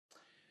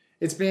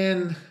It's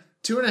been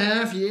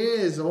 2.5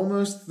 years,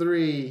 almost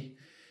 3.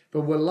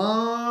 But we're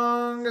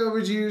long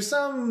overdue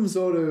some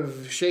sort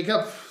of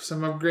shake-up,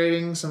 some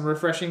upgrading, some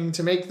refreshing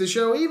to make the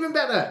show even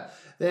better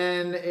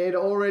than it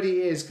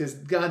already is, because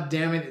god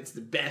damn it, it's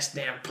the best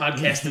damn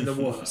podcast in the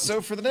world.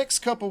 So for the next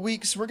couple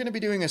weeks, we're going to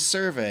be doing a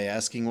survey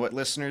asking what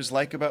listeners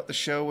like about the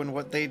show and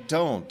what they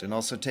don't, and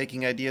also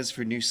taking ideas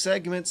for new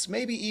segments,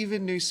 maybe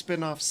even new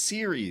spin-off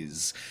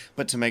series.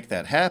 But to make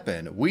that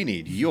happen, we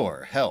need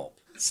your help.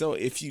 So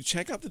if you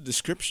check out the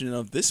description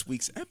of this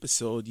week's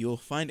episode, you'll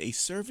find a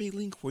survey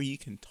link where you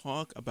can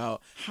talk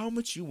about how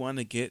much you want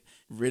to get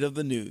rid of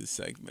the news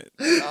segment.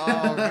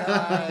 Oh,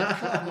 God,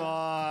 come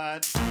on.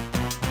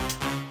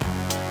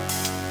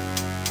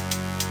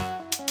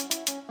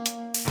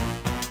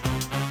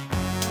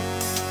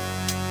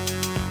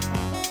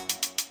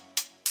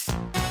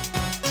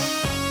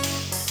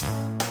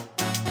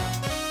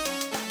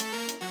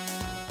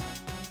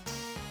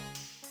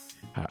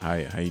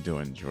 How you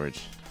doing,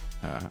 George?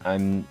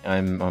 I'm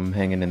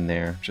hanging in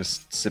there,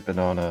 just sipping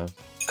on a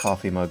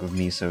coffee mug of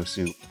miso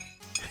soup.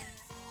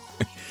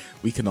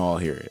 We can all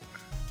hear it.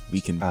 We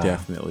can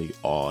definitely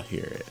all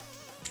hear it.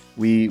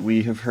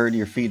 We have heard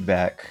your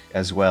feedback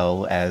as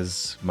well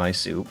as my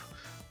soup,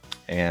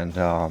 and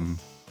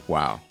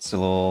wow, it's a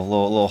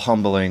little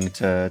humbling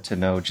to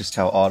know just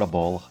how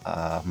audible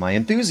my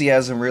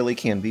enthusiasm really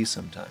can be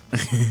sometimes.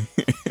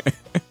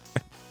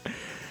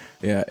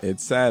 Yeah,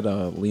 it's sad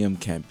Liam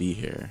can't be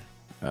here.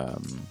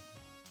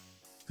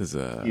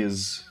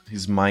 Because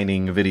he's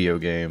mining video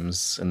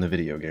games in the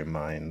video game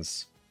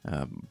mines.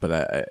 But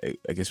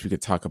I guess we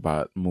could talk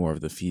about more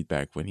of the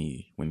feedback when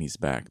he's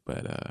back.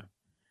 But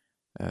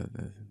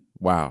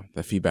wow,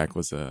 that feedback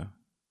was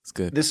it's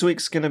good. This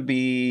week's gonna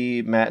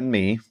be Matt and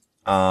me.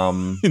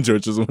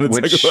 George just want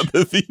to talk about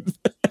the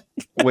feedback,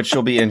 which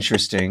will be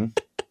interesting.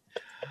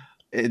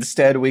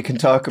 Instead, we can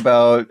talk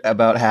about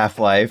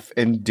Half-Life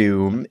and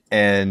Doom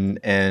and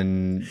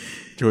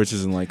George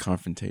doesn't like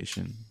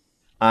confrontation.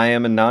 I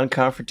am a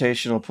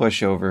non-confrontational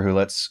pushover who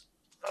lets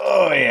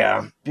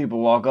people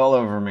walk all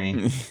over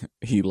me.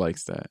 He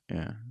likes that,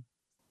 yeah.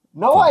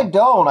 No, I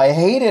don't. I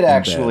hate it,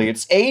 actually.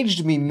 It's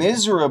aged me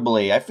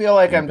miserably. I feel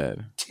like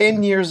I'm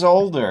 10 years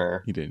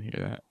older. You didn't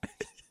hear that.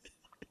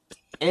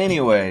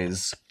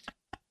 Anyways.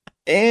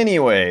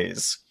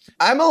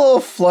 I'm a little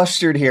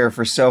flustered here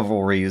for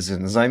several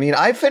reasons. I mean,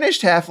 I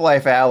finished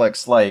Half-Life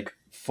Alyx like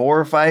 4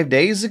 or 5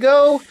 days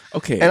ago.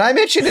 Okay. And I'm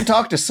itching to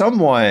talk to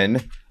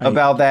someone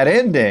about that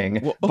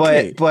ending. Well,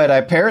 okay. But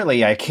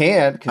apparently I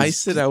can't. I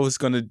said I was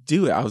going to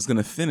do it. I was going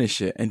to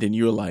finish it. And then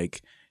you were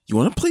like, you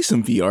want to play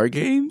some VR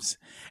games?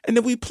 And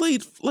then we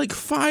played like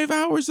 5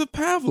 hours of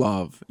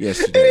Pavlov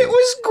yesterday. And it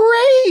was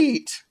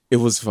great. It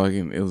was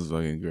fucking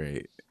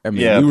great. I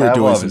mean, we were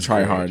doing some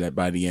try hard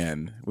by the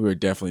end. We were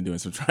definitely doing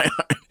some try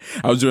hard.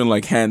 I was doing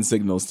like hand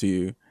signals to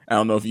you. I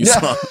don't know if you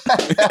saw.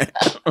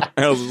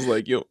 I was just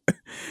like, yo,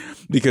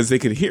 because they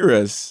could hear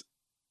us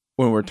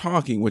when we're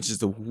talking, which is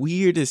the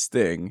weirdest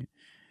thing.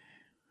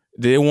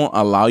 They won't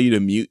allow you to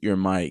mute your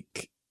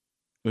mic,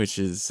 which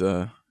is,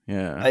 yeah.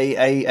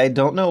 I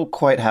don't know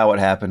quite how it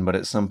happened, but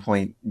at some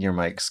point your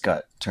mics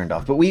got turned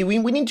off. But we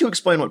need to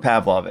explain what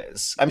Pavlov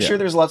is. I'm sure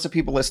there's lots of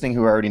people listening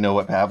who already know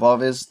what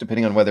Pavlov is,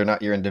 depending on whether or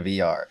not you're into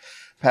VR.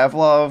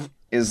 Pavlov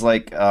is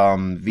like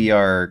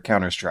VR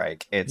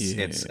Counter-Strike.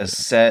 It's a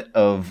set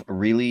of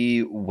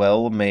really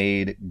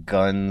well-made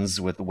guns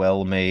with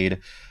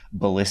well-made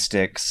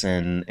ballistics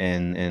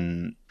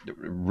and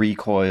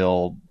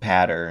recoil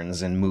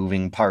patterns and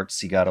moving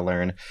parts you gotta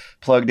learn,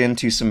 plugged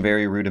into some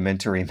very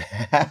rudimentary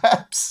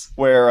maps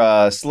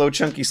where slow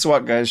chunky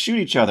SWAT guys shoot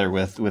each other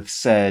with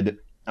said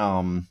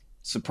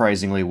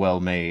surprisingly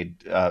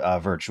well-made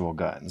virtual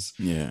guns.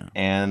 Yeah.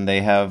 And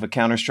they have a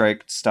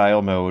Counter-Strike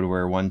style mode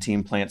where one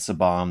team plants a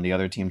bomb, the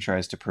other team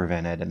tries to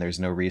prevent it, and there's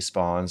no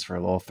respawns for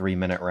a little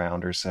 3-minute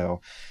round or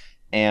so.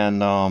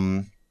 And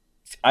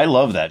I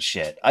love that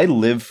shit. I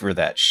live for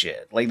that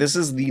shit. Like, this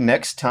is the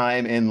next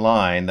time in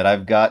line that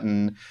I've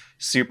gotten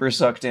super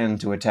sucked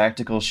into a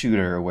tactical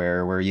shooter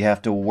where you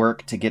have to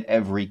work to get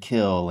every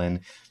kill, and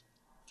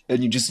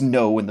you just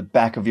know in the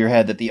back of your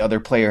head that the other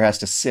player has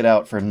to sit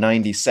out for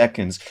 90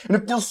 seconds. And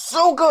it feels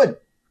so good.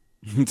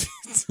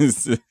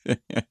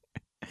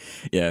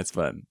 Yeah, it's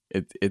fun.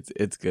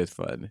 It's good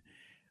fun.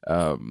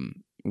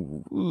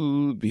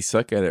 We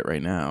suck at it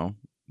right now.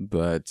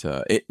 But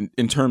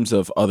in terms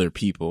of other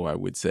people, I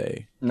would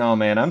say. No,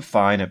 man, I'm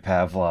fine at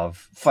Pavlov.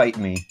 Fight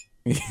me.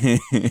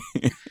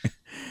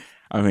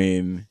 I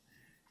mean,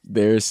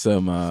 there's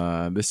some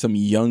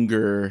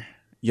younger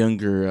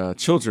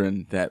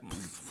children that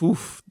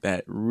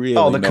really.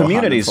 Oh, the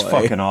community's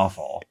fucking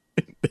awful.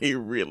 They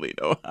really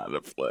know how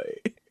to play.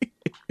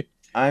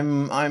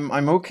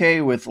 I'm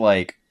okay with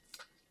like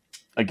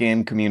a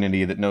game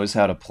community that knows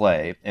how to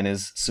play and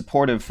is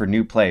supportive for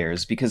new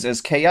players, because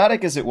as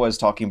chaotic as it was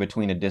talking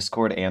between a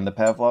Discord and the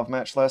Pavlov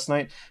match last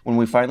night, when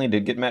we finally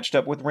did get matched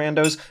up with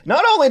randos,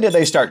 not only did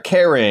they start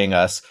carrying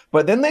us,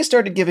 but then they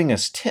started giving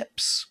us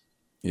tips.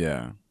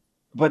 Yeah.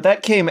 But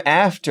that came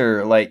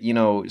after, like, you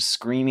know,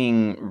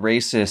 screaming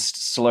racist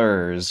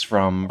slurs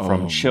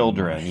from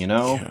children, you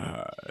know?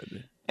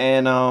 God.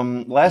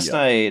 And last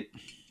night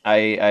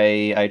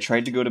I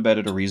tried to go to bed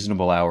at a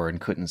reasonable hour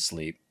and couldn't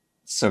sleep.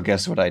 So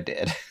guess what I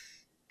did?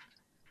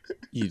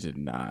 You did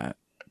not.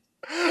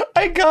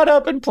 I got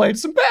up and played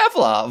some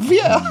Pavlov.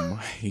 Yeah. Oh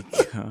my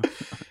God.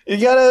 You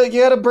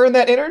gotta burn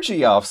that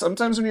energy off.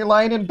 Sometimes when you're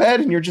lying in bed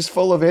and you're just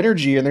full of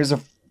energy and there's a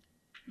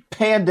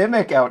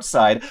pandemic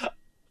outside,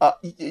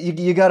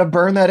 you gotta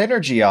burn that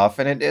energy off,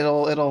 and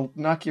it'll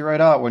knock you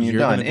right out when you're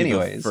done. Gonna be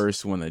anyways, the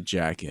first one to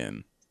jack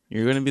in.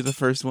 You're gonna be the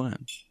first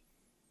one.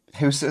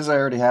 Who says I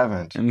already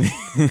haven't?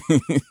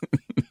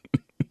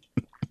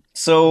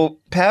 So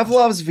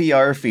Pavlov's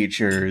VR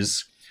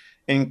features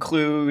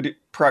include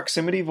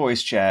proximity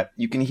voice chat.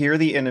 You can hear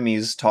the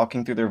enemies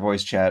talking through their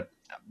voice chat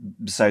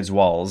besides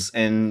walls,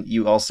 and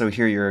you also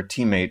hear your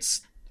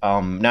teammates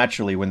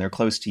naturally when they're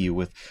close to you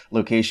with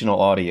locational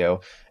audio.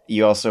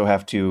 You also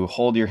have to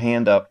hold your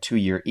hand up to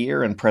your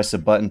ear and press a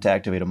button to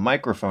activate a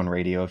microphone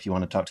radio if you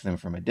want to talk to them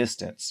from a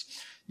distance.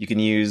 You can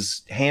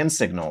use hand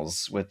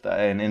signals with,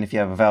 and if you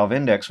have a Valve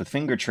Index with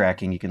finger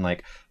tracking, you can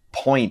like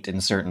point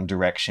in certain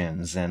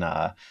directions. And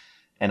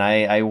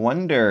I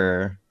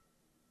wonder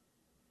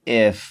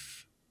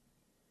if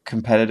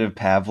competitive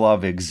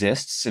Pavlov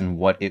exists and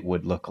what it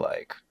would look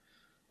like.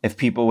 If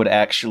people would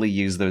actually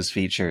use those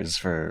features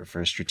for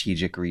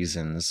strategic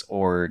reasons,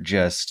 or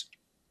just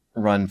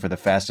run for the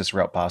fastest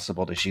route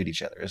possible to shoot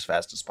each other as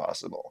fast as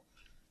possible.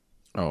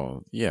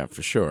 Oh, yeah,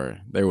 for sure.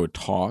 They would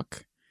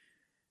talk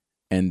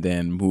and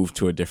then move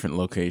to a different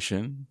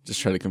location. Just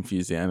try to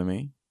confuse the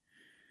enemy.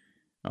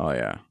 Oh,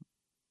 yeah.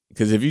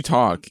 Because if you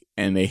talk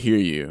and they hear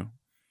you,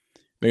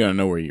 they're going to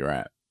know where you're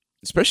at.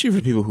 Especially for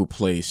people who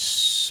play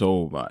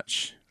so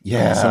much.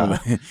 Yeah.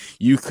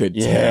 You could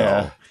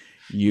tell.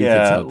 You could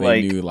tell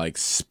they knew like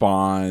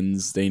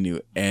spawns, they knew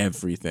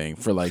everything.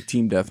 For like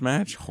team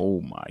deathmatch,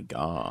 oh my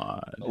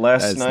God.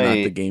 That's not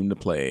the game to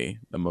play,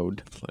 the mode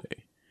to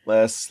play.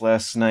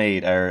 Last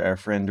night our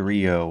friend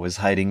Rio was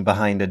hiding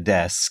behind a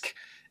desk,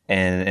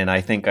 and I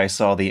think I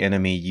saw the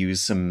enemy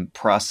use some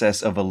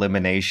process of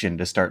elimination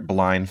to start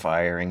blind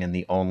firing in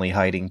the only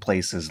hiding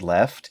places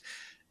left.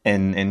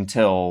 And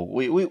until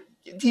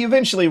he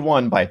eventually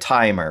won by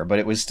timer, but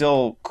it was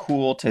still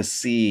cool to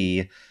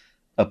see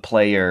a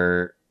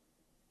player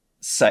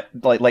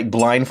like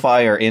blind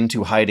fire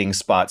into hiding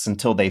spots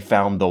until they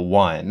found the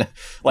one,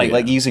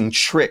 like using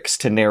tricks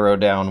to narrow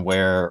down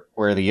where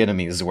the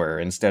enemies were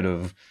instead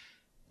of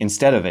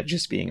it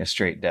just being a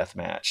straight death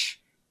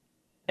match.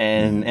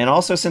 And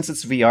also, since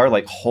it's VR,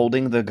 like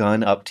holding the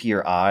gun up to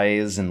your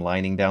eyes and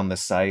lining down the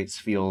sights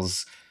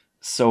feels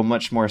so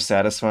much more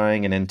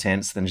satisfying and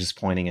intense than just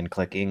pointing and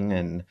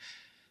clicking.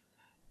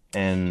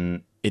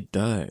 And it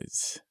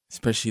does,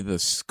 especially the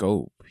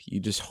scope.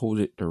 You just hold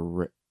it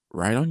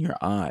right on your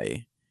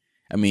eye.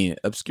 I mean, it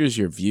obscures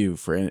your view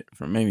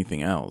from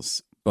anything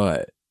else,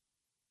 but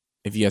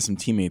if you have some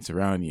teammates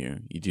around you,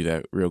 you do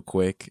that real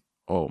quick.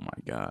 Oh my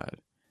God.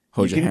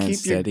 Hold your hand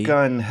steady. You can keep your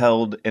gun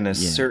held in a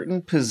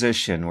certain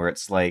position where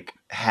it's like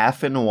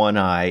half in one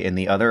eye and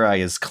the other eye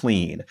is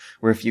clean.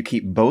 Where if you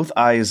keep both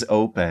eyes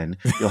open,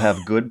 you'll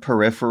have good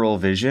peripheral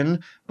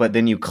vision, but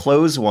then you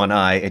close one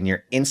eye and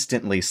you're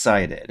instantly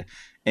sighted.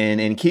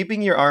 And in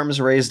keeping your arms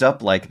raised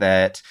up like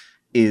that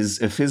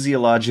is a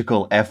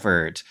physiological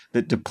effort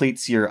that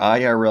depletes your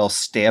IRL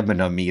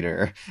stamina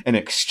meter in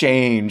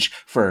exchange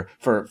for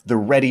the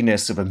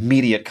readiness of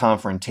immediate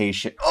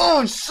confrontation.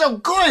 Oh, it's so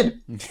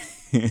good!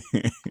 It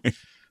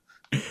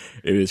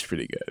is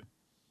pretty good.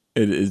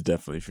 It is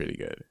definitely pretty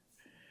good.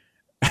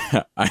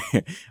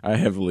 I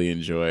heavily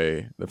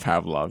enjoy the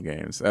Pavlov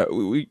games.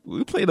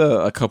 We played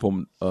a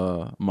couple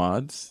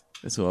mods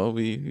as well.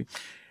 We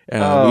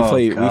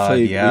played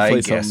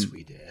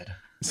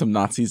some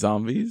Nazi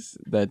zombies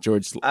that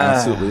George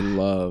absolutely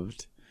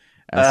loved.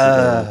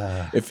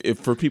 If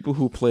for people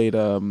who played,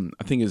 I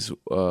think it's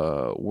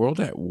World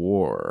at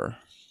War,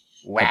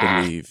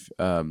 I believe.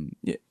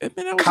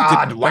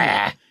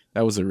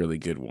 That was a really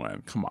good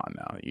one. Come on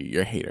now,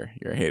 you're a hater.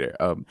 You're a hater.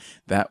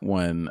 That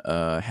one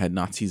had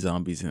Nazi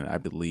zombies in it. I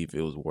believe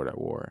it was World at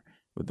War.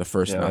 With the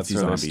first Nazi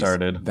zombies,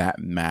 that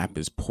map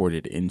is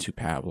ported into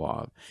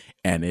Pavlov,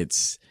 and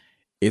it's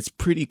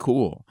pretty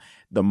cool.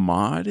 The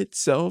mod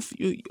itself,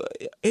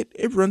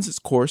 it runs its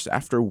course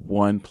after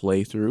one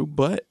playthrough,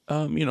 but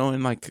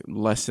in like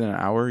less than an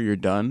hour, you're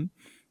done.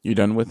 You're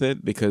done with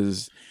it,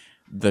 because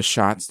the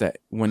shots that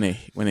when it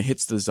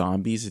hits the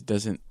zombies, it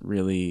doesn't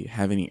really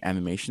have any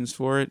animations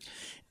for it.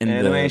 And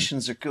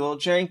animations are a little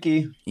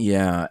janky.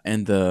 Yeah,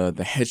 and the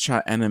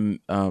headshot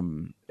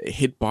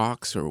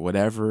hitbox or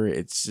whatever,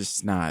 it's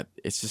just not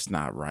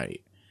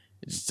right.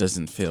 It just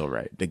doesn't feel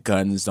right. The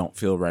guns don't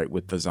feel right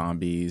with the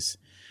zombies.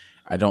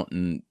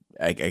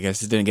 I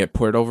guess it didn't get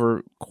ported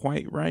over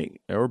quite right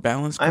or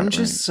balanced. I'm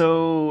just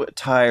so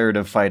tired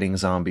of fighting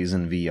zombies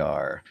in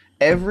VR.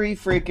 Every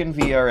freaking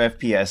VR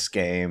FPS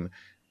game,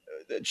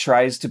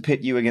 tries to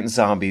pit you against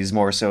zombies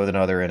more so than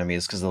other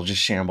enemies because they'll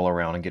just shamble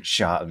around and get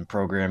shot, and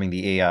programming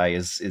the AI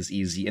is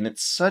easy. And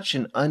it's such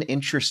an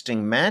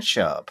uninteresting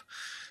matchup.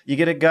 You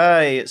get a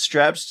guy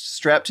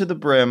strapped to the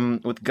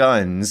brim with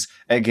guns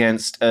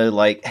against a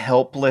like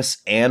helpless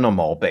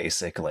animal,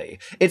 basically.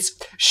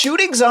 It's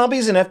shooting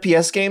zombies in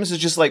FPS games is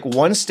just like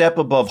one step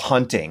above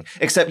hunting,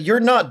 except you're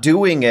not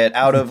doing it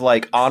out of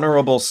like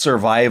honorable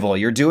survival.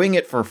 You're doing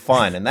it for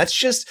fun. And that's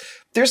just,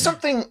 there's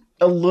something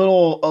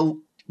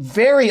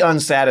very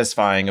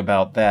unsatisfying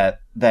about that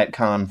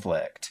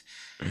conflict.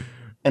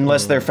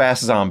 Unless they're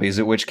fast zombies,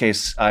 in which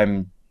case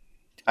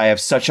I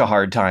have such a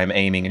hard time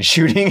aiming and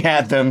shooting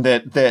at them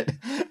that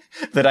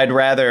I'd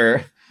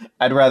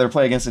rather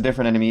play against a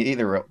different enemy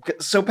either.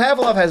 So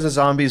Pavlov has a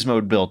zombies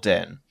mode built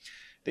in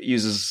that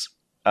uses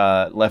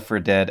Left 4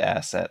 Dead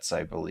assets,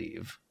 I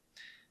believe.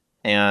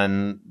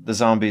 And the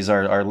zombies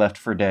are Left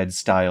 4 Dead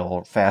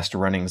style fast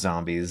running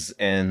zombies,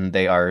 and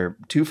they are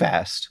too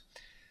fast.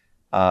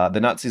 The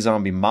Nazi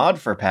zombie mod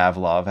for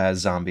Pavlov has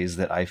zombies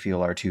that I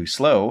feel are too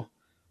slow.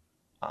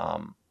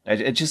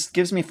 It just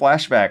gives me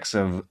flashbacks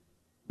of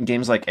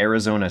games like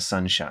Arizona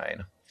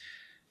Sunshine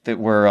that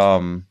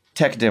were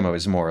tech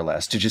demos, more or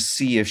less, to just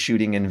see if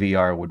shooting in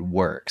VR would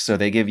work. So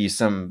they give you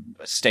some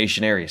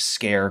stationary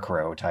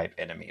scarecrow type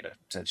enemy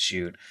to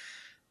shoot.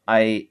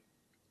 I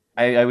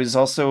was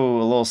also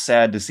a little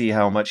sad to see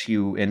how much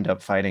you end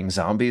up fighting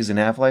zombies in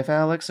Half-Life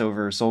Alyx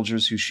over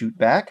soldiers who shoot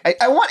back.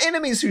 I want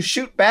enemies who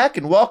shoot back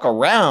and walk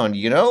around,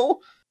 you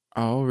know?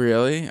 Oh,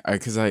 really?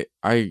 Because I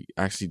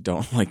actually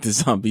don't like the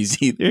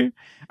zombies either.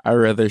 I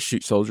rather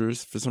shoot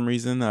soldiers for some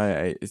reason.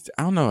 I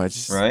don't know.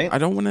 I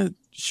don't want to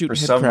shoot for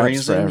head some crabs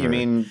reason. Forever. You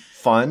mean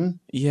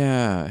fun?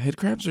 Yeah, head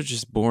crabs are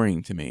just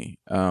boring to me.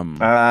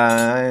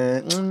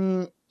 I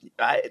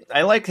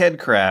like head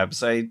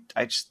crabs.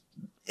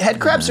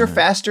 Head crabs are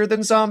faster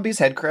than zombies.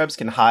 Head crabs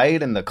can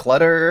hide in the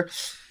clutter.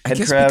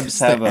 Head crabs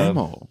have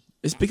ammo.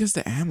 It's because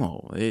the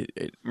ammo.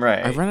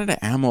 Right. I run out of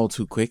ammo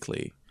too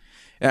quickly.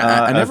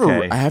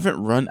 I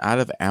haven't run out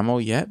of ammo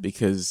yet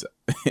because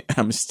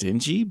I'm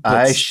stingy. But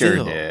I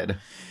still. sure did.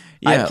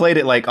 Yeah. I played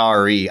it like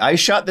RE. I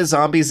shot the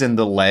zombies in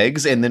the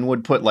legs and then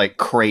would put like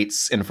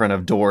crates in front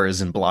of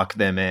doors and block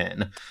them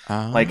in.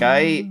 Like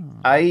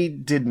I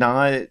did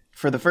not,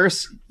 for the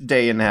first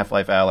day in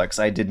Half-Life Alyx,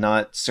 I did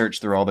not search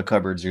through all the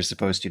cupboards you're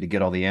supposed to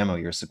get all the ammo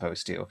you're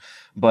supposed to.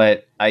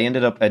 But I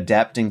ended up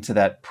adapting to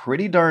that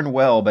pretty darn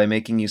well by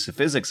making use of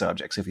physics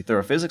objects. If you throw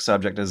a physics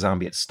object at a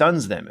zombie, it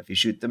stuns them. If you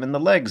shoot them in the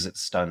legs, it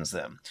stuns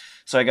them.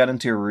 So I got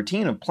into a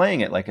routine of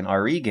playing it like an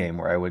RE game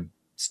where I would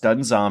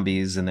stun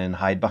zombies and then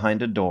hide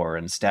behind a door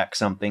and stack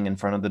something in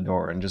front of the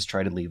door and just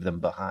try to leave them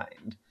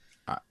behind.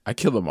 I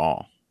kill them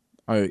all.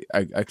 I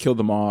kill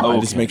them all. Okay.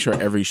 I just make sure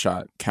every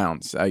shot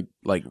counts. I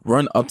like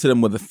run up to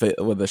them with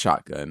a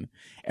shotgun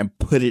and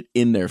put it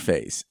in their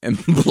face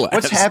and blast.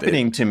 What's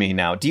happening to me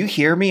now? Do you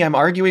hear me? I'm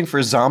arguing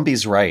for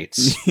zombies'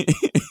 rights.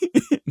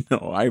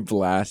 No, I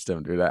blast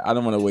them, dude. I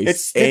don't want to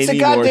waste It's a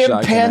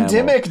goddamn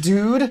pandemic,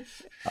 dude.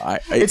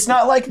 It's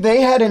not like they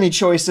had any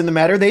choice in the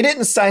matter. They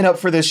didn't sign up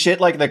for this shit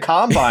like the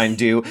Combine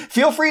do.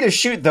 Feel free to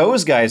shoot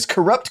those guys.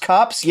 Corrupt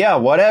cops, yeah,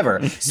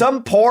 whatever.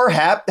 Some poor,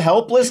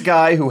 helpless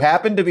guy who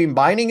happened to be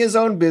minding his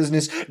own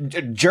business,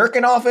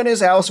 jerking off in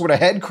his house when a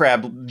head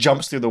crab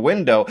jumps through the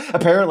window.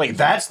 Apparently,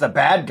 that's the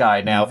bad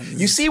guy now.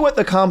 You see what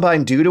the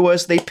Combine do to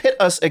us? They pit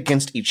us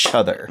against each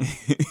other.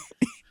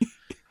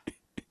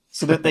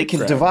 So that they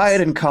can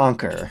divide and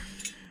conquer.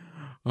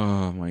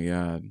 Oh, my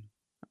God.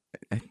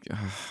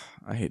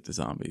 I hate the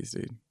zombies,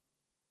 dude.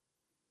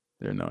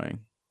 They're annoying.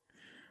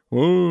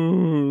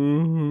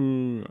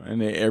 Whoa.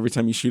 And every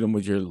time you shoot them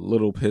with your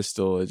little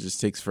pistol, it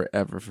just takes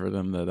forever for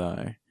them to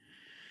die.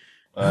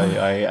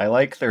 I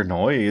like their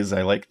noise.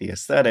 I like the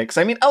aesthetics.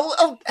 I mean,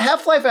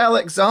 Half-Life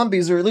Alyx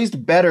zombies are at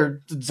least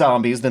better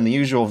zombies than the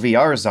usual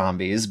VR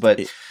zombies,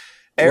 but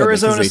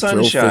Arizona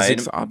Sunshine... Throw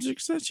physics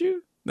objects at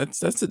you? That's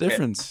the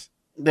difference.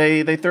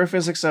 They throw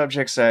physics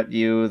objects at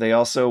you. They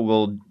also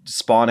will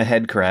spawn a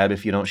head crab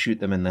if you don't shoot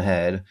them in the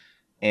head.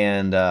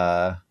 And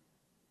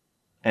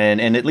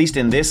at least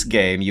in this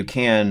game, you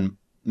can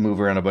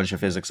move around a bunch of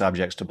physics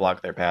objects to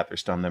block their path or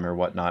stun them or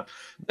whatnot.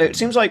 It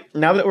seems like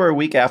now that we're a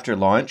week after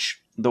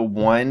launch, the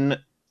one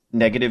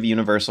negative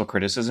universal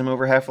criticism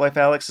over Half-Life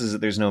Alyx is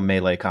that there's no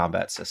melee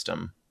combat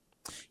system.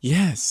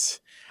 Yes.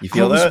 You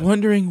feel that? I was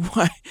wondering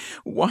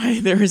why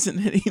there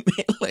isn't any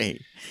melee.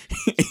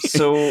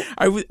 So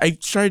I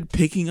tried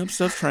picking up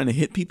stuff, trying to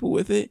hit people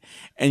with it,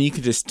 and you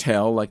could just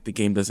tell like the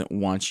game doesn't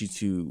want you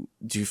to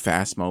do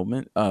fast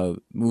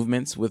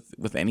movements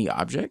with any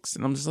objects,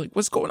 and I'm just like,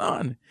 what's going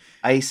on?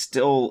 I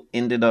still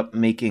ended up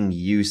making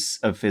use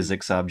of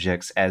physics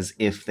objects as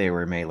if they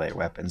were melee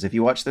weapons. If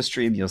you watch the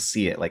stream, you'll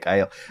see it. Like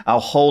I'll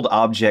hold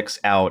objects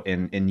out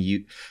and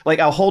you like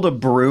I'll hold a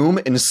broom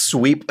and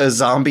sweep a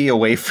zombie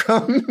away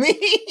from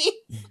me.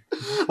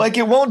 Like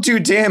it won't do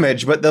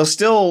damage, but they'll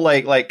still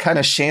like kind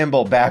of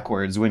shamble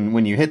backwards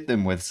when you hit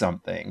them with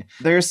something.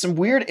 There's some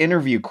weird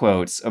interview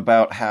quotes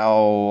about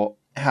how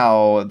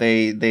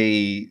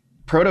they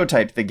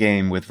prototyped the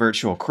game with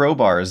virtual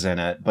crowbars in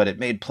it, but it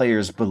made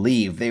players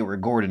believe they were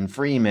Gordon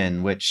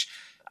Freeman, which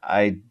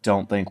I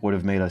don't think would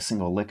have made a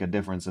single lick of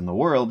difference in the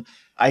world.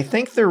 I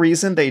think the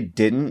reason they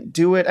didn't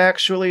do it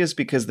actually is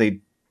because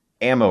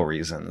ammo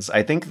reasons.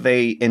 I think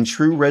they, in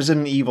true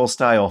Resident Evil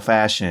style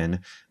fashion,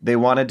 they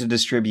wanted to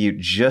distribute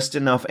just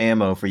enough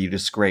ammo for you to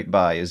scrape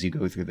by as you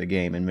go through the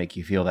game and make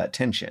you feel that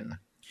tension.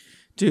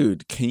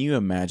 Dude, can you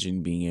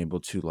imagine being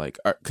able to like,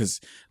 because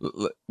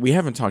we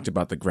haven't talked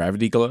about the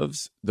gravity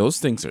gloves. Those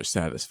things are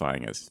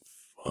satisfying as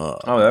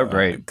fuck. Oh, they're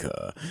great.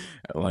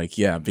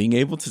 Being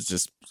able to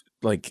just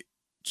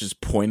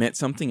point at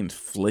something and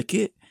flick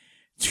it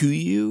to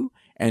you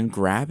and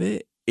grab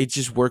it. It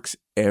just works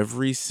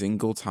every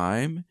single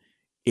time.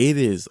 It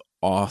is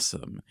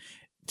awesome.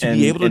 To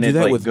be able to do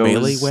that with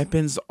melee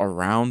weapons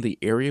around the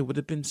area would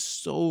have been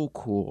so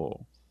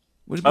cool.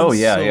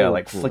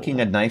 Like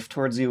flicking a knife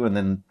towards you and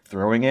then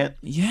throwing it.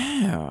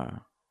 Yeah,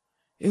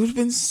 it would have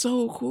been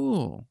so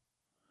cool.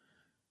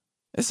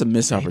 That's a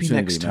missed opportunity.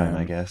 Next time,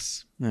 I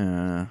guess.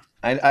 Yeah.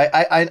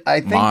 I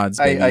think mods,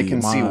 I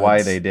can see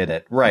why they did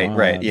it.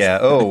 Right. Yeah.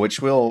 Oh, which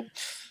we'll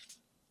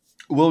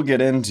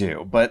get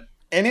into. But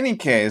in any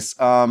case,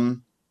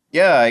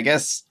 I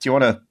guess, do you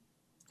want to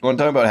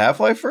talk about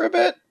Half-Life for a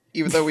bit?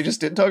 Even though we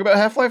just did talk about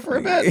Half-Life for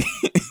a bit.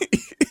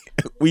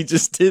 We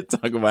just did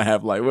talk about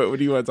Half-Life. What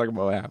do you want to talk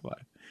about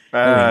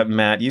Half-Life?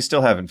 Matt, you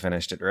still haven't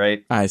finished it,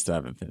 right? I still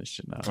haven't finished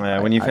it.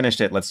 No. When you finished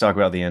it, let's talk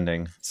about the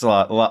ending. It's a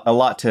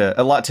lot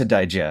to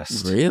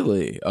digest.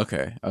 Really?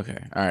 Okay. All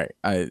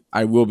right.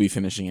 I will be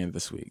finishing it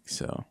this week.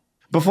 So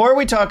before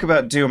we talk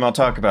about Doom, I'll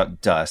talk about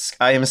Dusk.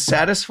 I am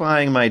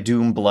satisfying my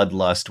Doom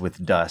bloodlust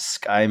with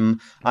Dusk. I am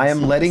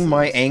letting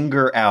my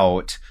anger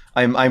out.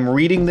 I'm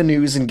reading the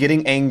news and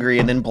getting angry,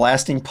 and then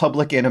blasting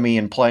Public Enemy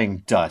and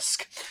playing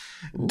Dusk.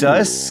 Ooh.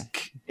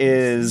 Dusk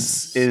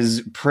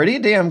is pretty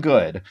damn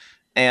good.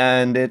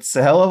 And it's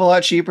a hell of a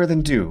lot cheaper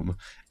than Doom.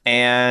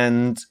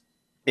 And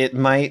it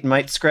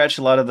might scratch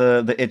a lot of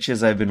the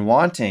itches I've been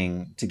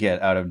wanting to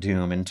get out of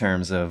Doom in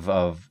terms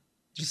of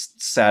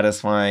just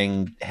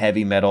satisfying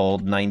heavy metal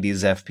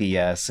 90s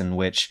FPS in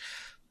which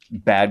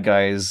bad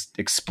guys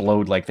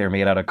explode like they're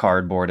made out of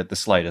cardboard at the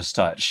slightest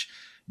touch.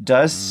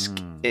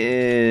 Dusk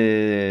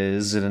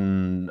is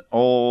an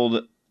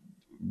old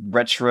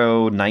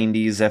retro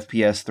 90s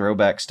FPS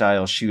throwback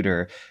style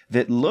shooter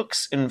that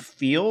looks and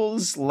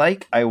feels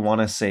like, I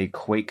want to say,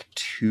 Quake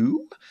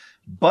 2,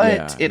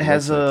 but it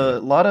has a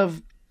lot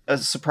of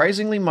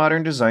surprisingly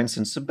modern design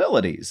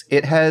sensibilities.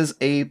 It has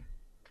a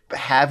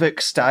Havoc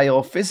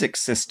style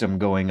physics system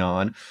going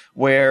on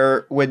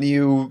where when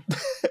you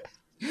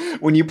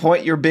when you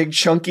point your big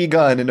chunky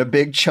gun in a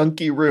big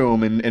chunky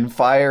room and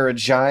fire a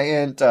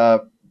giant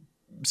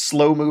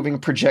slow-moving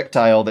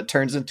projectile that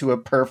turns into a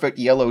perfect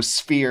yellow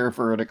sphere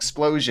for an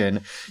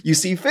explosion, you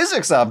see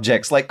physics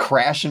objects like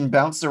crash and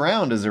bounce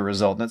around as a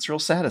result, and it's real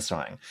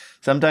satisfying.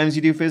 Sometimes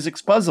you do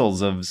physics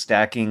puzzles of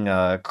stacking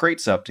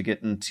crates up to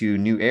get into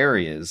new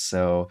areas.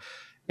 So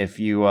if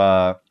you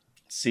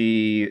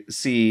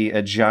see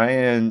a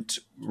giant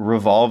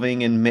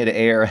revolving in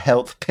midair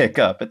health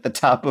pickup at the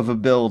top of a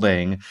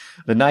building,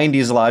 the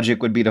 90s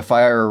logic would be to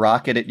fire a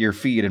rocket at your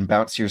feet and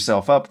bounce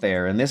yourself up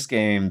there. In this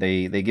game,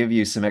 they give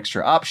you some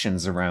extra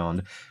options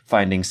around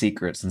finding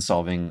secrets and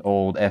solving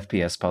old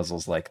FPS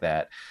puzzles like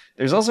that.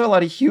 There's also a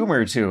lot of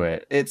humor to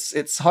it.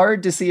 It's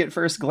hard to see at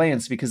first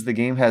glance because the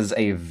game has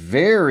a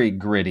very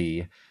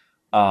gritty,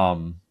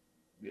 brown,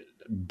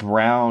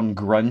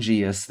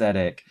 grungy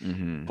aesthetic,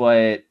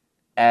 but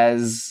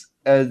as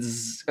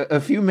a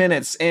few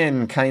minutes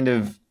in kind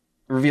of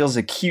reveals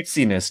a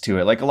cutesiness to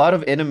it. Like a lot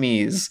of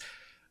enemies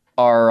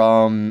are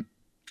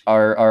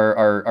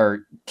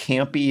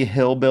campy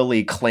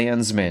hillbilly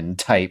Klansman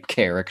type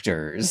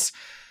characters.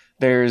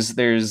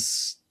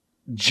 There's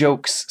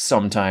jokes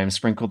sometimes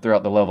sprinkled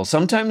throughout the level.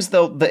 Sometimes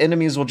the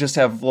enemies will just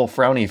have little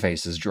frowny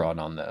faces drawn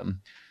on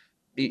them.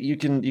 You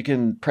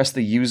can press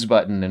the use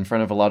button in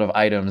front of a lot of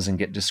items and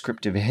get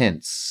descriptive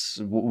hints,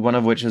 one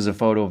of which is a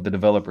photo of the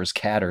developer's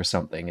cat or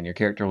something, and your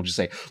character will just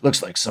say,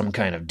 looks like some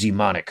kind of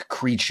demonic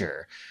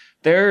creature.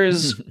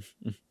 There's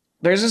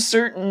a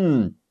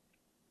certain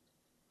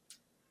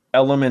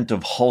element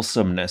of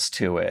wholesomeness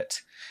to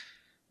it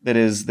that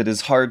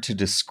is hard to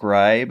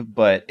describe,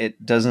 but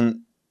it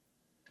doesn't,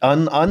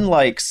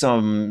 unlike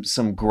some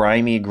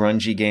grimy,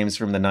 grungy games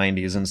from the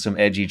 90s and some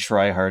edgy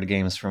try-hard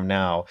games from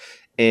now,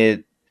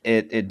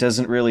 it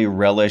doesn't really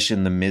relish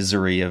in the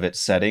misery of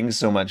its setting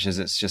so much as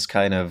it's just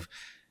kind of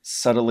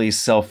subtly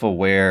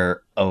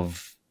self-aware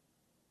of...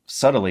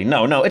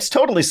 it's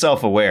totally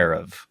self-aware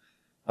of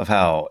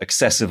how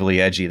excessively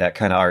edgy that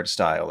kind of art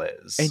style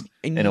is.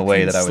 And in a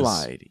way that I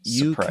was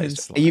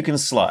surprised. You can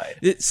slide.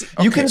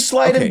 You can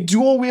slide and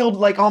dual wield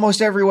like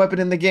almost every weapon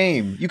in the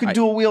game. You can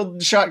dual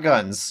wield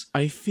shotguns.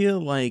 I feel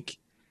like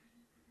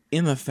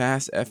in the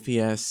fast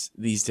FPS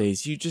these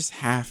days, you just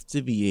have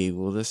to be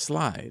able to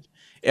slide.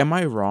 Am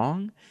I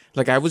wrong?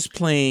 Like, I was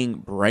playing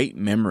Bright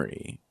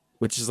Memory,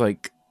 which is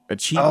like a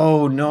cheap...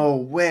 Oh, no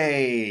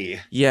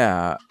way.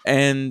 Yeah,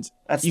 and...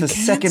 That's the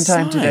second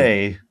time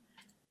today.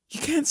 You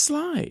can't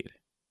slide.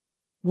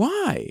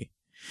 Why?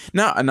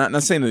 Now, I'm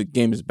not saying the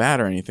game is bad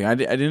or anything. I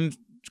didn't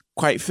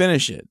quite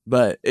finish it,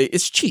 but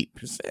it's cheap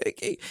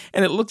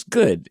and it looks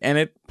good and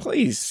it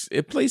plays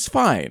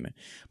fine.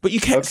 But you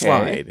can't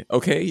slide.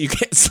 Okay, you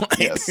can't slide.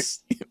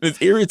 Yes.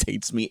 It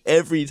irritates me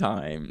every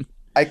time.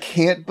 I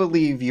can't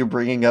believe you're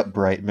bringing up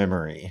Bright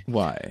Memory.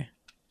 Why?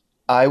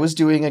 I was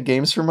doing a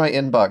Games for My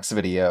Inbox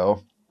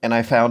video, and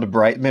I found a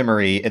Bright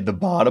Memory at the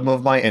bottom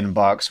of my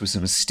inbox with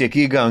some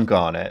sticky gunk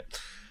on it.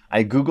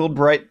 I googled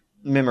Bright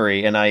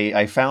Memory, and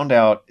I found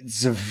out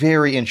it's a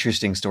very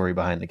interesting story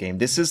behind the game.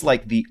 This is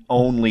like the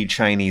only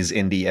Chinese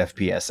indie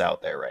FPS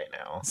out there right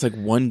now. It's like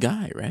one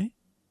guy, right?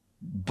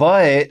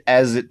 But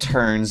as it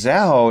turns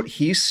out,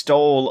 he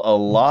stole a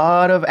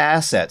lot of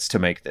assets to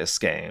make this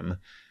game.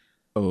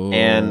 Oh.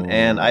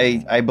 And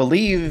I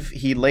believe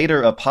he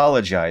later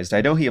apologized.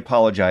 I know he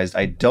apologized.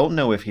 I don't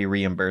know if he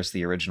reimbursed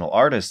the original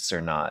artists or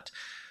not.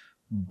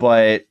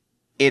 But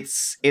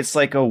it's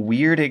like a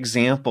weird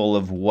example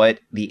of what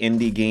the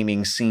indie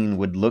gaming scene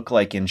would look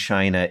like in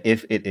China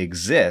if it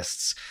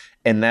exists.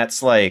 And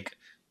that's like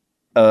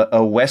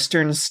a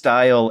Western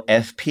style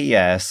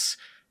FPS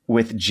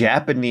with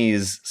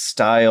Japanese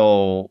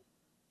style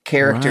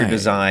character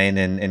design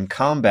and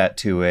combat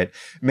to it,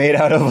 made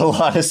out of a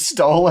lot of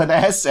stolen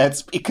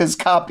assets because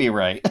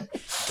copyright.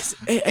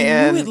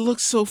 I knew it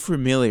looked so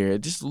familiar.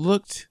 It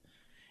looked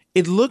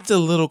a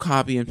little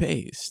copy and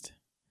paste.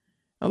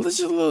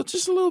 Just a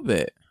little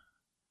bit.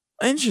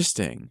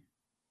 Interesting.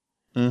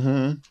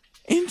 Mm-hmm.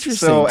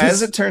 Interesting. So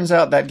as it turns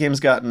out, that game's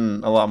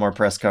gotten a lot more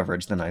press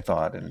coverage than I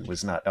thought, and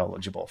was not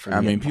eligible for.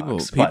 People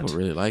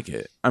really like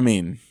it.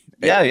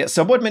 Yeah.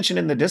 Someone mentioned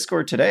in the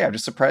Discord today. I'm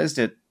just surprised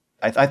it.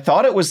 I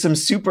thought it was some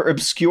super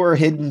obscure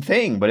hidden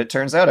thing, but it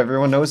turns out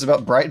everyone knows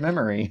about Bright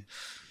Memory.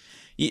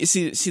 You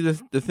see,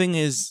 the thing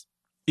is,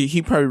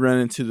 he probably ran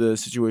into the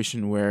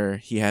situation where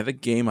he had a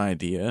game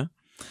idea,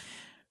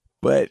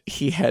 but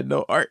he had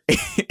no art.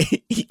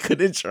 He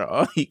couldn't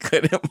draw. He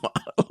couldn't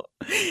model.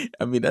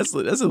 I mean, that's a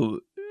lot of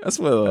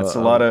game development. That's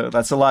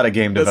a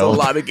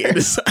lot of game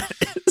design.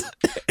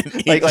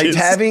 like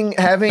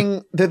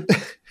having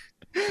the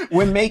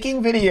when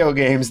making video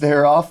games,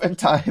 there are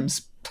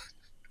oftentimes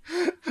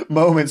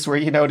moments where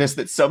you notice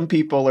that some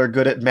people are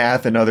good at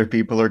math and other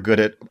people are good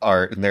at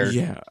art, and there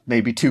are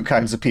maybe two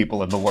kinds of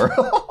people in the world.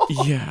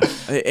 Yeah,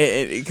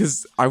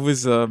 because I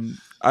was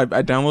I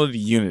downloaded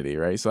Unity,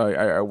 right? So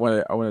I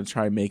want to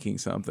try making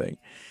something,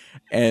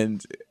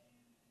 and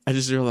I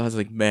just realized,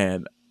 like,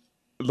 man,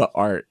 the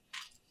art.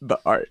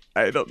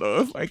 I don't know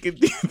if I can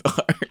do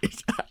the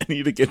art. I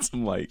need to get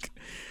some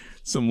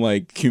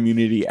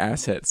community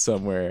assets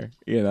somewhere,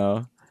 you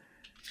know.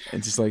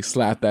 And just like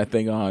slap that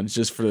thing on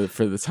just for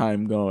the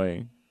time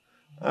going.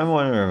 I'm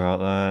wondering about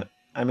that.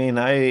 I mean,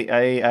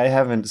 I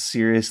haven't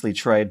seriously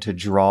tried to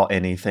draw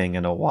anything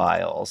in a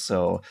while,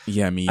 so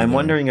yeah, me either. I'm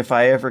wondering if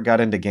I ever got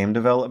into game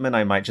development,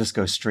 I might just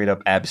go straight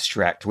up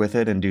abstract with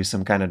it and do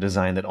some kind of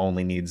design that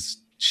only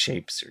needs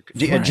shapes or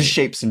just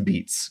shapes and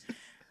beats.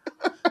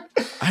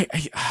 I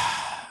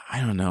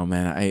don't know,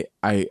 man.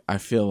 I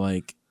feel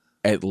like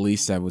at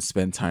least I would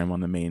spend time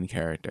on the main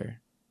character.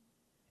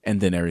 And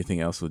then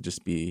everything else will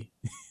just be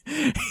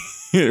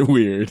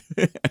weird.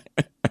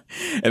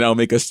 And I'll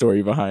make a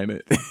story behind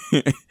it.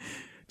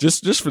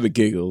 just for the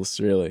giggles,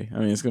 really. I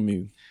mean, I'm just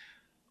gonna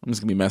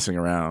be messing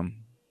around,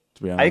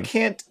 to be honest. I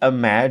can't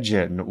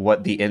imagine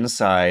what the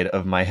inside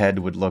of my head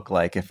would look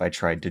like if I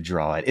tried to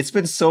draw it. It's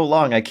been so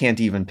long I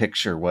can't even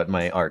picture what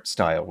my art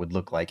style would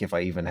look like if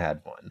I even had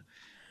one.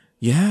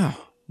 Yeah.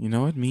 You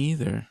know what? Me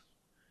either.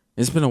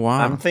 It's been a while.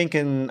 I'm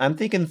thinking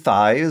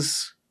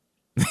thighs.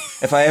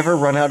 If I ever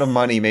run out of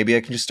money, maybe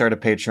I can just start a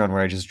Patreon where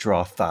I just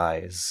draw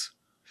thighs.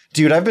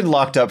 Dude, I've been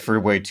locked up for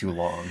way too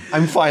long.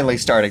 I'm finally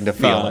starting to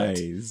feel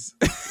it.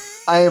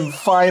 I am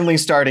finally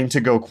starting to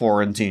go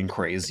quarantine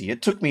crazy.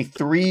 It took me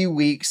 3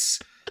 weeks,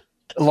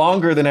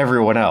 longer than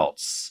everyone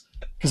else,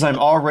 because I'm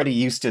already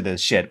used to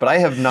this shit. But I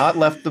have not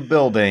left the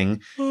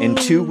building in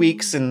 2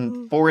 weeks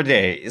and 4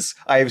 days.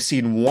 I have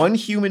seen one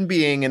human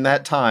being in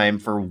that time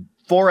for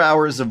 4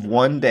 hours of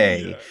one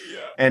day.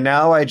 And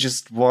now I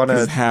just want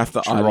to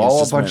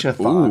draw a bunch of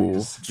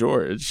thighs.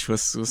 George,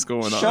 what's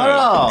going on? Shut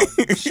up!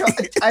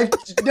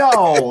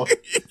 No!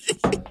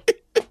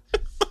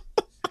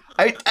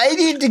 I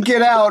need to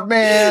get out,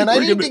 man. I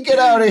need to get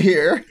out of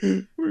here.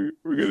 We're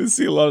going to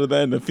see a lot of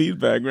that in the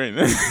feedback right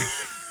now.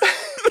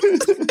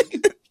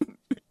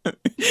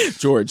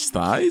 George,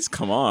 thighs?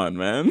 Come on,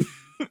 man.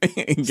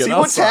 See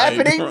what's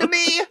happening to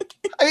me?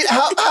 I mean,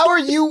 how are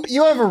you?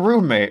 You have a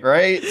roommate,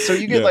 right? So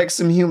you get like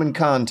some human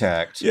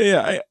contact.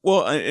 Yeah.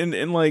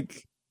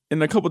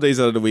 In a couple days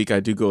out of the week,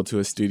 I do go to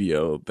a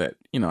studio that,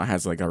 you know,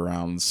 has like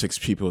around 6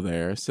 people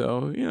there.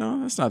 So, you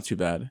know, that's not too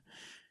bad.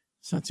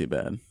 It's not too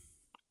bad.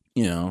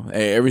 You know,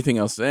 everything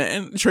else.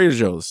 And Trader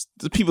Joe's,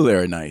 the people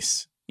there are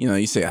nice. You know,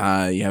 you say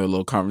hi, you have a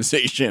little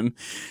conversation,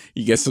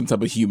 you get some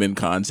type of human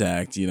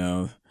contact, you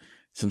know,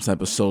 some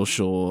type of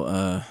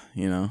social,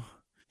 you know.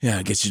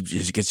 Yeah, get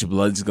your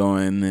bloods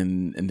going,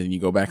 and then you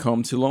go back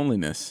home to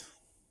loneliness.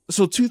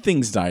 So 2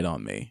 things died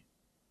on me.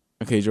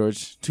 Okay,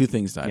 George. 2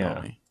 things died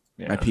on me.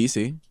 Yeah. My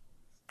PC,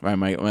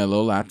 my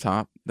little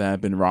laptop that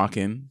I've been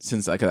rocking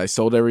since I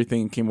sold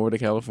everything and came over to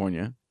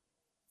California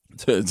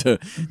to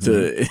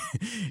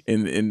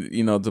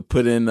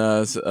put in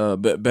a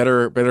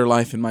better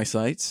life in my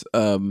sights.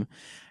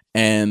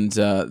 And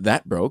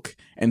that broke.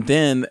 And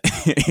then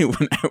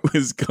when I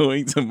was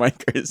going to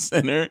Micro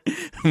Center,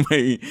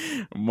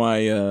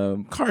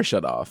 my car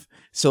shut off.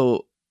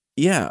 So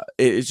yeah,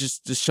 it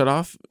just shut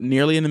off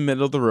nearly in the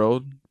middle of the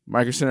road.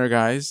 Micro Center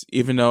guys,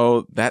 even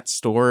though that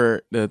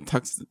store, the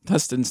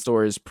Tustin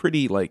store, is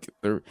pretty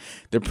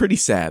they're pretty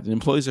sad. The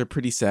employees are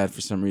pretty sad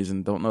for some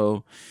reason. Don't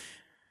know.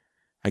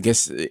 I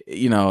guess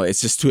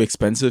it's just too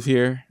expensive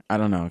here. I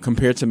don't know.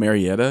 Compared to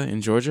Marietta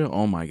in Georgia,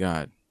 oh my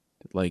God.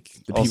 Like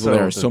the people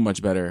there are so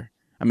much better.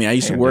 I mean, I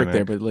used to work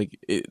there, but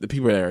the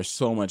people there are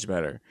so much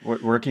better.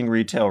 Working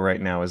retail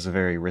right now is a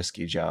very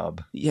risky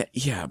job.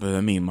 Yeah, but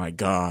I mean, my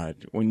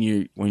God, when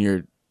you're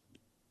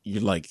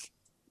like,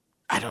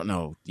 I don't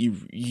know,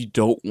 you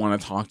don't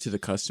want to talk to the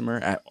customer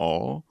at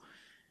all.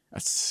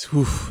 That's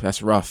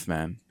rough,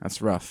 man.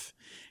 That's rough.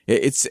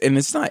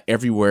 It's not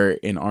everywhere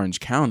in Orange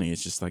County.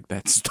 It's just like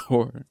that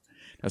store.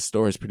 That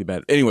store is pretty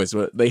bad. Anyways,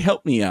 but they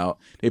helped me out.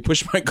 They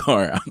pushed my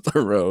car out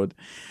the road.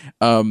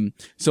 So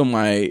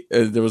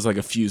there was like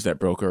a fuse that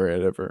broke or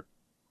whatever,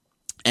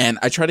 and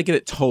I tried to get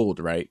it towed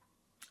to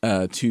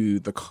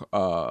the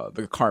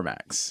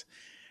CarMax,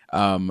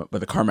 but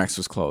the CarMax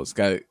was closed.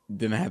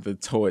 Then I had to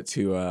tow it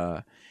to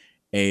a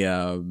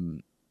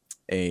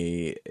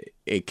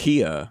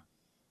Kia.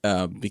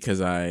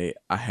 Because I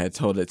had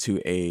told it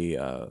to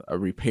a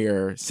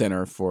repair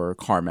center for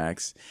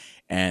CarMax,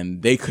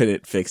 and they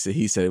couldn't fix it.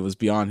 He said it was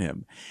beyond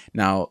him.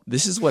 Now,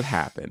 this is what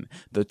happened.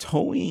 The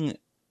towing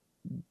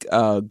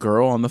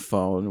girl on the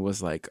phone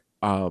was like,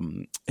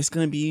 it's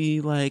going to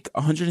be like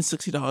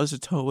 $160 to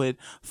tow it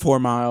 4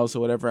 miles or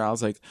whatever. I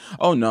was like,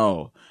 oh,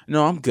 no,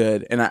 I'm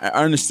good. And I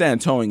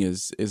understand towing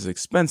is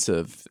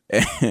expensive,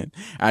 and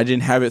I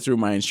didn't have it through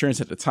my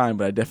insurance at the time,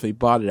 but I definitely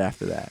bought it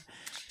after that.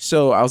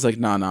 So I was like,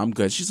 no, I'm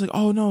good. She's like,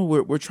 oh, no,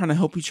 we're trying to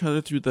help each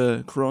other through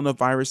the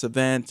coronavirus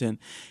event. And,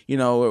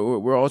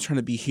 we're all trying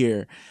to be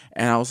here.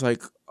 And I was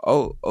like,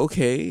 oh,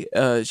 okay.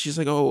 She's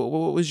like, oh,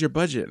 what was your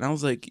budget? And I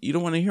was like, you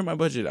don't want to hear my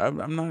budget. I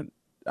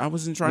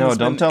wasn't trying to spend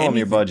don't tell anything. them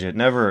your budget.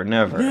 Never. And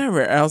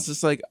I was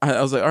just like,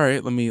 I was like, all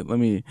right, let me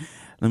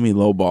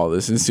lowball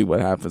this and see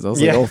what happens. I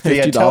was like, oh, $50.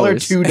 Yeah, tell her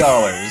 $2.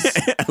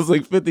 I was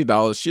like,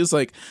 $50. She was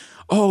like,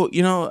 oh,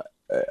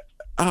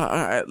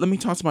 let me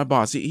talk to my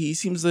boss. He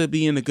seems to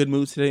be in a good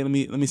mood today. Let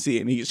me see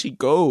it. And she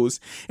goes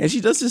and she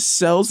does this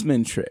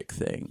salesman trick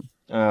thing.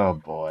 Oh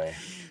boy.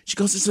 She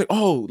goes, it's like,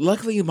 oh,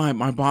 luckily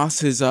my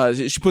boss is,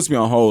 she puts me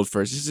on hold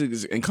first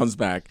and comes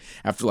back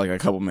after like a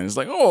couple minutes.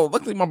 Like, oh,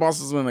 luckily my boss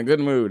is in a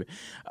good mood.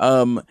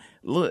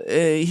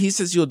 He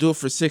says you'll do it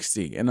for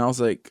 $60. And I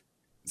was like,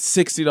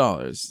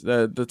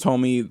 $60 that told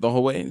me the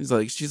whole way.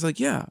 She's like,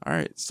 yeah, all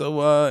right.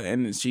 So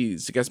and she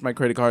gets my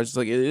credit card. She's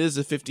like, it is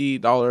a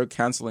 $50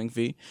 canceling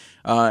fee,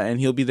 and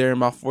he'll be there in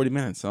about 40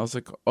 minutes. And I was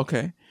like,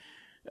 okay.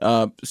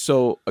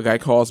 So a guy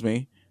calls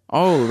me,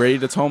 ready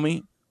to tow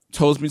me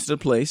to the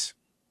place.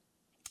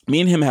 Me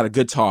and him had a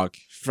good talk.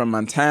 From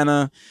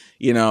Montana,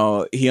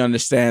 he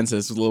understands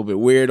it's a little bit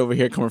weird over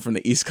here coming from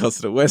the East Coast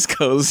to the West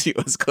Coast.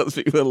 West Coast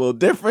people are a little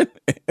different.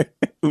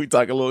 We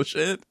talk a little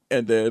shit,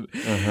 and then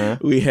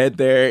we head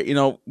there.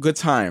 Good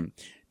time.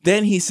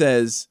 Then he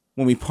says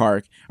when we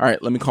park, all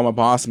right, let me call my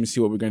boss. Let me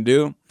see what we're gonna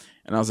do.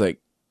 And I was like,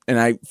 and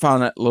I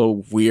found that a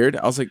little weird.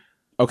 I was like,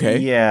 okay,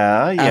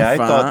 yeah. I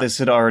thought this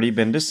had already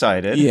been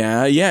decided.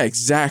 Yeah,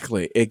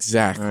 exactly.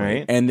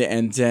 Right. And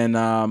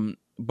then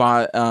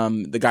but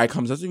the guy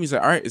comes up to me. He's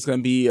like, all right, it's going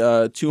to be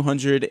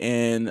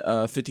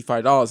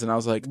 $255. And I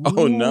was like,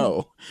 oh,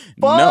 no.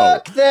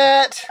 Fuck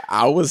that.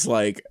 I was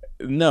like,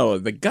 no.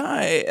 The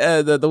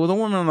guy, the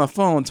woman on the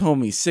phone told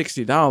me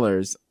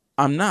 $60.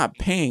 I'm not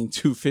paying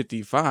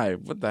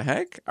 $255. What the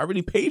heck? I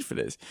already paid for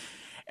this.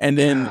 And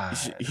then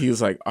he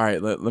was like, all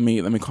right, let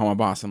me call my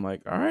boss. I'm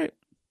like, all right.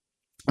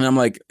 And I'm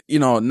like,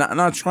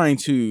 not trying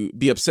to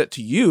be upset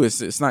to you.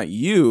 It's not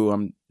you.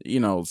 I'm,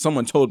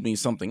 someone told me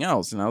something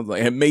else. And I was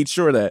like, I made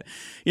sure that,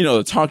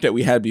 the talk that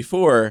we had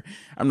before,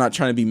 I'm not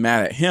trying to be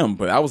mad at him,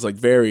 but I was like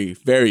very,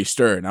 very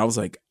stern. I was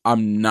like,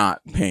 I'm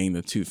not paying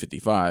the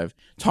 $255.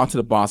 Talked to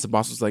the boss. The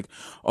boss was like,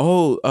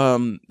 oh,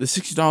 the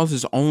 $60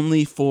 is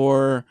only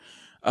for,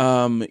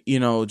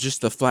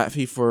 just the flat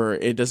fee for,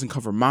 it doesn't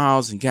cover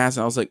miles and gas.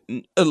 And I was like,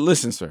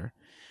 listen, sir,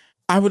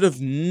 I would have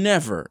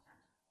never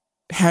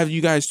have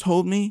you guys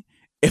told me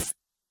if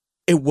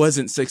it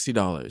wasn't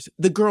 $60.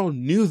 The girl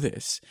knew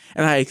this,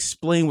 and I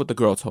explained what the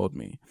girl told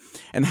me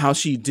and how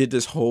she did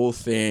this whole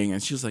thing.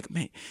 And she was like,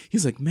 man,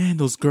 he's like, man,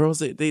 those girls,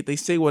 they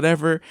say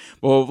whatever,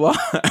 blah, blah,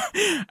 blah.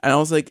 And I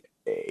was like,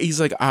 he's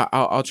like,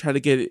 I'll try to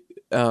get it.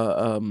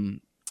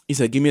 He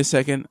said, give me a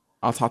second.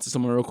 I'll talk to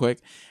someone real quick.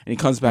 And he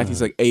comes back.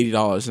 He's like,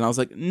 $80. And I was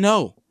like,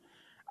 no,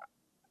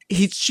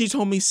 she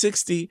told me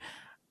 60.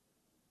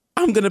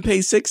 I'm going to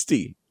pay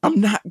 60. I'm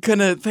not going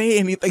to pay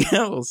anything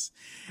else.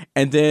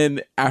 And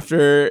then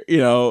after,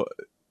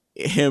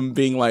 him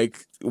being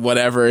like,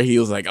 whatever. He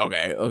was like,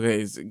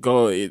 okay,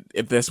 go.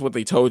 If that's what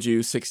they told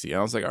you, 60.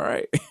 I was like, all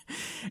right.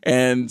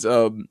 And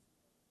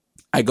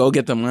I go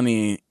get the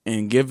money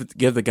and give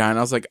the guy, and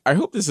I was like, I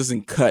hope this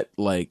doesn't cut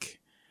like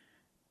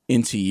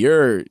into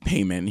your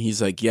payment.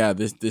 He's like, yeah,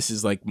 this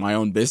is like my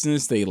own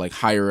business. They like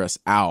hire us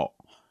out,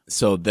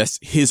 so that's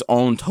his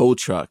own tow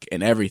truck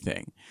and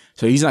everything.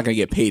 So he's not gonna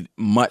get paid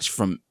much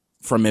from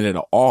it at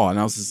all. And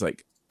I was just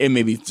like, it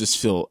made me just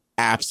feel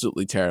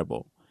absolutely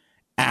terrible.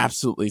 And I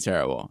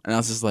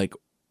was just like,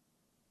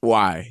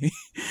 why?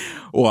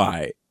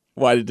 Why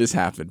did this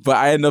happen? But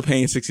I ended up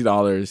paying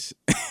 $60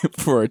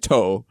 for a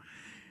tow,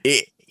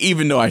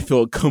 even though I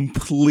feel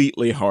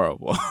completely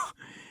horrible.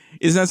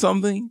 Isn't that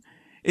something?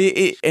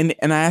 And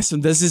I asked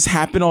him, does this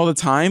happen all the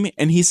time?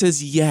 And he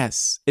says,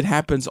 yes, it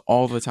happens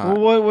all the time.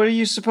 Well, what are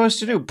you supposed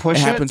to do? Push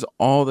it? It happens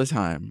all the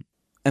time.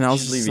 And I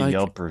was just like,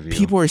 Yelp review.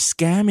 People are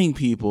scamming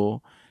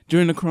people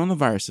during the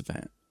coronavirus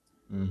event.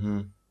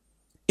 Mm-hmm.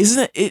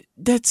 Isn't it?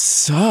 That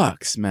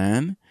sucks,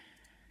 man.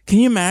 Can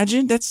you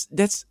imagine? That's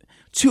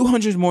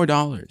 $200 more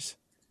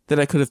that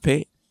I could have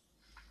paid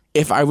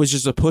if I was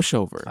just a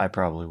pushover. I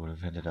probably would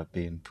have ended up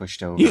being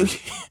pushed over.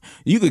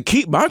 You could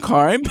keep my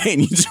car. I'm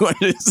paying you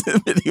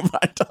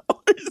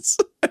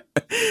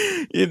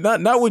 $275.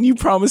 Not when you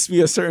promised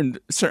me a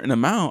certain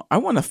amount. I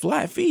want a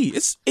flat fee.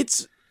 It's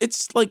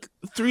like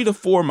 3 to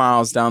 4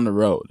 miles down the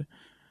road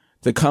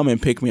to come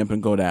and pick me up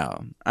and go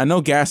down. I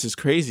know gas is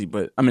crazy,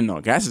 but I mean,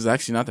 no, gas is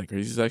actually not that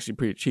crazy. It's actually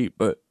pretty cheap,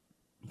 but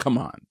come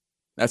on.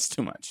 That's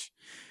too much.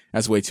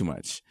 That's way too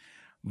much.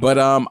 But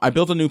I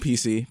built a new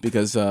PC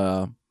because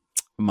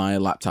my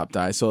laptop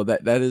died. So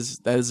that is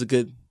a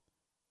good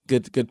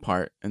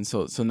part. And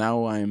so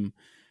now I'm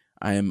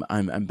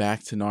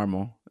back to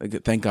normal.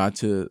 Thank God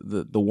to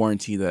the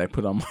warranty that I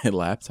put on my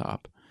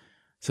laptop.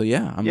 So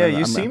yeah,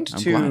 you seemed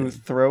to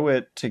throw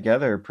it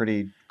together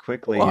pretty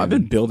quickly. Well, I've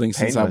been building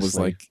since I was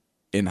like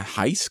in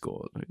high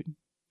school,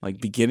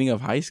 like beginning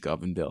of high school.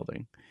 I've been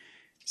building.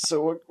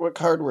 So what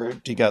hardware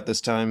do you got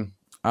this time?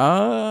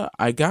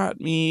 I got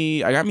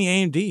me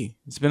AMD.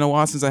 It's been a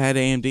while since I had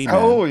AMD. Man.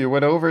 Oh, you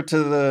went over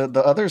to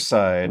the other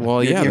side.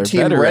 Well, yeah, you're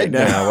Team Red right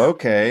now.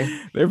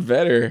 Okay, they're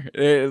better.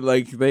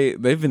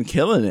 They've been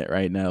killing it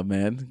right now,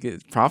 man.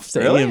 Props to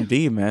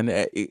AMD,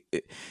 man.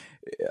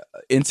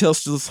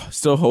 Intel's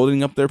still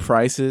holding up their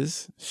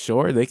prices.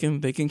 Sure, they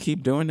can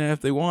keep doing that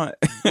if they want.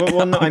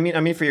 well, no, I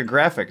mean for your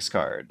graphics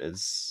card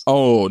is.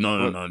 Oh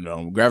no!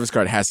 Graphics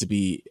card has to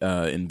be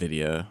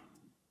NVIDIA.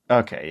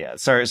 Okay, yeah.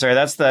 Sorry.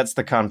 That's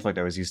the conflict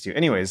I was used to.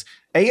 Anyways,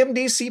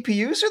 AMD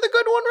CPUs are the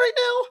good one right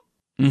now.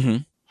 Mm-hmm.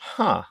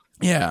 Huh.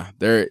 Yeah,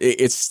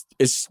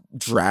 it's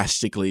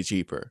drastically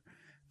cheaper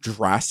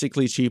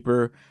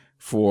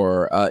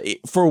for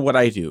what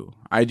I do.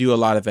 I do a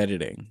lot of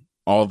editing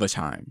all the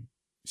time,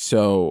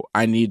 so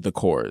I need the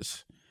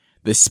cores,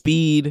 the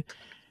speed.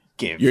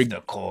 Give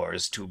the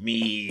cores to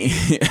me.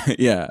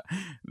 Yeah,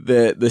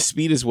 the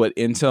speed is what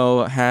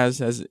Intel has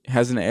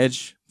an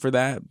edge for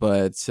that,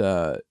 but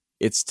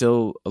it's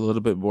still a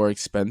little bit more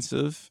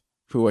expensive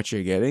for what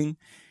you're getting,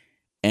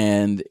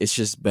 and it's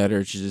just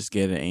better to just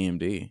get an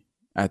AMD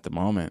at the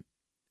moment.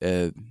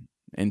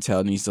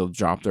 Intel needs to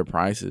drop their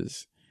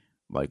prices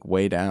like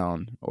way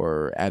down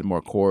or add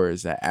more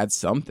cores, add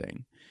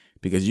something,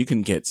 because you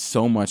can get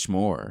so much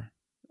more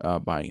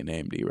buying an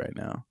AMD right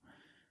now.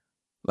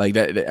 Like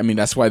that, I mean,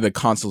 that's why the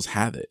consoles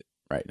have it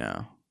right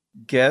now.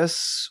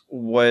 Guess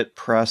what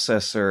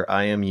processor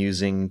I am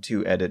using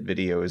to edit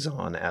videos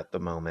on at the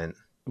moment?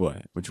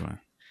 What? Which one?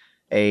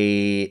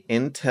 A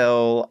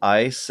Intel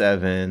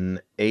i7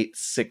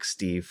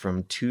 860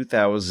 from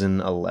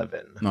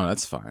 2011. No,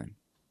 that's fine.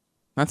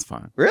 That's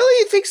fine.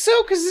 Really? You think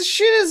so? Because this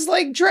shit is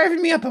like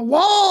driving me up a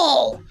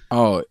wall.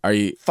 Oh, are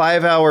you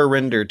 5-hour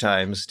render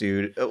times,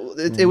 dude?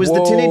 It was the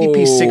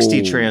 1080p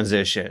 60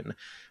 transition.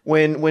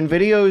 When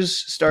videos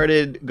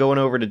started going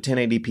over to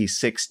 1080p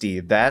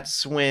 60,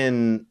 that's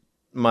when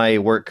my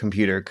work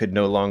computer could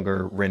no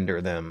longer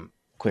render them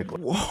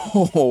quickly.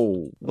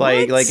 Whoa!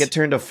 Like it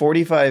turned a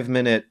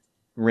 45-minute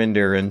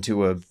render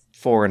into a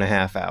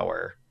 4.5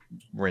 hour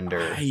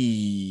render.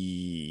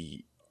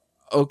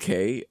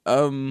 Okay.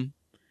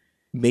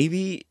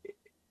 Maybe.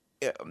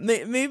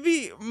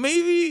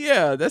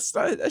 Yeah.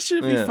 That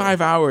shouldn't be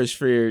 5 hours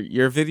for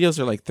your videos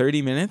are like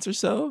 30 minutes or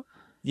so.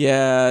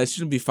 Yeah, it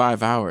shouldn't be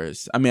 5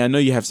 hours. I mean, I know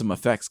you have some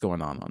effects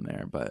going on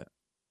there, but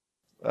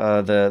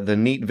the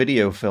neat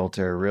video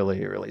filter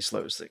really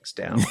slows things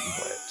down. But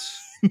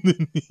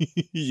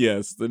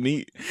yes, the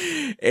neat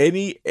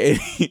any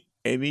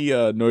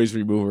noise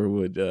remover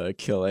would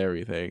kill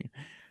everything.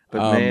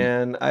 But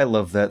man, I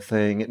love that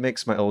thing. It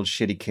makes my old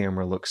shitty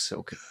camera look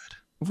so good.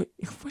 What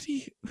do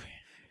you?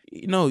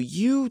 No,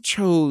 you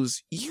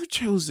chose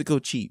to go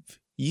cheap.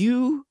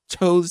 You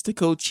chose to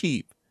go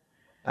cheap.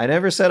 I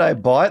never said I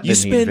bought the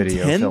neat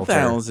video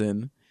filter. You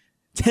spent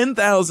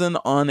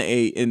 $10,000 on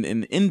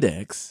an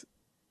index.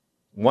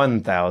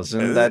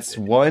 1,000. That's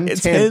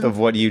 1/10 of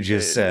what you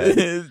just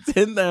said.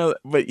 10,000,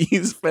 but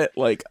you spent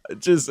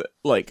just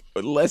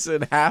less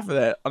than half of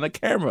that on a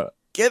camera.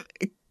 Get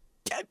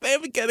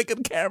a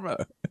good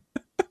camera.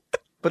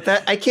 But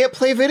I can't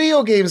play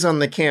video games on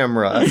the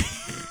camera.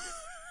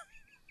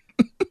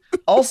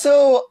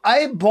 Also,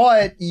 I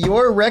bought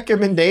your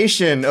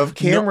recommendation of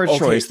camera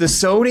choice, the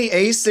Sony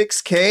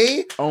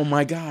A6K. Oh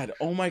my god!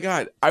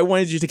 I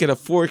wanted you to get a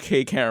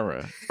 4K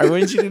camera.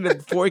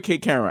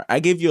 I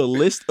gave you a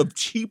list of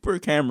cheaper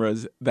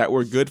cameras that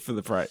were good for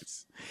the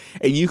price,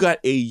 and you got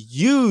a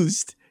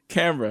used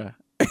camera.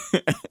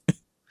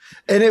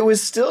 And it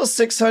was still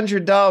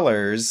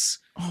 $600.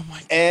 Oh my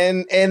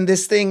god! And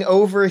this thing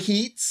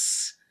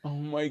overheats. Oh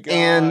my god!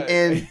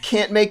 And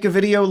can't make a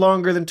video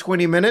longer than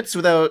 20 minutes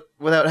without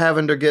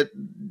having to get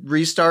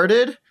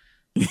restarted.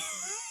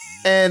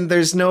 And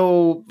there's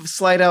no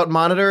slide out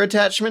monitor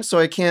attachment, so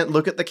I can't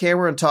look at the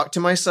camera and talk to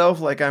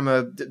myself like I'm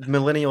a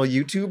millennial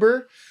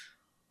YouTuber.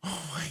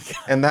 Oh my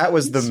god! And that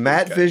was the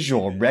Matt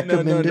Visual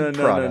recommended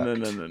product.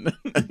 No.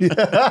 You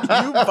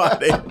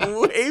bought it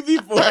way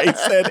before I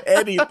said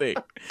anything.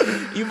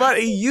 You bought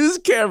a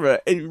used camera,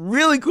 and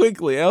really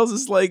quickly, I was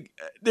just like,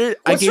 I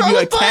gave you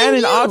a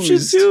Canon option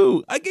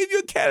too. I gave you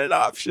a Canon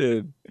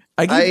option.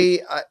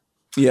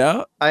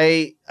 Yeah.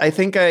 I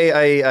think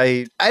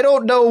I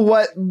don't know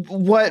what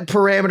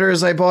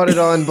parameters I bought it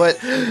on,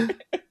 but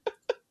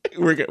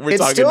we're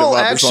talking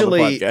about this on the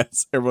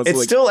podcast.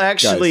 It's still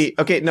actually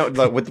okay. No,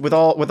 look, with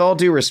all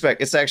due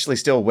respect, it's actually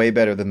still way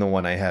better than the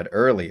one I had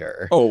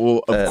earlier. Oh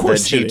well, of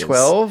course, the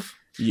G12.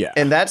 Yeah,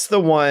 and that's the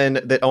one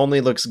that only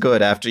looks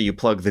good after you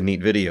plug the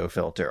neat video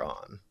filter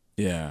on.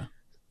 Yeah.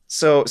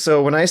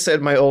 So when I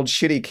said my old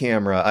shitty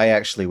camera, I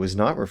actually was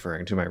not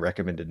referring to my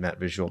recommended Matt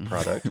Visual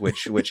product,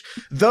 which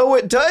though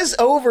it does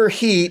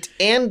overheat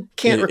and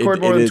can't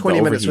record more than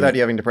 20 minutes without you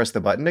having to press the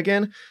button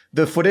again,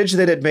 the footage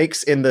that it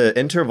makes in the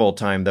interval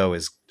time, though,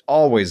 is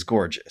always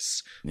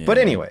gorgeous. Yeah. But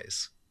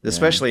anyways,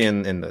 especially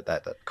in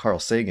that Carl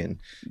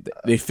Sagan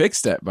they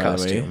fixed that, by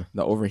costume. The way,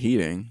 the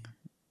overheating.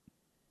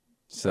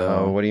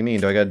 So what do you mean?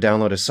 Do I got to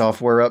download a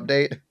software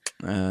update?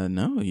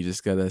 No, you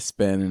just gotta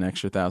spend an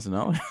extra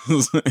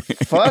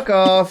 $1,000. Fuck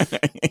off.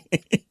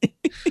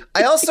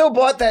 I also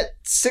bought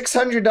that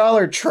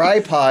 $600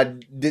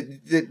 tripod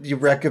that you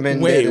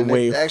recommended.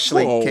 It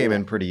actually came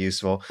in pretty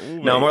useful.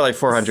 No, more like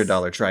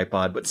 $400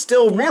 tripod, but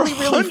still really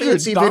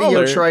fancy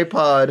video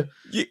tripod.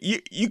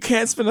 You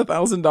can't spend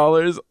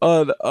 $1,000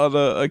 on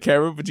a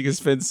camera, but you can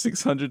spend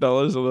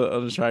 $600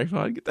 on a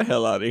tripod. Get the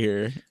hell out of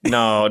here.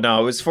 No,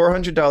 it was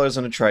 $400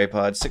 on a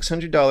tripod,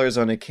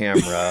 $600 on a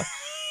camera.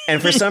 And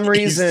for some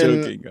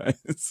reason, joking,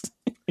 guys.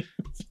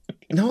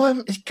 No,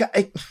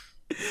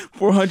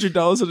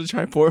 $400 on a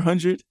tripod.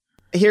 $400.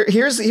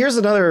 Here's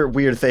another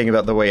weird thing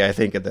about the way I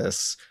think of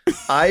this.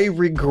 I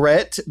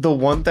regret the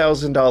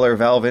 $1,000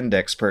 Valve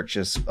Index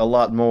purchase a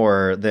lot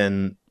more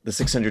than the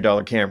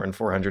 $600 camera and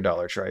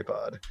 $400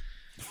 tripod,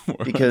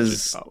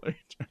 because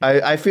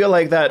I feel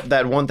like that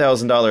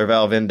 $1,000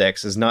 Valve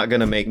Index is not going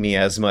to make me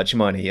as much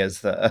money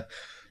as the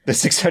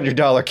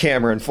 $600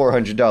 camera and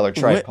 $400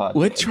 tripod.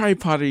 What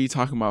tripod are you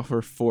talking about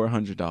for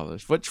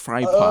 $400? What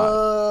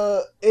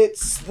tripod?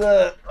 It's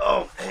the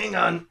hang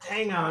on.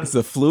 It's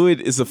a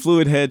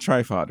fluid head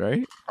tripod,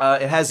 right?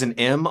 It has an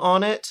M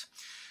on it.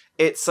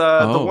 It's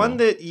the one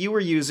that you were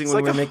using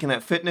when we were making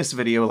that fitness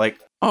video.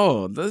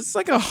 That's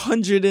like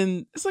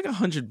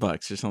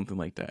 $100 or something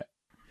like that.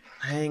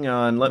 Hang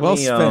on, let me.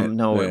 Spent,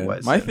 no, man. it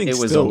wasn't. My thing it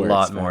was a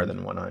lot more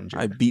than 100.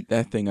 I beat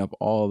that thing up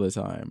all the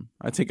time.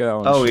 I take it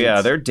out. On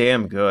yeah, they're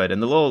damn good,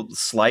 and the little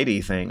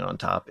slidey thing on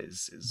top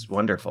is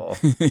wonderful.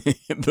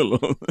 the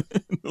little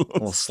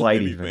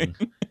slidey thing.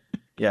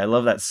 Yeah, I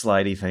love that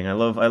slidey thing. I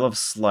love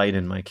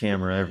sliding my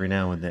camera every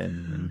now and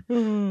then.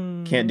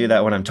 And can't do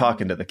that when I'm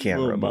talking to the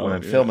camera, but when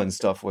I'm filming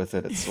stuff with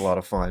it, it's a lot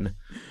of fun.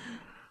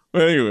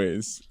 Well,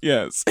 anyways,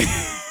 yes,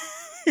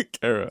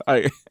 Kara,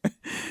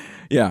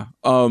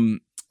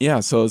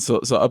 So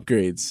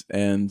upgrades,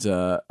 and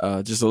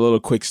just a little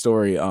quick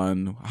story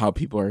on how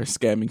people are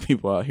scamming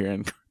people out here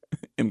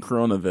in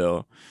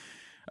Coronaville.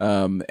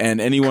 And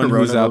anyone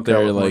who's out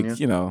there,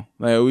 California.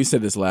 Like we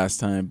said this last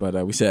time,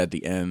 but we said at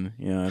the end,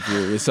 if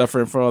you're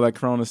suffering for all that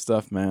Corona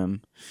stuff,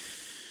 man,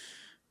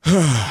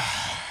 that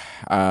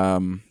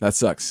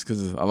sucks,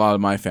 because a lot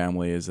of my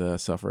family is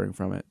suffering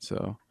from it.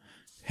 So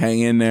hang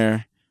in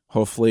there.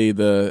 Hopefully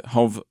the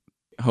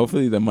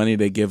money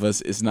they give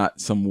us is not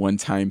some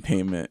one-time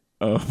payment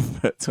of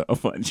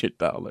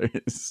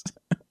 $1,200,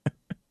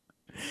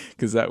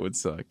 because that would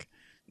suck.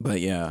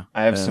 But yeah,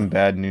 I have some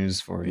bad news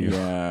for you.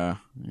 Yeah.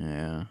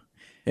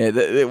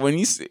 When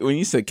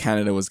you said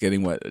Canada was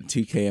getting what,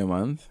 $2,000 a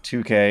month,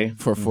 $2,000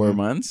 for 4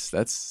 months,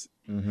 that's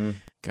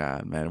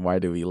God, man. Why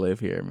do we live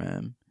here,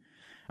 man?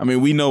 I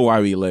mean, we know why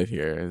we live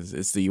here.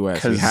 It's the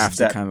U.S. We have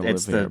to kind of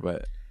live here,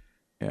 but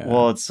yeah.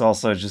 Well, it's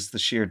also just the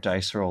sheer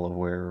dice roll of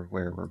where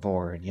we're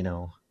born,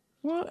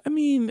 Well, I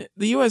mean,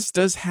 the U.S.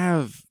 does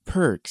have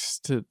perks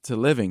to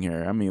living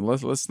here. I mean,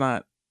 let's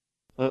not.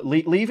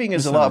 Leaving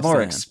is a lot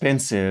more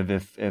expensive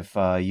if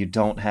you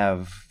don't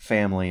have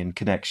family and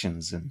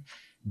connections and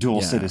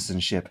dual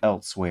citizenship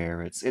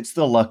elsewhere. It's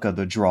the luck of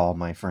the draw,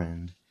 my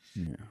friend.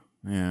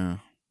 Yeah.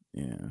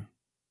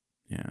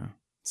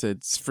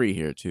 It's free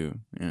here too.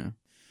 Yeah.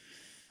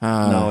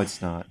 No,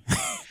 it's not.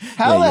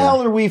 How the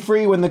hell are we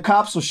free when the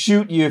cops will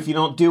shoot you if you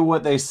don't do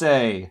what they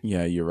say?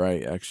 Yeah, you're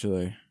right,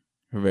 actually.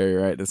 You're very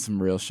right. That's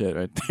some real shit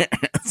right there.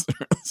 That's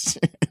real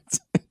shit.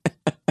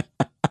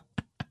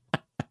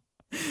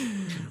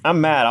 I'm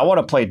mad. I want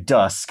to play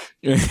Dusk.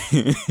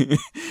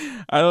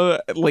 I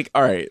don't like.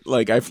 All right,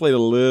 like I played a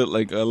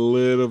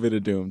little bit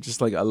of Doom,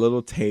 just like a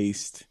little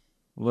taste,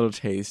 and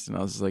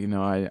I was just like,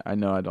 no, I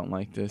know I don't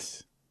like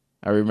this.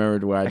 I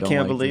remembered why I don't. I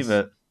can't believe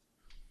it.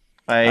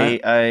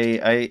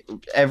 I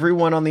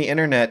everyone on the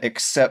internet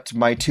except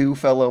my two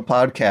fellow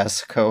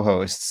podcast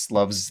co-hosts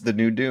loves the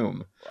new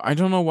Doom. I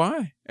don't know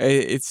why.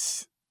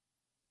 It's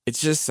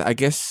just, I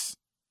guess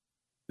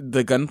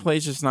the gunplay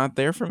is just not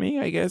there for me,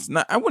 I guess.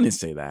 No, I wouldn't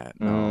say that.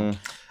 No.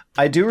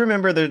 I do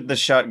remember the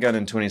shotgun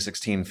in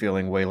 2016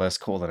 feeling way less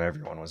cool than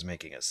everyone was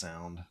making it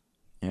sound.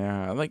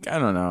 Yeah, like, I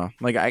don't know.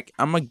 Like,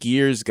 I'm a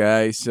Gears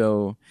guy,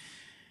 so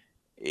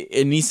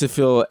it needs to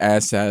feel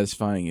as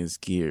satisfying as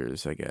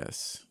Gears, I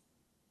guess.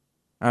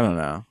 I don't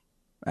know.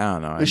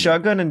 The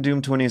shotgun in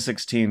Doom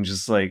 2016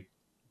 just, like,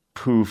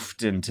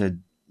 poofed into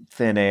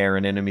thin air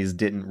and enemies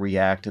didn't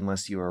react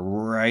unless you were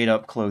right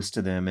up close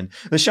to them. And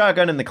the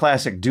shotgun in the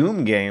classic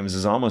Doom games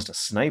is almost a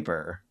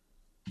sniper.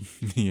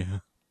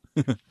 Yeah.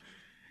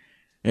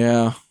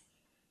 Yeah.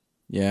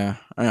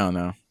 I don't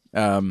know.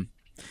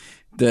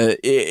 The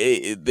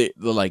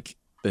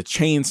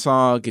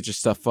chainsaw, get your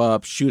stuff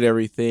up, shoot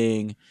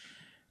everything,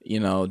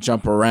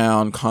 jump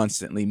around,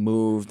 constantly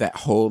move, that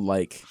whole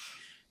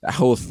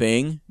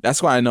thing.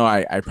 That's why I know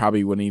I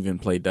probably wouldn't even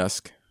play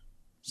Dusk.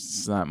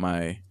 It's not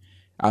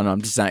I don't know,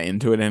 I'm just not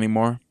into it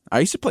anymore. I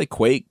used to play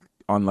Quake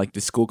on like the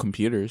school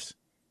computers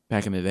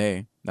back in the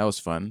day. That was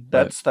fun.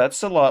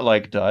 That's a lot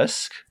like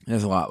Dusk.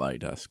 It's a lot like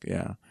Dusk,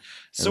 yeah.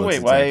 So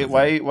wait,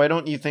 why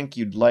don't you think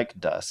you'd like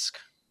Dusk?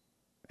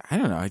 I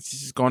don't know. It's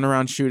just going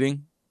around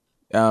shooting,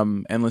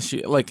 endless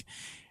shoot. Like,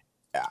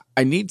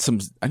 I need some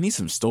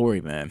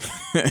story, man.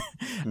 I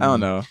don't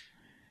know.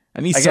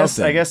 I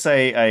guess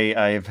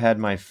I've had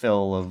my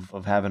fill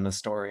of having a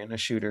story in a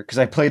shooter because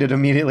I played it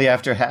immediately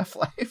after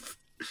Half-Life.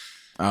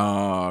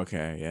 Oh,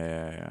 okay.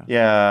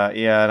 Yeah.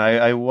 And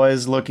I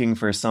was looking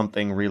for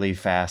something really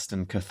fast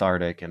and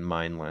cathartic and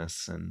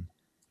mindless, and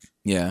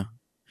yeah.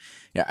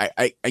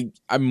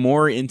 I'm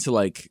more into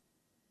like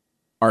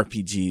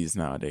RPGs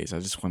nowadays. I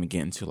just want to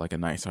get into like a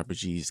nice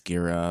RPG,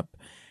 gear up.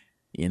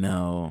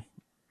 I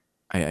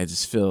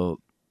just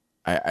feel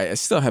I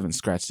still haven't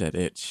scratched that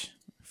itch.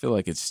 I feel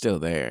like it's still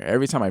there.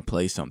 Every time I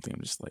play something,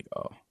 I'm just like,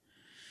 oh,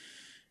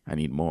 I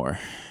need more.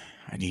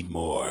 I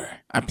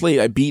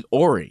beat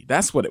Ori.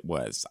 That's what it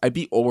was. I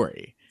beat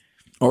Ori.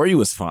 Ori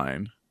was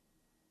fine.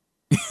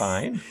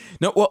 Fine?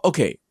 No, well,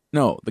 okay.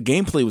 No, the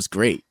gameplay was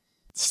great.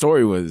 The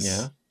story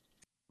was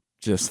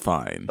just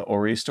fine. The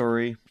Ori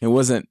story? It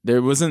wasn't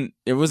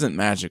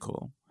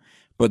magical,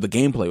 but the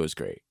gameplay was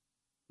great.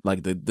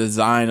 Like the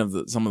design of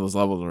some of those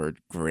levels were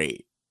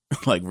great.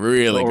 Like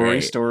really great. The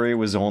Ori story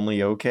was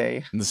only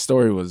okay. And the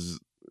story was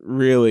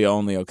really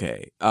only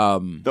okay.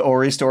 The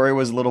Ori story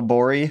was a little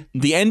boring.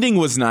 The ending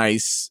was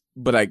nice,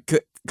 but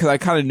because I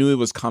kind of knew it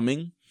was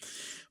coming,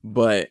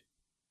 but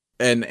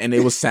and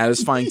it was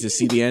satisfying to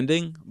see the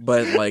ending.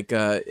 But like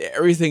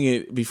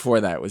everything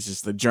before that was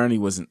just, the journey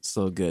wasn't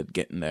so good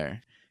getting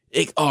there.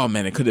 It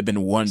could have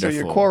been wonderful. So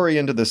your quarry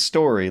into the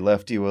story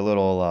left you a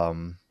little.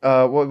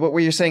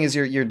 What you're saying is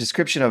your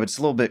description of it's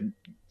a little bit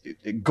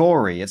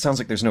gory. It sounds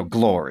like there's no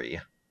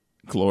glory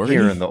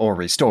here in the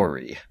Ori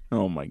story.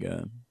 Oh my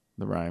god.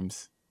 The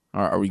rhymes.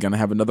 Are we gonna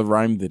have another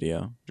rhyme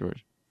video,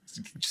 George?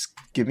 Just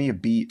give me a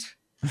beat.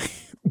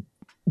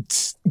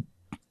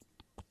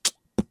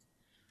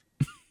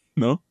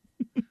 No.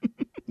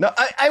 No,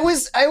 I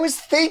was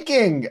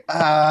thinking.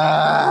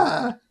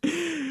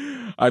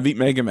 I beat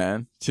Mega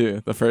Man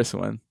too, the first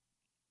one.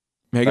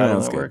 Mega Man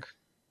was good.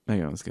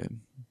 Mega Man was good.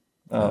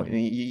 Oh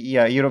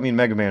yeah, you don't mean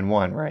Mega Man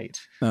 1, right?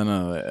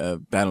 No,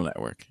 Battle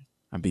Network.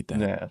 I beat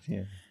that.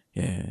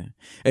 Yeah.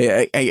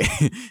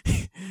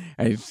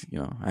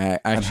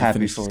 I'm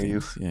happy for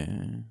you. Yeah,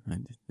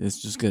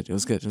 it's just good. It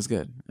was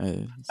good.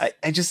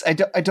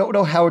 I don't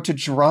know how to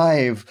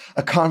drive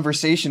a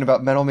conversation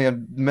about Mega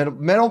Man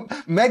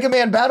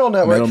Battle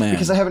Network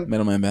because I haven't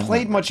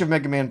played much of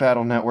Mega Man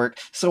Battle Network.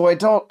 So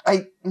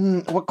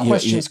what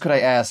questions could I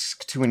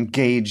ask to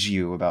engage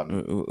you about?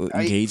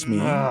 Engage me,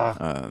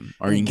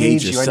 or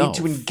engage yourself. I need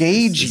to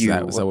engage you.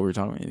 Is that what we're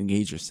talking about?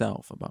 Engage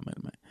yourself about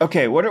Mega Man.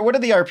 Okay, what are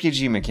the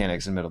RPG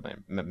mechanics in Mega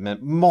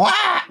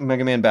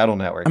Man Battle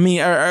Network? I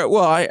mean,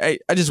 I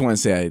just want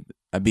to say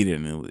I beat it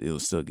and it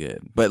was still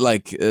good. But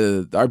like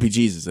the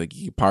RPGs is like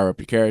you power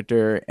up your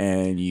character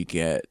and you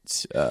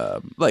get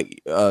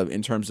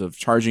in terms of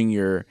charging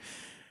your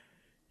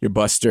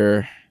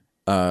buster,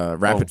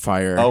 rapid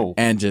fire,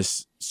 and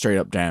just straight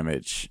up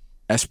damage.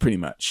 That's pretty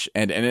much,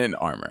 and then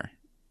armor,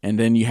 and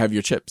then you have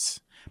your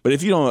chips. But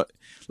if you don't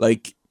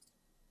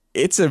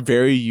it's a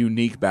very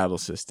unique battle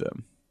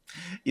system.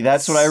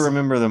 That's what I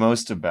remember the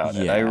most about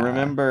it. I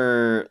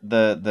remember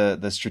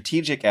the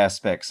strategic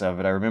aspects of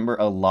it. I remember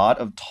a lot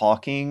of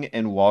talking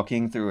and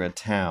walking through a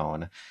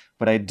town,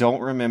 but I don't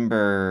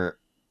remember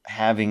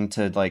having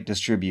to like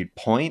distribute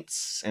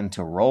points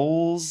into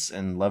roles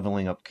and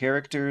leveling up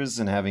characters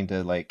and having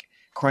to like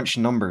crunch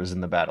numbers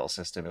in the battle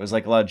system. It was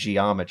like a lot of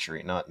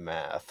geometry, not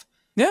math.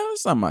 Yeah,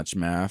 it's not much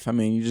math. I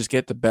mean, you just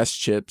get the best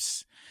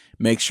chips,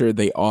 make sure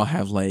they all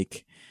have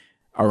like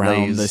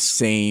around the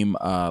same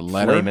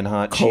letter. Flamin'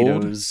 Hot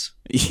code. Cheetos.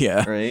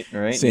 Yeah.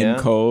 Right. Same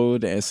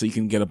code, and so you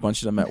can get a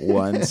bunch of them at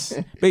once.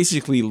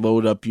 Basically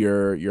load up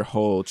your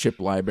whole chip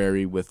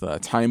library with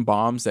time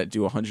bombs that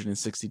do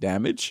 160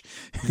 damage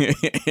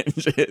and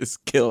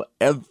just kill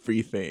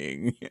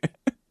everything.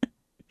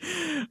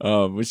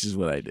 Which is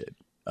what I did.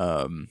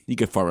 You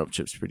could farm up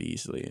chips pretty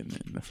easily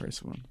in the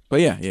first one. But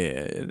yeah,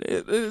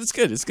 it's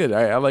good. It's good.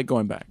 I like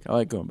going back. I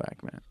like going back,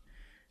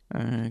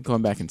 man.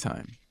 Going back in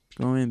time.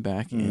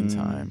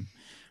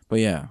 But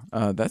yeah,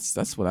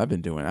 that's what I've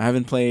been doing. I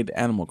haven't played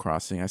Animal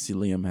Crossing. I see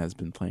Liam has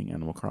been playing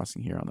Animal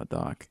Crossing here on the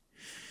dock.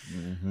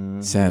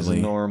 Mm-hmm. Sadly,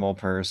 he's a normal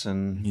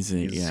person.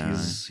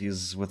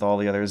 He's with all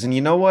the others. And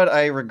you know what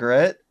I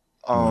regret?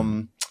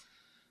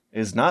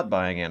 Is not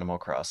buying Animal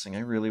Crossing. I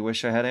really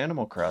wish I had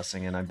Animal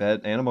Crossing, and I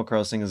bet Animal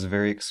Crossing is a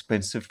very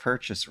expensive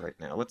purchase right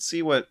now. Let's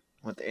see what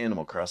the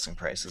Animal Crossing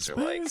prices are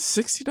like.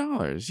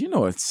 $60. You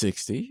know it's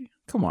 $60.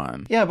 Come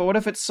on. Yeah, but what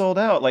if it's sold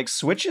out? Like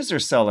Switches are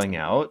selling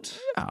out.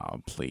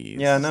 Oh, please.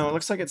 Yeah, no, it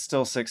looks like it's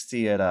still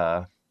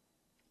 $60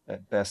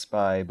 at Best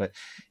Buy. But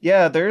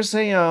yeah, there's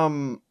a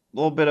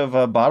little bit of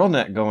a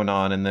bottleneck going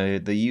on in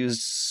the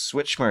used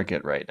Switch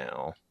market right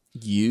now.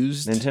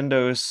 Used?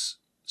 Nintendo's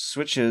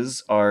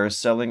Switches are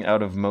selling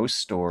out of most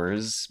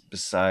stores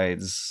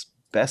besides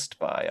Best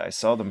Buy. I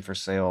saw them for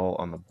sale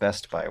on the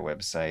Best Buy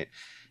website.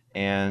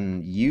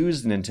 And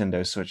used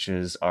Nintendo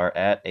Switches are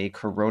at a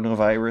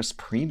coronavirus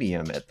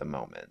premium at the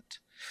moment.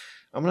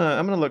 I'm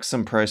gonna look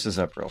some prices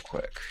up real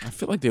quick. I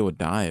feel like they would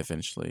die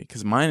eventually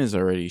because mine is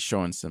already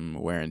showing some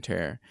wear and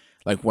tear.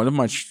 Like one of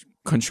my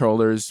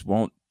controllers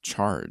won't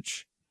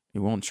charge. It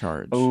won't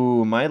charge.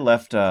 Oh, my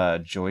left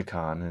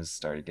Joy-Con has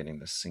started getting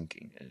the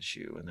syncing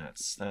issue, and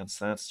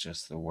that's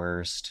just the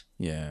worst.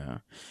 Yeah,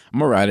 I'm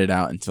gonna ride it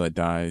out until it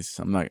dies.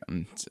 I'm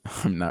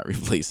not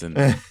replacing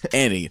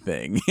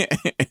anything.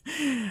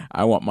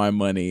 I want my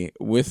money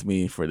with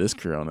me for this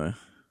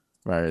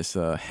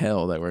coronavirus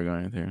hell that we're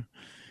going through. I'm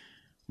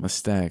gonna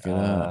stack it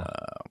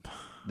up.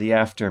 The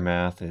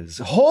aftermath is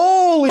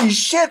holy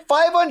shit!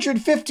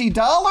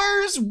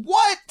 $550?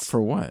 What?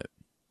 For what?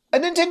 A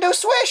Nintendo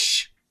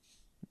Switch.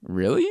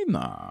 Really?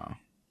 Nah.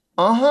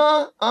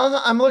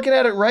 I'm looking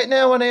at it right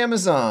now on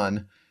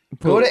Amazon.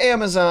 Go to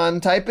Amazon,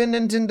 type in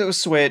Nintendo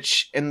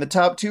Switch, and the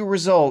top 2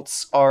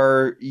 results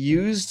are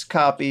used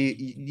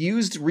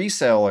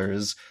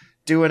resellers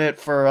doing it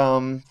for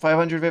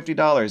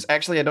 $550.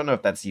 Actually, I don't know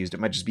if that's used.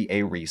 It might just be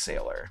a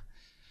reseller.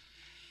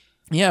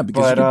 Yeah,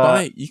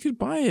 because you could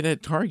buy it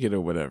at Target or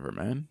whatever,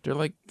 man. They're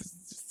like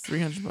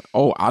 $300.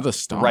 Oh, out of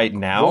stock right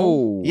now.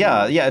 Whoa.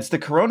 Yeah, it's the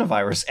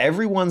coronavirus.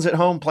 Everyone's at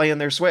home playing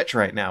their Switch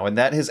right now, and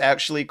that has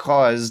actually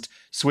caused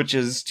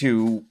Switches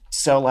to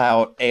sell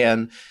out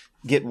and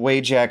get way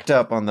jacked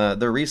up on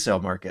the resale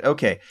market.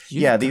 Okay,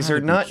 these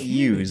are not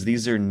used;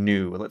 these are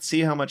new. Let's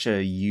see how much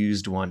a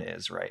used one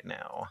is right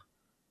now.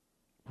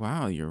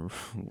 Wow, I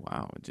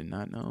did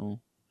not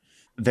know.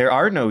 There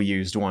are no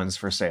used ones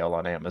for sale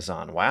on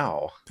Amazon.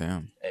 Wow.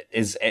 Damn.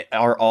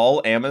 Are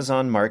all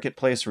Amazon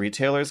Marketplace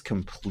retailers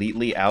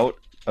completely out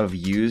of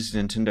used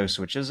Nintendo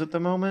Switches at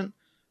the moment?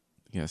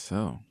 Yes,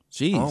 so.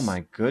 Jeez. Oh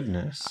my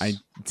goodness. I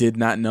did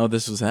not know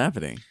this was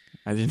happening.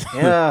 I didn't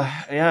know.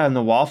 Yeah, and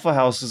the Waffle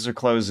Houses are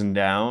closing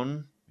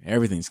down.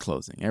 Everything's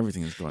closing.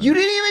 Everything is going. You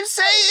didn't even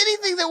say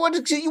anything we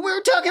were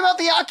talking about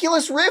the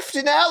Oculus Rift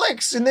and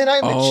Alex, and then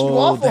I mentioned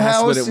Waffle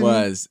House. That's what it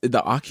was.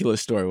 The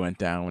Oculus store went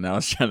down when I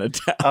was trying to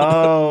download.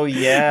 Oh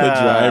yeah, the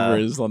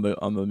drivers on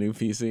the new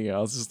PC. I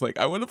was just like,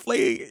 I want to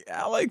play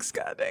Alex.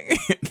 God dang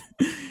it!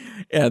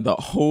 And the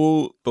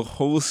whole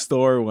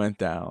store went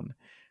down.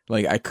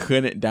 Like I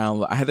couldn't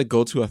download. I had to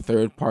go to a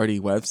third party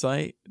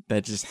website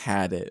that just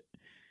had it.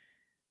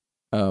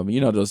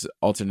 Those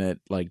alternate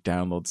like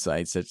download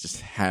sites that just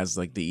has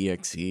like the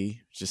exe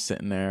just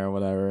sitting there or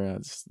whatever. I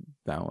just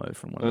download it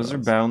from one of those. Those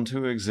are bound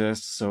to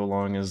exist so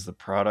long as the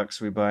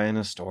products we buy in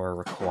a store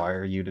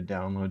require you to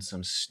download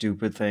some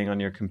stupid thing on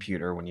your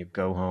computer when you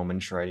go home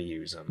and try to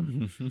use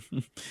them.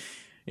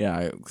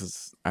 Yeah,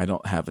 because I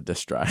don't have a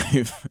disk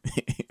drive.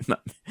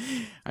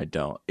 I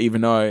don't.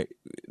 Even though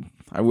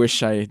I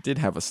wish I did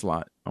have a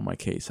slot on my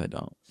case. I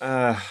don't.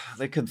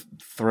 They could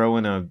throw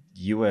in a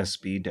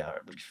USB.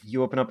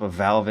 You open up a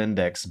Valve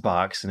Index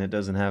box and it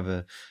doesn't have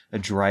a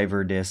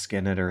driver disc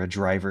in it or a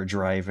driver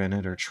drive in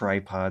it or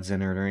tripods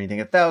in it or anything.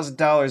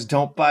 $1,000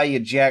 don't buy you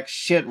jack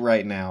shit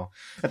right now.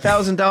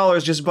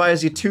 $1,000 just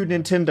buys you 2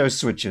 Nintendo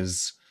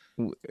Switches.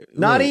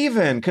 Not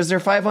even, because they're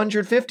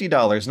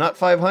 $550, not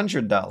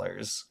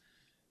 $500.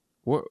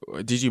 What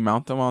did you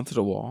mount them onto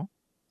the wall?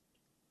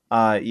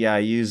 Yeah, I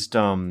used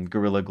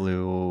Gorilla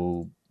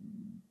Glue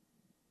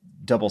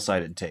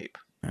double-sided tape.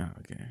 Oh,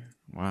 okay.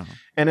 Wow.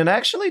 And it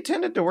actually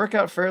tended to work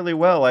out fairly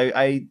well.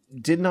 I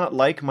did not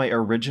like my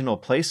original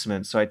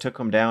placement, so I took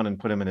them down and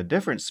put them in a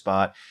different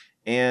spot.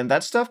 And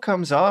that stuff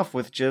comes off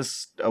with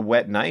just a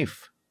wet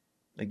knife.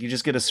 Like, you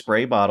just get a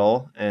spray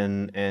bottle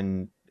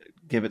and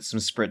give it some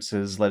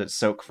spritzes, let it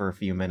soak for a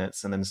few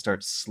minutes, and then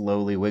start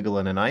slowly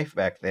wiggling a knife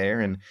back there.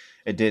 And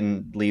it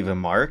didn't leave a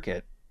mark.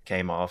 It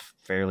came off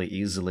fairly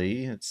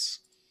easily.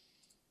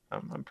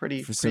 I'm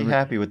pretty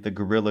happy with the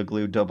Gorilla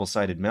Glue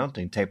double-sided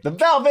mounting tape. The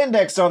Valve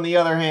Index, on the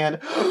other hand,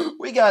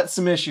 we got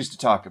some issues to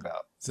talk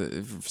about. So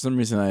for some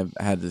reason, I've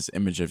had this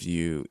image of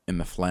you in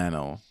the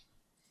flannel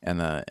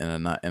and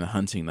a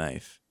hunting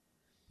knife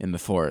in the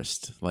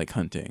forest, like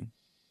hunting.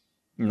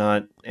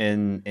 Not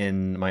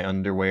in my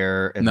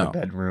underwear in the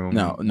bedroom.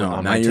 No. On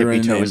now my you're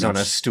tippy toes on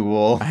a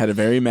stool. I had a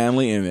very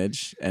manly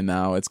image, and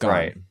now it's gone.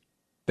 Right.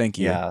 Thank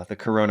you. Yeah, the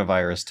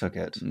coronavirus took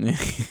it.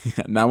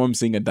 Now I'm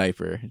seeing a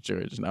diaper,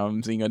 George. Now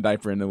I'm seeing a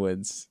diaper in the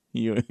woods.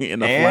 You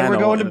in a and flannel. We're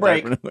going to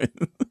break.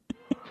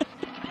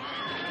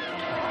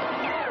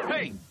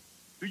 Hey,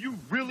 do you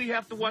really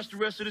have to watch the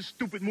rest of this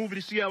stupid movie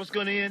to see how it's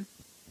going to end?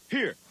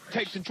 Here,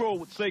 take control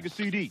with Sega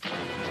CD.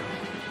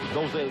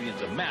 Those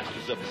aliens are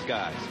masters of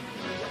disguise.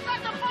 You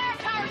got the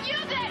firepower, use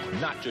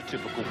it! Not your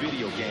typical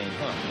video game,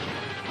 huh?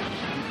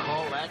 You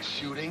call that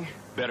shooting?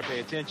 Better pay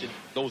attention.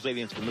 Those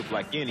aliens can look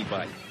like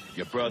anybody.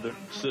 Your brother,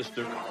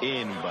 sister,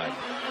 anybody.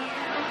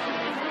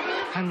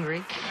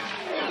 Hungry?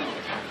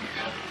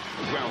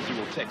 Ground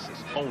Zero, Texas,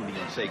 only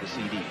on Sega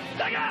CD.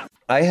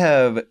 I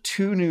have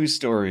 2 news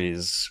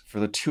stories for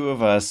the two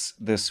of us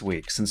this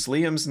week. Since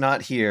Liam's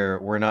not here,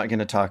 we're not going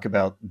to talk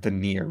about the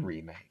Nier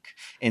remake.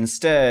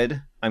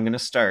 Instead, I'm going to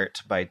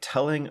start by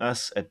telling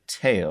us a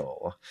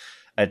tale.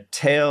 A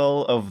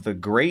tale of the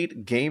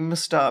great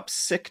GameStop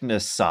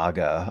sickness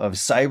saga of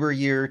Cyber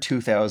Year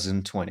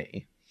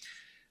 2020.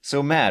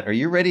 So, Matt, are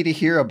you ready to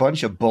hear a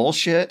bunch of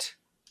bullshit?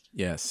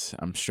 Yes,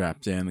 I'm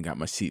strapped in and got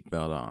my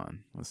seatbelt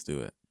on. Let's do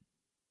it.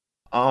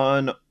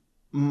 On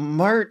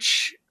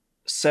March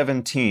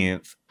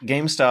 17th,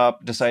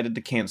 GameStop decided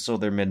to cancel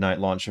their midnight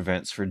launch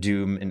events for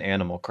Doom and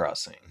Animal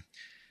Crossing,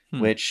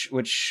 which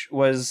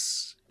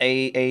was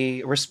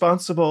a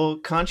responsible,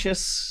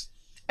 conscious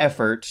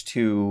effort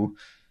to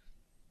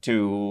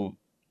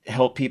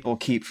help people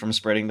keep from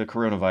spreading the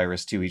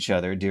coronavirus to each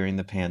other during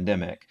the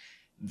pandemic.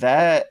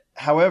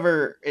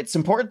 However, it's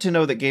important to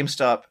know that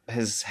GameStop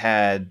has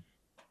had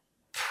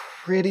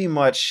pretty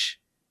much,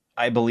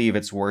 I believe,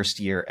 its worst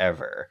year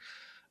ever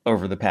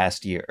over the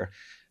past year.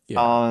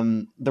 Yeah.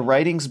 The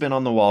writing's been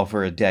on the wall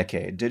for a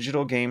decade.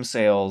 Digital game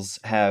sales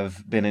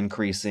have been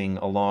increasing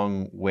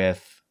along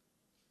with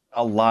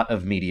a lot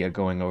of media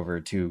going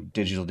over to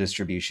digital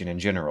distribution in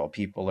general.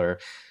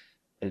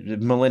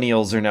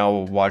 Millennials are now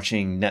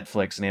watching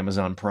Netflix and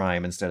Amazon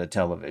Prime instead of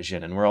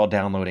television, and we're all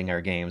downloading our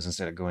games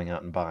instead of going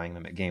out and buying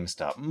them at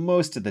GameStop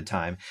most of the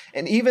time.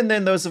 And even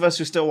then, those of us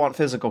who still want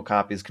physical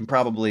copies can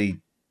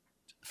probably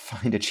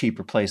find a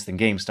cheaper place than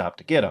GameStop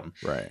to get them.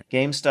 Right.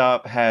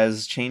 GameStop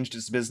has changed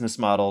its business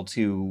model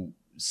to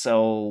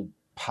sell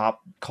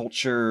pop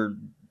culture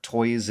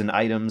toys and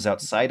items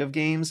outside of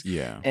games.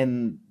 Yeah.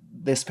 And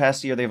this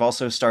past year, they've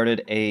also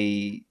started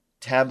a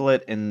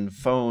tablet and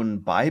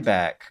phone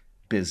buyback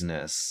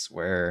business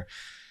where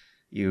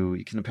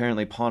you can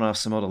apparently pawn off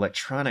some old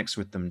electronics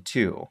with them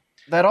too.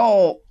 That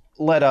all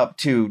led up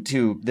to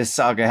this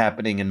saga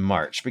happening in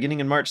March,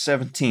 beginning in March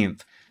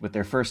 17th with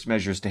their first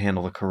measures to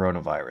handle the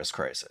coronavirus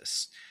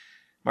crisis.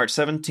 March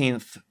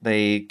 17th,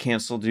 they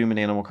canceled Doom and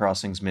Animal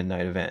Crossing's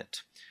midnight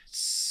event.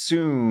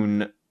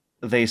 Soon,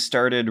 they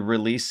started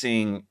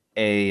releasing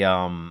a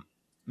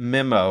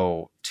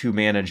memo to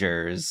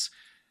managers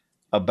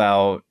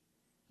about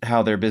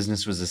how their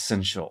business was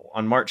essential.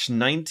 On March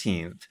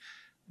 19th,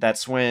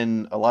 that's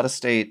when a lot of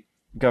state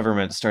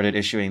governments started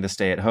issuing the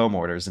stay-at-home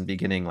orders and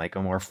beginning like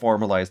a more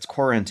formalized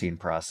quarantine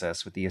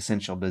process with the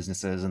essential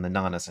businesses and the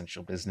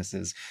non-essential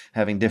businesses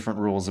having different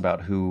rules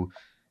about who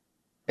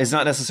is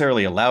not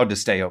necessarily allowed to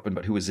stay open,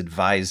 but who is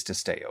advised to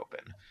stay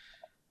open.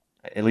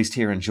 At least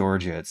here in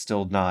Georgia, it's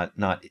still not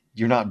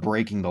you're not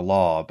breaking the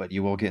law, but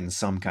you will get in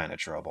some kind of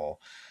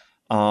trouble.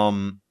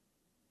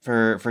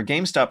 For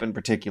GameStop in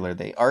particular,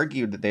 they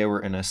argued that they were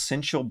an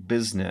essential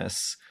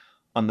business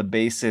on the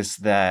basis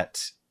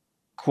that,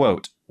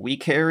 quote, "We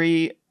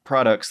carry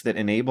products that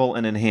enable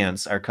and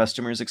enhance our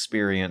customers'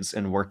 experience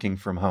in working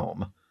from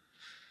home."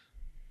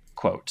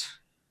 Quote.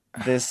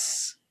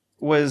 This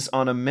was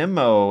on a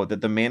memo that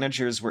the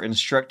managers were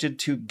instructed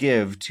to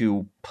give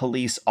to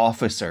police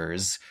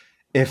officers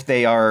if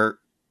they are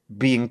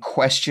being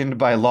questioned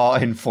by law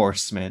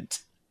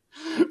enforcement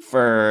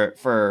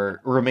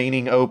for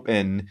remaining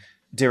open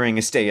during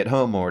a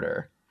stay-at-home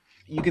order.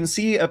 You can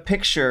see a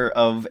picture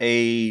of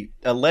a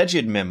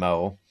alleged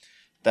memo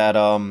that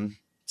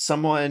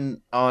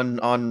someone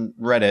on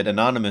Reddit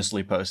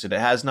anonymously posted. It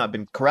has not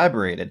been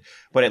corroborated,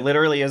 but it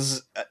literally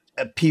is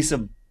a piece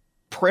of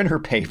printer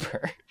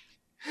paper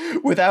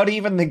without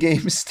even the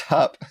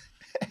GameStop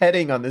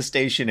heading on the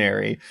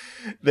stationery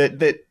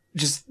that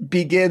just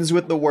begins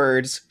with the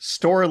words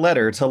 "store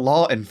letter to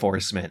law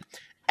enforcement."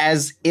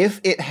 as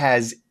if it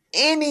has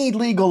any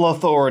legal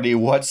authority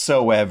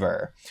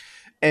whatsoever.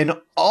 And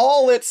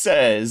all it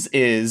says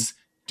is,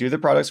 due to the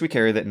products we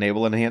carry that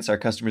enable and enhance our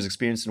customers'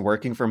 experience in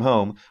working from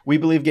home, we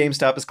believe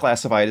GameStop is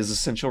classified as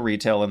essential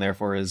retail and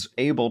therefore is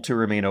able to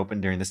remain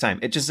open during this time.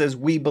 It just says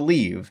we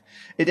believe.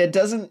 It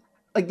doesn't,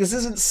 like, this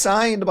isn't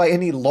signed by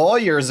any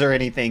lawyers or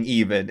anything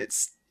even.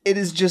 It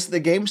is just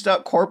the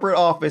GameStop corporate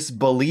office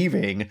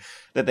believing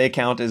that they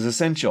count as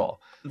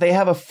essential. They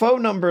have a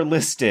phone number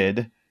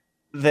listed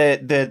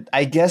that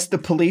I guess the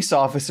police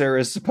officer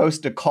is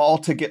supposed to call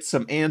to get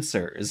some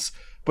answers.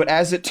 But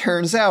as it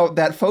turns out,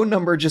 that phone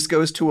number just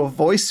goes to a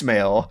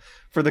voicemail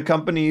for the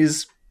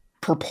company's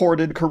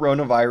purported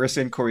coronavirus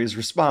inquiries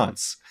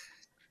response.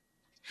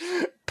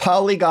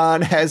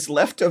 Polygon has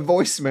left a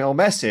voicemail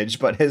message,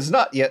 but has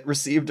not yet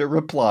received a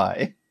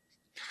reply.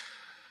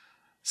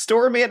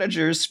 Store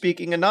managers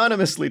speaking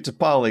anonymously to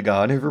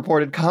Polygon have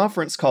reported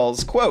conference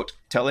calls, quote,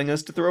 telling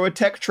us to throw a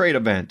tech trade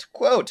event,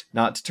 quote,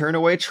 not to turn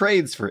away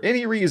trades for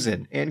any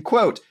reason, and,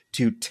 quote,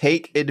 to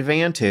take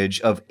advantage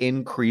of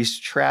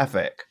increased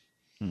traffic.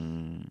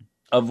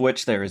 Of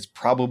which there is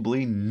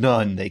probably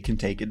none they can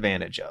take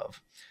advantage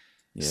of.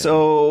 Yeah.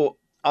 So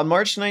on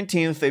March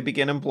 19th, they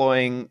begin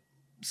employing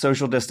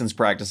social distance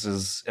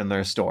practices in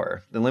their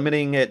store. They're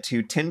limiting it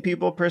to 10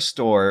 people per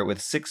store with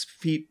 6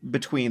 feet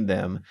between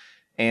them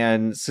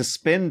and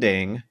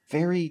suspending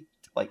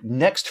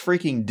next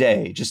freaking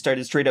day, just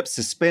started straight up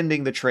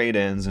suspending the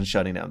trade-ins and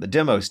shutting down the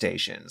demo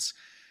stations.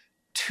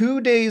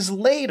 2 days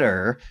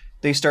later,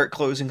 they start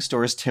closing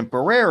stores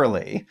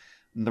temporarily.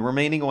 The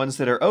remaining ones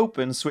that are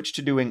open switch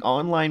to doing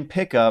online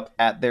pickup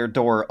at their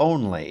door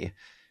only.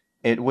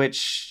 At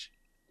which,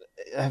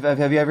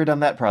 have you ever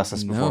done that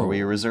process before? No, where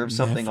you reserve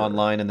something never.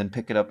 online and then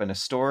pick it up in a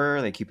store?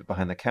 They keep it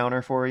behind the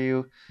counter for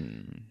you.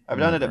 I've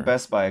done it at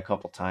Best Buy a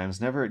couple times,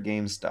 never at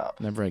GameStop.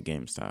 Never at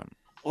GameStop.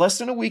 Less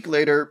than a week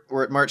later,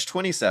 we're at March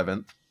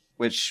 27th,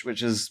 which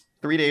is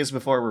 3 days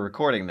before we're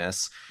recording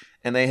this,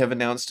 and they have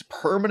announced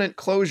permanent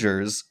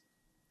closures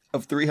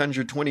of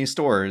 320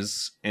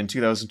 stores in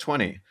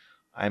 2020.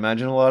 I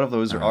imagine a lot of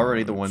those are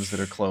already the ones that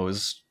are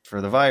closed for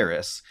the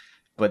virus.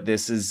 But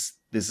this is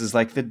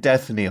like the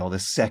death knell, the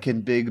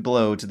second big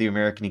blow to the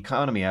American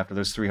economy after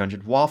those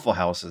 300 Waffle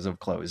Houses have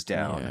closed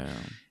down. Yeah.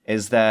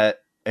 Is that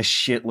a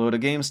shitload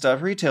of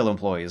GameStop retail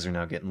employees are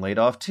now getting laid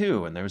off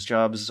too, and those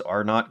jobs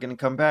are not going to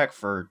come back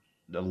for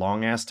a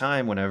long-ass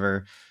time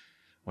whenever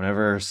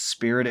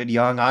spirited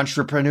young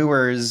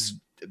entrepreneurs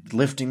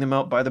lifting them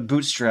out by the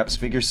bootstraps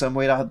figure some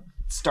way to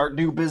start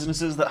new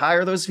businesses that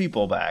hire those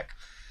people back.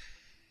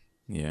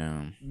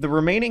 Yeah. The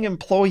remaining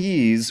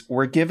employees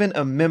were given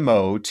a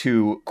memo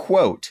to,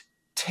 quote,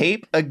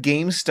 tape a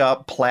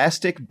GameStop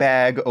plastic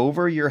bag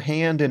over your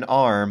hand and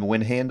arm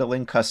when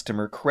handling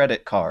customer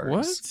credit cards.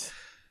 What?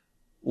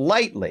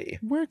 Lightly.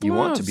 Wear gloves. You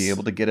want to be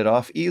able to get it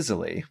off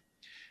easily.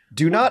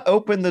 Do not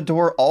open the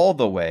door all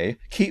the way.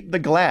 Keep the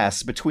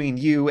glass between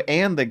you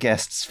and the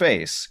guest's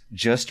face.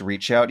 Just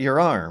reach out your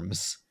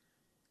arms.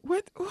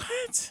 What?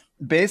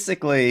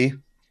 Basically,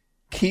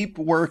 keep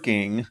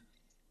working.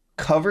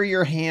 Cover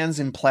your hands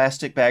in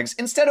plastic bags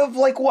instead of a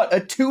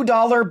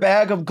 $2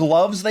 bag of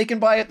gloves they can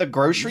buy at the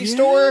grocery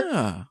store.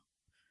 Yeah,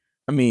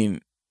 I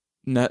mean,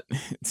 not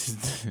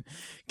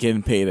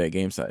getting paid at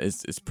GameStop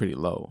is pretty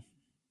low.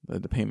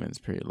 The payment is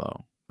pretty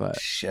low. But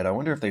shit, I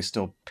wonder if they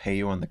still pay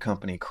you on the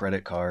company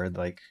credit card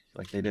like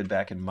they did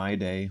back in my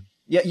day.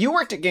 Yeah, you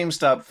worked at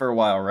GameStop for a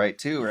while, right?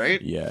 Too,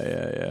 right?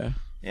 Yeah.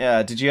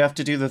 Yeah, did you have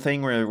to do the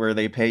thing where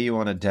they pay you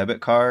on a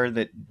debit card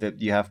that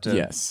you have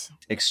to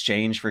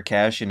exchange for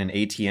cash in an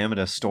ATM at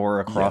a store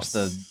across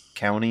the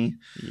county?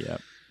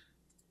 Yep.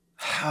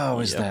 How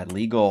is that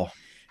legal?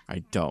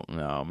 I don't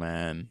know,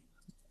 man.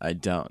 I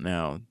don't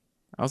know.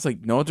 I was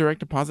like, no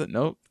direct deposit?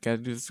 Nope. Gotta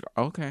do this.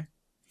 Okay.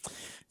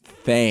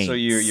 Thanks. So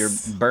you're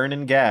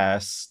burning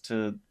gas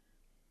to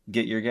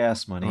get your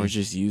gas money. Or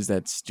just use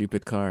that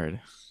stupid card.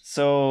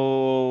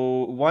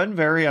 So one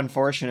very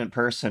unfortunate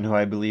person who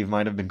I believe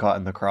might have been caught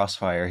in the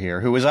crossfire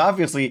here, who is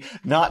obviously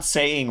not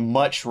saying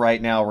much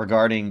right now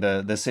regarding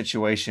the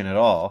situation at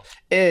all,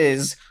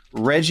 is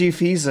Reggie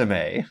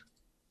Fils-Aimé.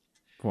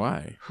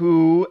 Why?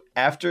 Who,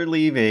 after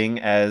leaving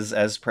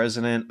as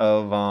president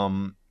of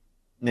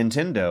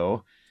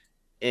Nintendo,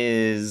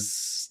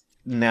 is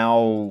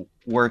now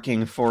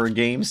working for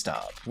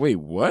GameStop. Wait,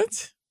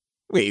 what?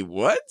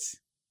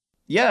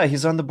 Yeah,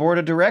 he's on the board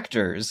of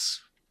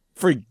directors.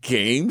 For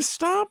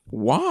GameStop?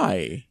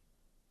 Why?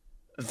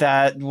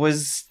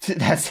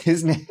 That's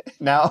his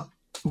now.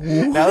 What?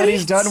 Now that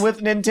he's done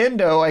with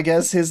Nintendo, I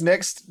guess his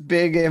next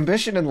big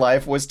ambition in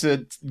life was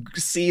to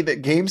see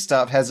that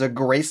GameStop has a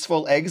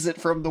graceful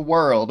exit from the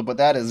world, but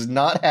that is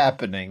not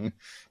happening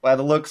by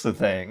the looks of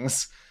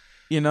things.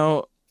 You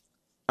know,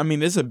 I mean,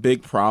 there's a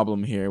big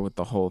problem here with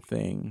the whole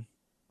thing,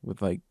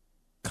 with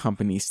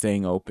companies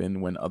staying open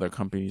when other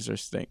companies are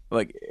staying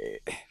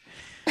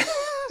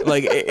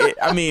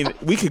I mean,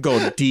 we could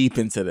go deep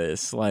into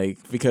this,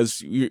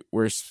 because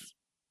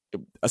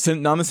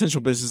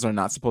non-essential businesses are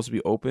not supposed to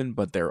be open,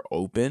 but they're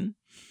open.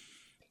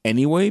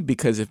 anyway,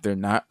 because if they're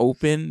not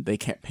open, they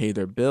can't pay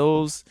their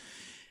bills.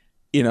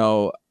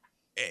 I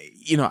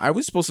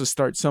was supposed to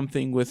start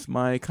something with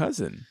my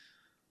cousin,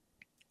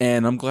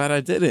 and I'm glad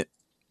I didn't,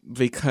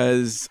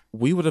 because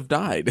we would have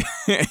died.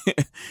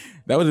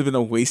 That would have been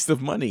a waste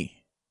of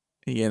money.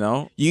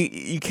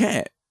 You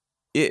can't.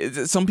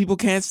 Some people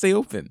can't stay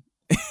open.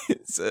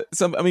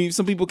 Some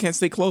people can't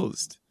stay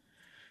closed.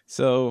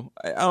 So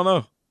I don't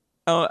know.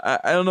 I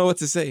don't know what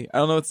to say.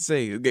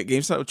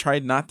 GameStop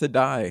tried not to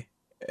die,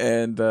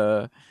 and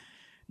and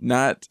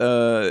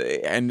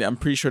I'm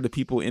pretty sure the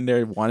people in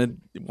there wanted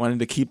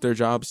to keep their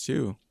jobs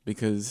too,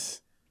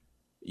 because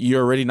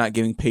you're already not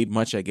getting paid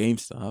much at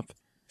GameStop.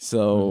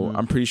 So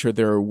I'm pretty sure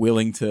they're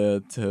willing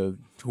to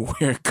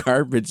wear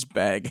garbage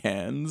bag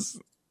hands,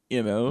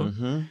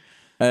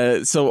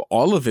 So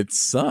all of it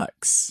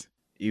sucks.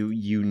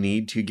 You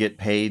need to get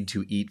paid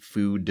to eat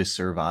food to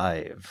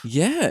survive.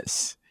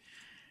 Yes.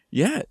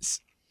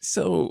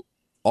 So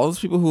all those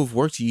people who have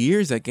worked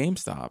years at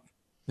GameStop,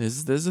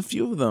 there's a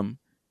few of them.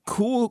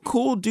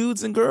 Cool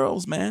dudes and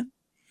girls, man.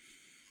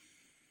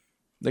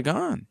 They're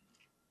gone.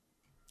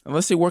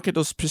 Unless they work at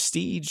those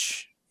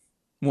prestige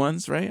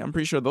ones, right? I'm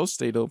pretty sure those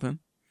stayed open.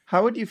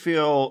 How would you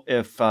feel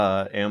if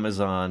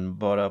Amazon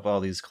bought up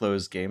all these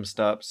closed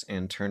GameStops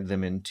and turned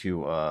them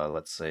into,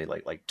 let's say,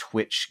 like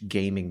Twitch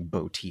gaming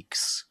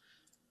boutiques?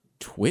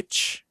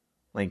 Twitch?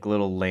 Like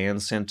little LAN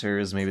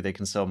centers. Maybe they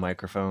can sell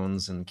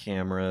microphones and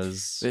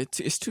cameras.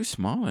 It's too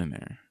small in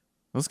there.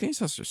 Those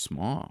GameStops are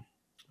small.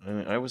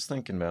 I was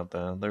thinking about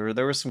that.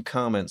 There were some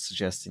comments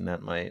suggesting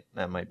that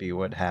might be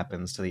what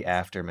happens to the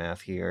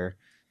aftermath here.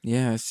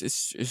 Yeah,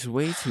 it's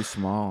way too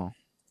small.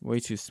 Way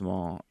too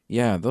small.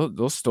 Yeah,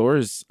 those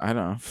stores, I don't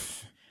know.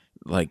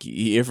 Like,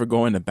 you ever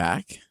go in the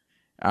back?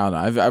 I don't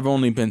know. I've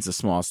only been to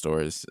small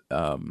stores.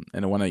 And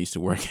the one I used to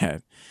work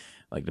at,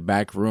 like, the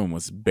back room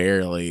was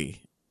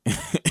barely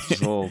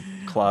this little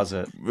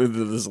closet.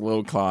 This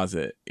little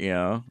closet,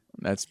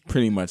 That's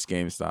pretty much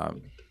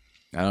GameStop.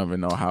 I don't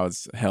even know how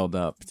it's held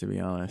up, to be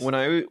honest. When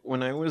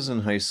I was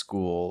in high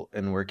school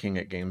and working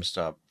at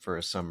GameStop for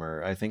a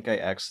summer, I think I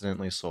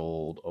accidentally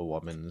sold a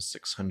woman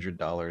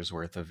 $600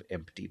 worth of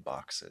empty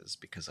boxes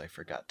because I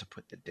forgot to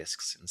put the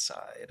discs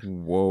inside.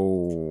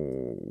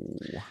 Whoa.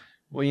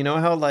 Well, you know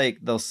how like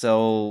they'll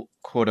sell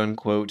quote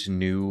unquote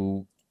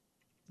new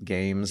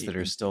games that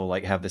are still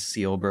like have the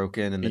seal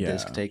broken and the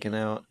disc taken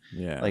out?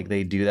 Yeah. Like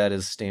they do that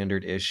as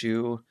standard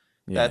issue.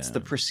 Yeah. That's the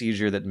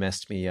procedure that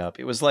messed me up.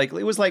 It was like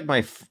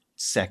my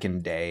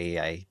second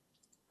day,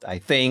 I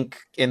think,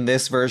 in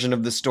this version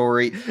of the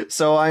story.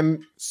 So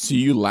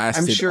you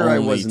lasted I'm sure only I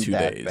wasn't 2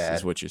 that days, bad.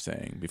 Is what you're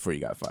saying, before you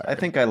got fired. I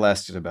think I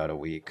lasted about a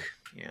week.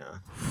 Yeah.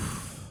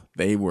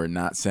 They were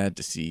not sad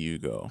to see you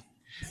go.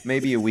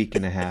 Maybe a week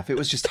and a half. It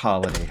was just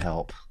holiday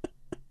help.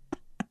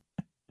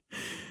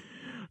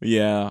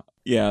 Yeah,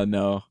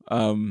 no.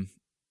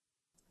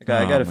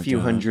 I got a few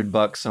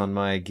 $100 on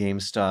my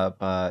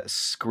GameStop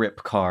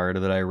script card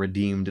that I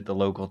redeemed at the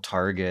local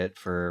Target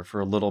for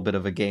a little bit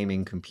of a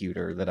gaming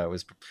computer that I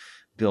was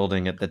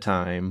building at the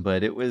time,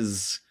 but it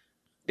was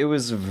a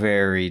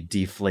very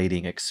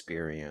deflating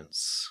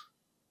experience.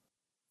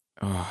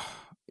 Oh,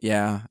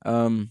 yeah.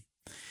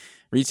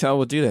 Retail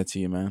will do that to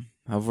you, man.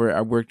 I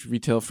worked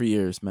retail for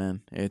years,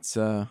 man. It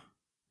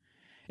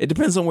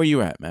depends on where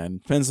you're at, man.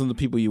 Depends on the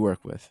people you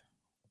work with,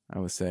 I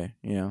would say,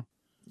 Yeah.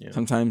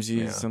 Sometimes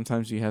you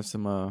have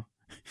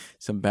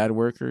some bad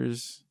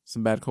workers,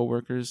 some bad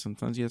coworkers.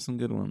 Sometimes you have some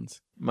good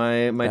ones.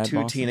 My bad two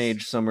bosses.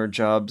 Teenage summer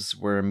jobs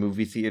were a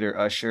movie theater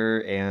usher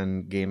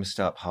and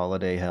GameStop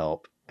holiday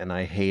help, and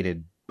I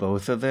hated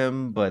both of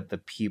them, but the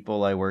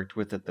people I worked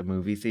with at the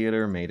movie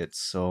theater made it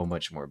so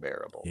much more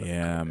bearable.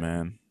 Yeah,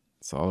 man.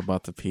 It's all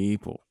about the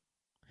people.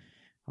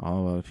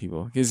 All about the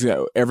people. Because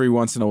every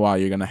once in a while,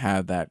 you're going to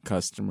have that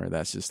customer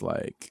that's just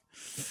like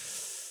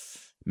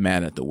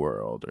mad at the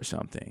world or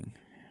something.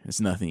 There's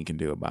nothing you can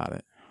do about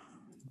it.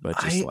 But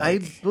just I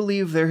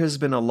believe there has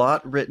been a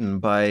lot written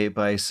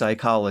by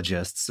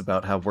psychologists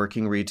about how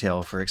working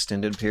retail for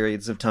extended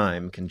periods of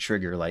time can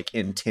trigger like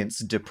intense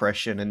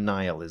depression and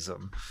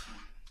nihilism.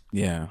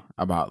 Yeah,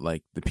 about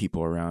like the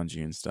people around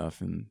you and stuff,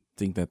 and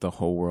think that the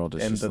whole world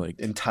is just like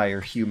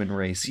entire human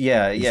race.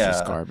 Yeah,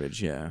 just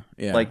garbage. Yeah.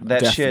 Like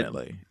that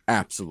definitely. Shit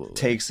absolutely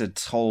takes a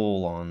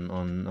toll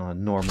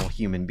on normal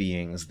human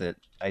beings that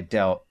I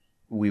doubt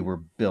we were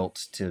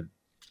built to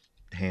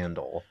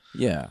handle.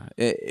 Yeah,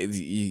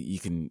 you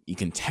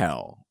can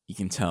tell,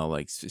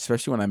 like,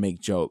 especially when I make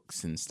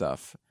jokes and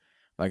stuff.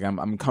 Like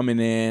I'm coming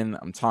in,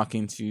 I'm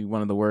talking to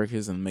one of the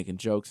workers and making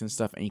jokes and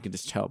stuff, and you can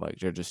just tell like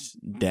they're just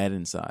dead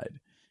inside.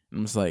 And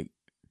I'm just like,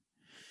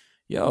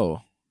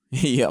 yo,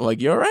 yeah,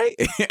 like, you all right?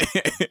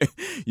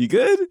 You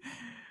good?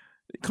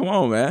 Come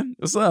on, man.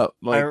 What's up?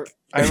 Like,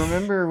 I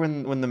remember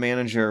when the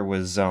manager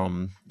was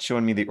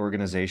showing me the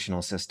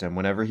organizational system,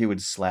 whenever he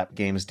would slap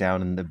games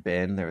down in the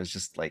bin, there was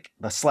just like,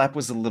 the slap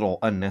was a little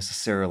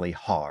unnecessarily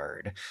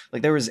hard.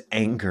 Like there was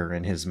anger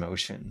in his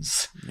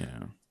motions.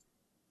 Yeah.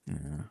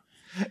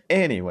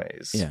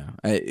 Anyways. Yeah.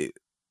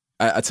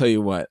 I tell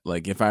you what,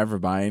 like if I ever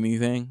buy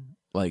anything,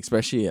 like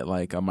especially at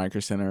like a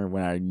Micro Center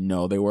when I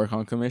know they work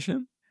on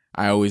commission,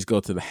 I always go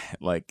to the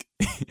like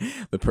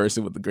the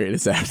person with the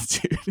greatest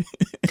attitude.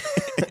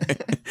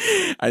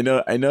 I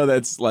know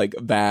that's like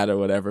bad or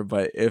whatever,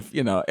 but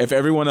if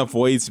everyone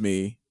avoids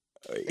me,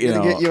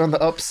 gonna get you on the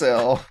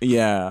upsell.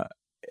 Yeah,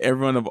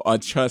 everyone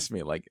trust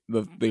me. Like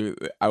when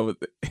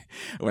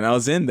I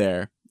was in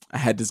there, I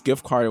had this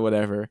gift card or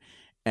whatever,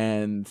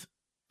 and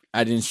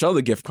I didn't show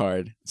the gift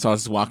card, so I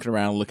was just walking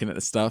around looking at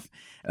the stuff,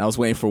 and I was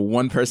waiting for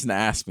one person to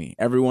ask me.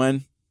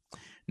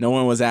 No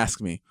one was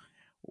asking me.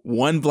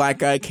 One black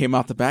guy came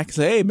out the back and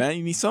said, "Hey man,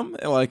 you need something?"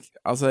 And like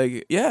I was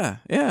like, yeah.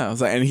 I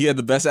was like, and he had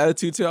the best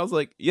attitude too. I was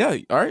like, yeah,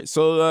 all right.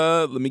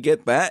 So let me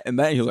get that and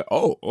that. And he was like,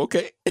 oh,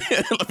 okay.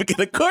 Let me get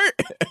a cart.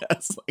 I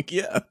was like,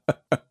 yeah.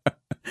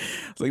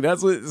 It's like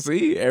that's what.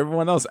 See,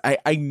 everyone else,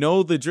 I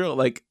know the drill.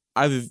 Like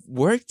I've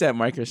worked at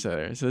Micro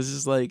Center, so it's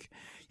just like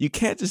you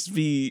can't just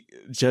be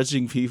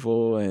judging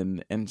people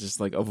and just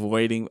like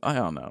avoiding. I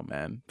don't know,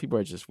 man. People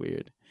are just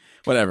weird.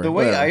 Whatever. The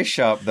way I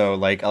shop though,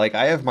 like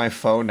I have my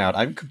phone out.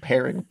 I'm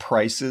comparing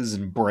prices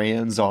and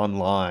brands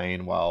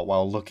online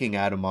while looking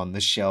at them on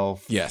the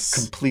shelf. Yes.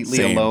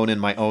 Completely alone in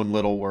my own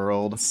little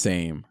world.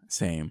 Same.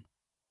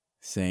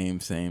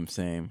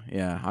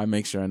 Yeah, I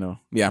make sure I know.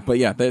 Yeah, but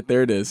yeah,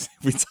 there it is.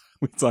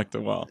 We talked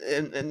a while.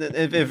 And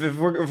if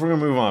we're gonna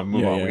move on.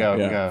 We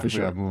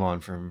gotta move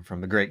on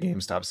from the great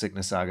GameStop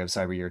sickness saga of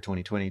Cyber Year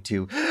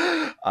 2022.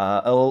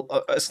 A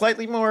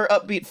slightly more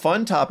upbeat,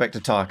 fun topic to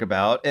talk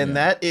about, and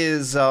that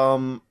is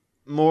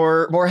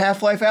more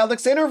Half-Life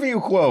Alyx interview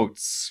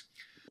quotes.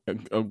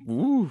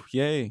 Ooh,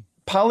 yay!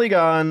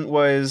 Polygon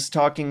was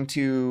talking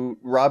to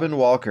Robin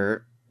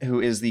Walker,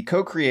 who is the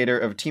co-creator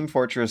of Team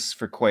Fortress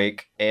for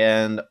Quake,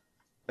 and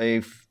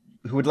who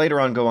would later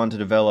on go on to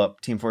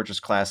develop Team Fortress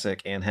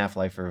Classic and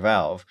Half-Life for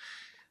Valve.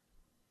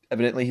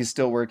 Evidently, he's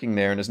still working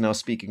there and is now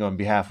speaking on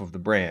behalf of the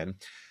brand.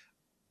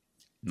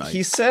 Nice.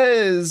 He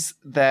says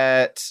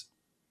that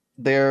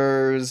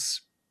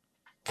there's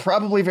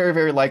probably very,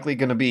 very likely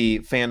going to be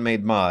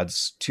fan-made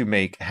mods to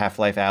make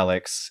Half-Life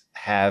Alyx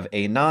have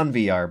a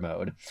non-VR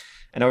mode.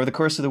 And over the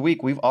course of the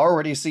week, we've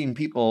already seen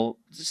people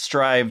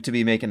strive to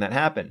be making that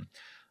happen.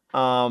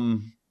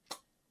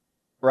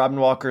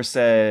 Robin Walker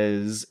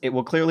says, it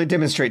will clearly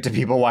demonstrate to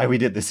people why we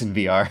did this in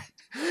VR.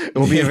 It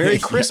will be a very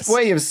crisp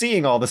way of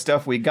seeing all the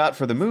stuff we got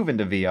for the move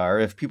into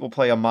VR. If people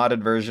play a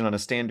modded version on a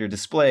standard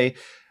display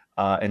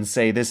and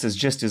say this is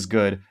just as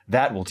good,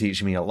 that will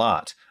teach me a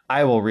lot.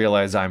 I will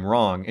realize I'm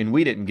wrong, and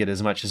we didn't get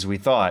as much as we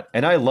thought,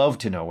 and I love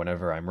to know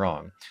whenever I'm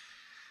wrong.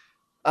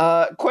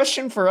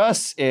 Question for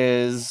us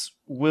is,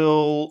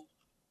 will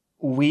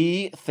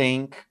we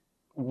think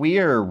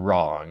we're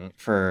wrong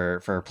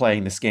for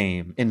playing this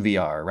game in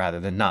VR rather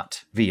than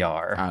not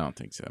VR? I don't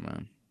think so,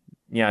 man.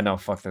 Yeah, no,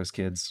 fuck those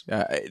kids.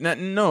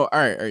 No, all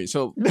right.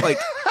 So,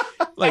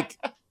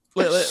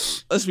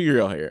 let's be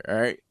real here, all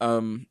right?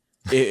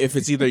 If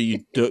it's either you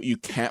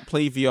can't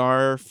play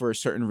VR for a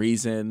certain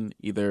reason,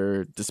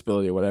 either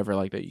disability or whatever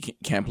like that, you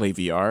can't play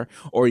VR,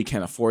 or you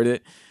can't afford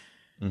it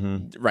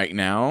right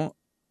now.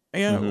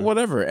 Yeah,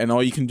 whatever. And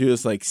all you can do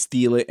is like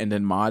steal it and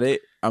then mod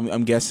it.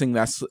 I'm guessing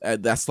that's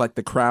like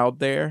the crowd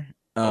there.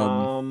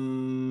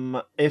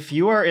 If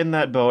you are in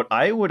that boat,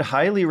 I would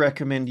highly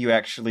recommend you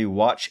actually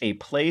watch a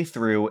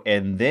playthrough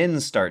and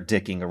then start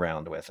dicking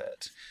around with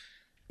it.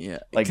 Yeah,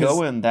 like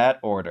go in that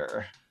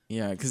order.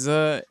 Yeah,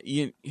 because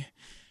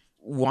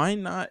why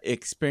not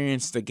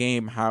experience the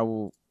game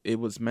how it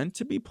was meant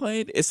to be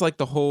played? It's like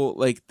the whole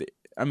I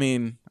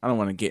don't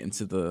want to get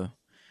into the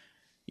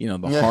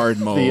the hard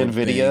mode, the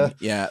NVIDIA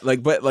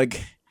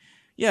thing.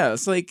 Yeah,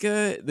 it's like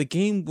the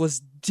game was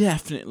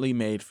definitely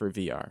made for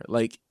VR,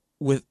 like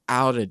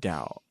without a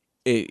doubt.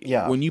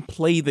 When you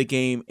play the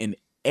game in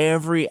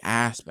every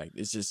aspect,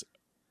 it's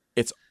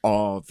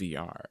all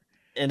VR,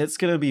 and it's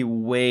gonna be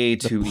way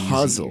too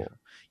easy.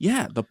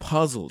 Yeah, the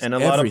puzzles, and a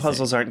lot of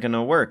puzzles aren't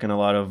gonna work, and a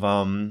lot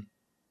of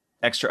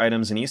extra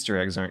items and Easter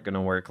eggs aren't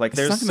gonna work. Like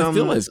it's not gonna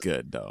feel as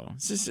good though.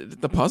 It's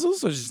just the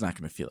puzzles are just not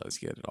gonna feel as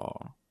good at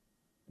all.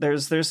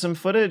 There's some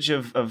footage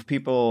of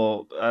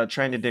people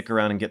trying to dick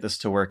around and get this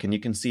to work, and you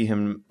can see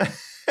him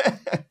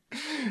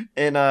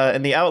in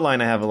the outline.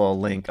 I have a little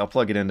link. I'll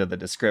plug it into the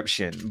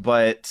description.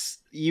 But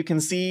you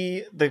can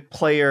see the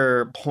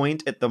player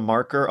point at the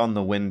marker on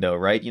the window,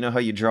 right? You know how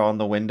you draw on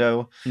the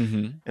window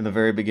in the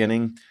very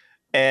beginning?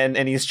 And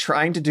he's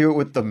trying to do it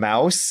with the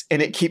mouse,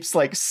 and it keeps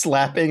like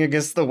slapping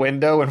against the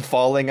window and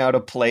falling out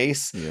of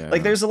place. Yeah.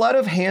 Like there's a lot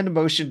of hand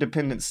motion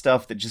dependent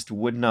stuff that just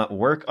would not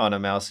work on a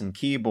mouse and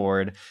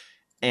keyboard.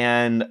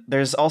 And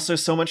there's also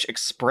so much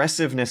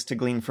expressiveness to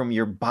glean from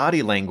your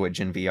body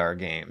language in VR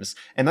games.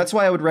 And that's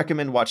why I would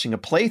recommend watching a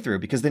playthrough,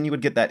 because then you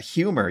would get that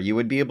humor. You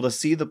would be able to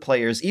see the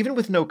players, even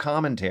with no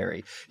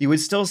commentary, you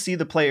would still see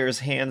the players'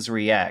 hands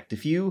react.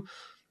 If you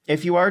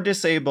are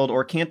disabled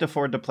or can't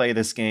afford to play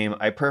this game,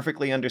 I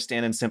perfectly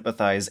understand and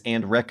sympathize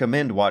and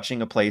recommend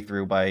watching a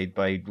playthrough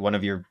by one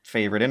of your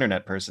favorite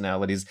internet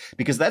personalities,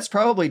 because that's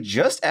probably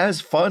just as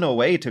fun a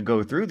way to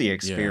go through the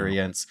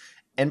experience. Yeah.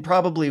 And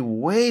probably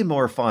way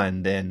more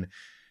fun than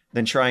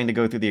than trying to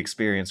go through the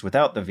experience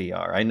without the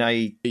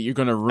VR. You're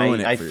gonna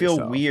ruin it. I feel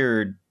yourself.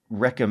 Weird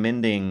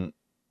recommending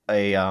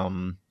a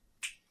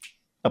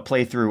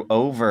playthrough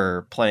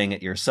over playing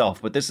it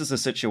yourself, but this is a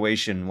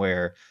situation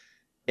where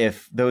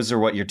if those are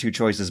what your two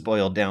choices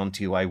boiled down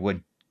to, I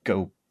would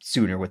go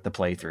sooner with the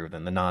playthrough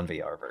than the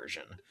non-VR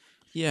version.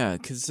 Yeah,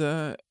 because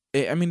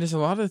there's a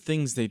lot of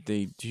things that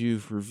they do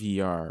for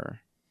VR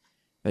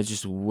that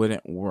just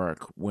wouldn't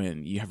work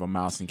when you have a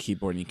mouse and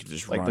keyboard and you can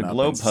just like run the up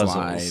globe and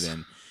puzzles,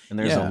 slide and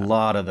there's a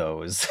lot of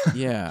those.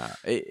 Yeah,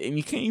 and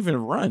you can't even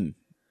run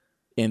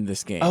in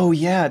this game. Oh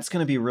yeah, it's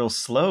gonna be real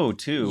slow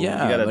too.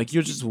 Yeah, you gotta like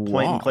you'll just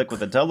point and click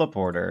with a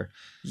teleporter.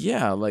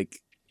 Yeah, like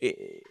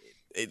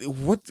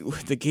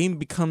the game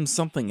becomes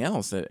something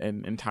else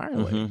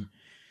entirely. Mm-hmm.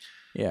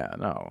 Yeah,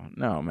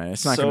 no, man,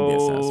 it's not going to be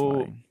as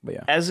satisfying. But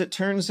yeah, as it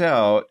turns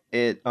out,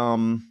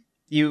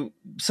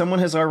 someone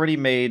has already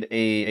made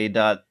a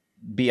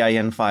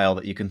 .bin file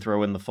that you can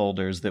throw in the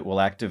folders that will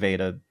activate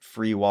a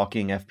free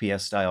walking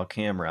FPS style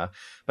camera.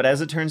 But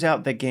as it turns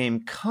out, the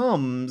game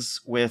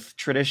comes with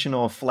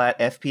traditional flat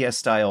FPS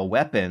style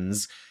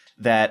weapons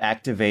that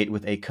activate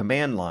with a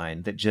command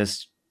line that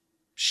just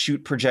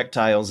shoot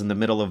projectiles in the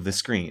middle of the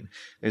screen.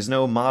 There's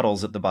no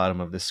models at the bottom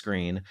of the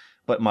screen.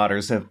 But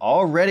modders have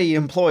already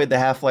employed the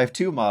Half-Life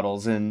 2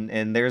 models,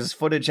 and there's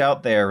footage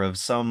out there of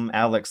some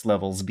Alex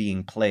levels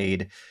being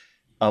played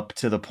up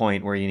to the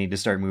point where you need to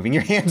start moving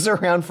your hands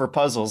around for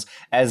puzzles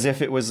as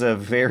if it was a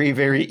very,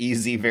 very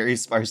easy, very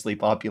sparsely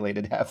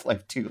populated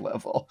Half-Life 2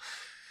 level.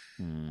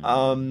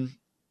 Another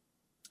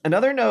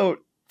note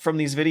from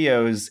these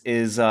videos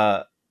is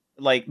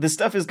this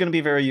stuff is going to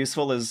be very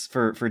useful as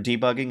for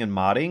debugging and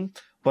modding,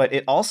 but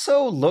it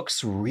also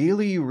looks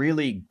really,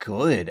 really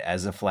good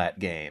as a flat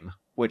game,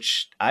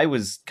 which I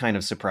was kind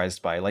of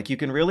surprised by. Like, you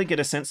can really get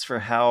a sense for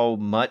how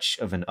much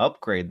of an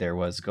upgrade there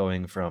was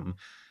going from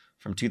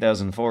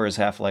 2004's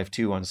Half-Life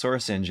 2 on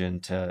Source Engine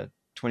to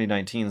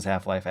 2019's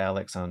Half-Life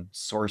Alyx on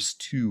Source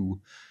 2.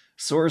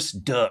 Source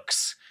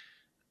Dux.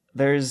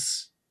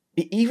 There's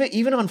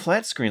even on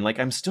flat screen, like,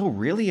 I'm still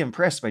really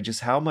impressed by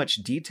just how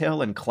much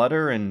detail and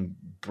clutter and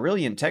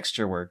brilliant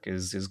texture work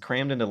is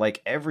crammed into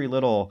like every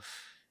little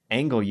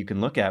angle you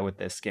can look at with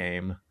this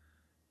game.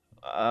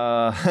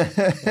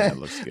 It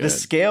looks good. The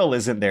scale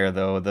isn't there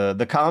though.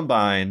 The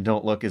Combine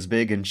don't look as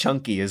big and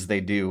chunky as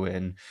they do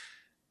in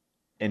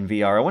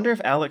VR. I wonder if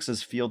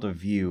Alyx's field of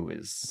view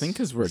is, I think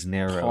because we're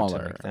narrow taller.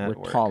 To make that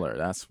we're taller.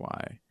 That's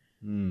why.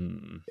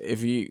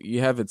 If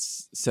you have it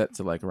set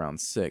to like around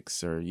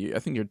 6, or I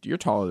think you're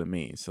taller than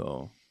me,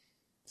 so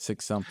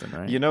 6 something,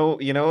 right? You know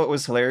what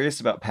was hilarious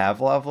about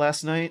Pavlov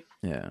last night?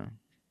 Yeah,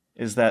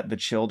 is that the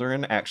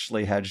children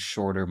actually had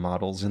shorter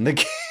models in the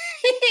game.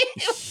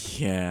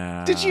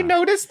 Yeah. Did you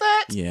notice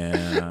that?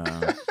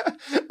 Yeah.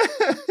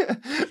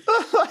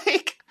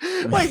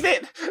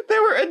 like they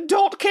were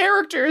adult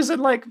characters in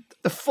like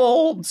the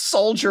full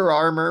soldier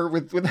armor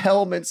with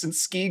helmets and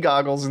ski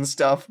goggles and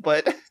stuff,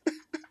 but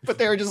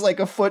they were just like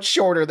a foot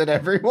shorter than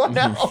everyone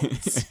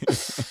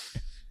else.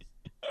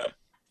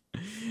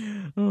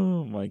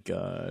 Oh my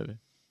god.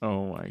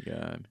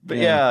 But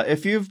yeah,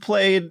 if you've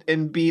played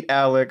and beat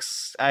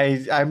Alyx,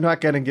 I'm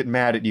not going to get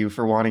mad at you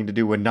for wanting to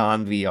do a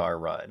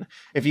non-VR run.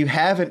 If you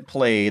haven't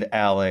played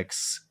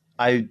Alyx,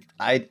 I'd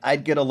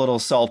get a little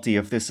salty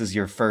if this is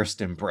your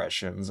first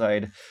impressions.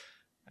 I'd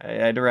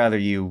rather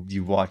you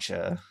watch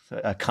a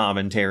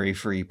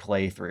commentary-free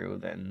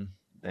playthrough than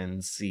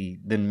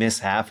miss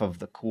half of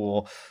the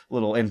cool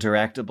little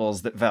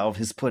interactables that Valve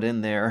has put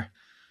in there.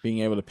 Being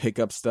able to pick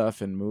up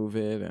stuff and move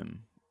it,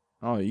 and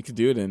you could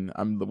do it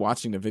I'm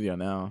watching the video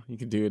now. You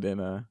can do it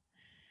in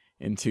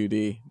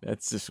 2D.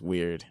 That's just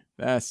weird.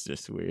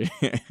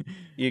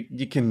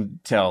 You can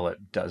tell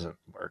it doesn't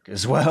work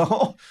as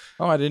well.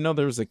 Oh, I didn't know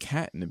there was a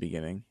cat in the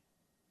beginning.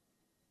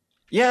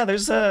 Yeah,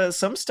 there's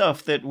some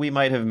stuff that we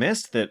might have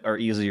missed that are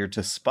easier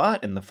to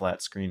spot in the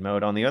flat screen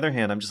mode. On the other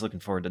hand, I'm just looking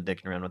forward to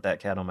dicking around with that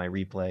cat on my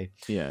replay.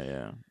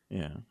 Yeah,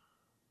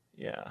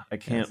 I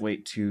can't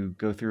wait to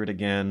go through it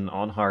again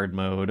on hard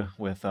mode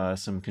with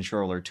some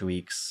controller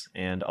tweaks,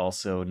 and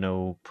also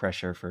no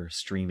pressure for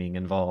streaming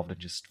involved, and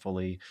just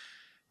fully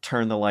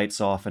turn the lights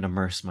off and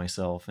immerse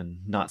myself and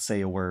not say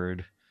a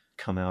word,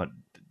 come out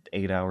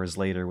 8 hours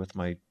later with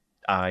my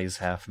eyes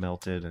half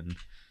melted. And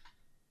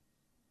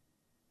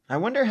I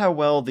wonder how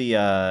well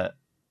the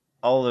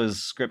all those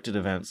scripted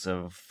events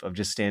of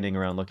just standing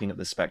around looking at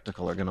the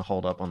spectacle are going to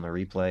hold up on the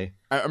replay.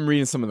 I'm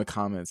reading some of the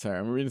comments. Sorry,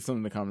 I'm reading some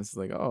of the comments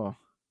like,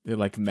 they're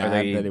like mad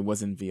that it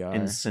wasn't VR.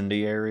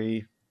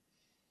 Incendiary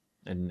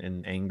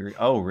and angry.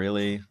 Oh,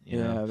 really?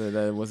 Yeah,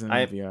 that it wasn't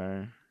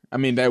VR. I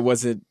mean, that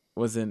wasn't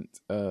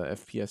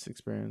FPS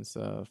experience,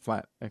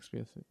 flat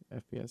FPS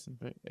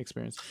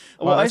experience.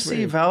 Well, I see.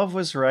 Weird. Valve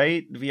was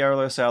right.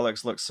 VRless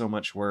Alyx looks so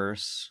much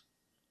worse.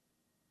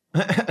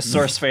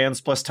 Source fans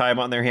plus time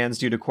on their hands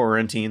due to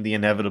quarantine. The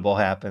inevitable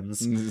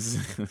happens.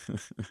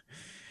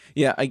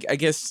 Yeah, I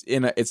guess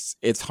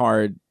it's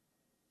hard.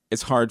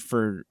 It's hard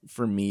for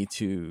me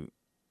to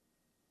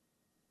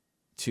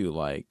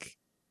like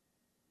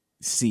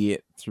see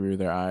it through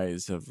their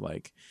eyes of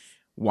like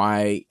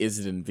why is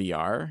it in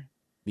VR?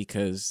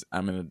 Because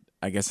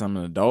I guess I'm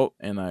an adult,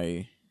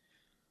 and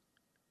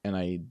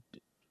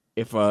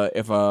if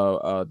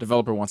a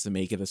developer wants to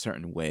make it a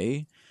certain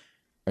way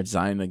or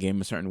design the game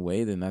a certain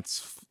way, then I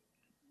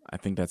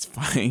think that's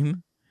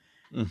fine.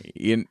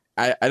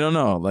 I don't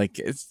know, like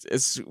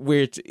it's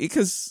weird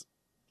because,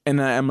 and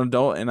I'm an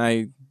adult, and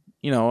I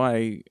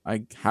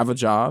have a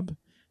job,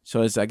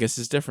 so I guess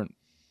it's different.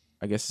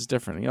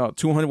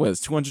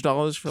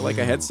 $200 for like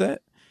a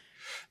headset.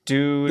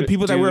 Dude, the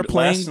people that were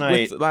playing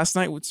last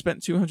night would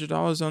spend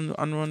 $200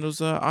 on one of those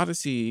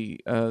Odyssey,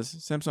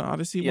 Samsung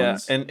Odyssey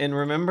ones. Yeah, and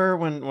remember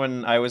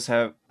when I was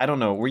I don't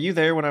know, were you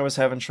there when I was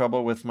having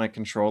trouble with my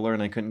controller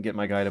and I couldn't get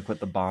my guy to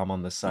put the bomb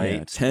on the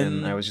site? Yeah,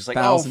 and I was just like,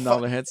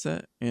 $1,000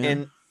 headset. Yeah.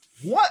 And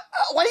what?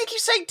 Why do you keep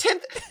saying 10?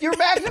 You're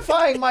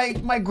magnifying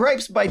my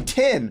gripes by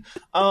 10.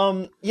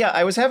 Yeah,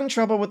 I was having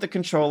trouble with the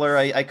controller.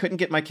 I couldn't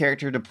get my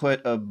character to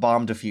put a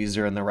bomb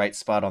diffuser in the right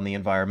spot on the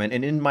environment.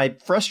 And in my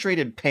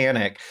frustrated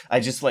panic, I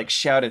just like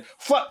shouted,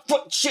 fuck,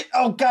 shit,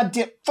 oh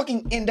goddamn,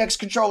 fucking index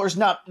controller's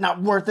not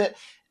worth it.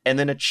 And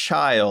then a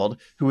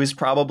child who is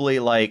probably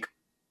like,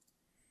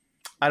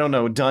 I don't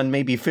know, done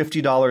maybe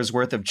 $50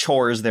 worth of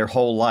chores their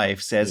whole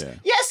life says,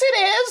 yes,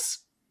 it is.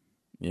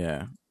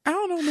 Yeah. I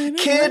don't know, man.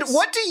 Kid,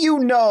 what do you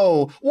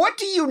know? What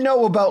do you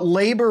know about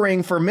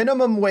laboring for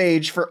minimum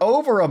wage for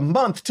over a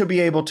month to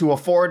be able to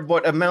afford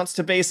what amounts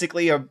to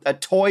basically a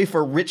toy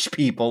for rich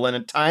people in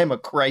a time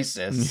of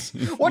crisis?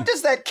 What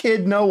does that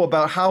kid know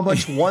about how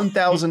much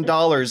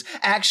 $1,000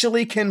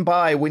 actually can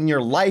buy when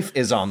your life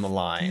is on the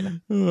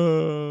line?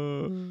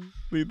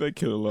 Leave that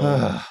kid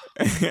alone.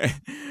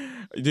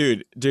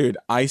 Dude,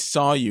 I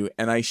saw you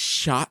and I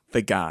shot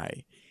the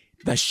guy.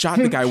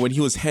 When he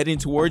was heading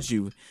towards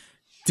you.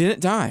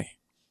 Didn't die.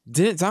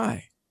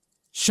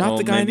 Shot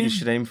the guy. Maybe you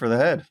should aim for the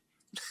head.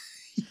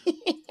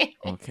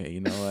 Okay,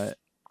 you know what?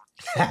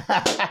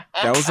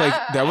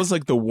 That was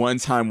like the one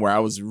time where I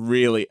was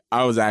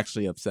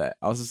actually upset.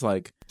 I was just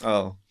like,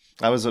 oh,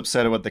 I was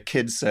upset at what the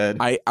kid said.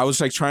 I was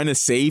like trying to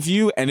save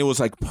you, and it was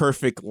like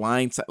perfect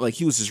line. Like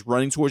he was just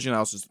running towards you, and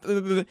I was just,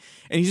 and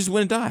he just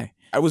wouldn't die.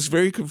 I was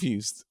very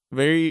confused,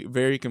 very,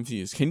 very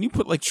confused. Can you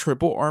put like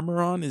triple armor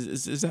on?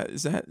 Is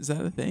that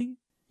a thing?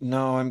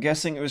 No, I'm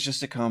guessing it was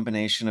just a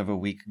combination of a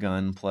weak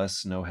gun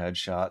plus no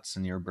headshots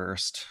in your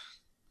burst.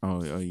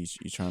 Oh, you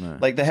trying to...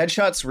 Like, the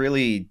headshots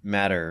really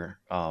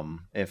matter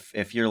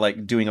if you're,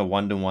 like, doing a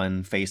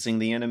one-to-one facing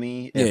the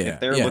enemy.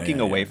 If they're looking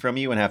away from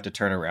you and have to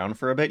turn around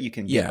for a bit, you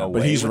can get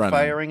away with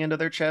firing into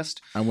their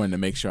chest. I wanted to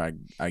make sure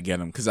I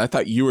get him, because I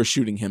thought you were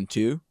shooting him,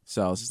 too.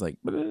 So I was just like,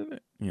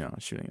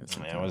 shooting at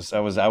something. I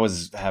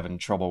was having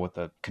trouble with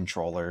the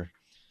controller.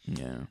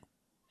 Yeah.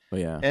 But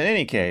yeah. In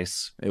any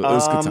case, it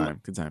was a good time.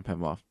 Good time,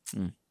 Pavlov.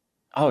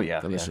 Oh yeah,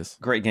 delicious.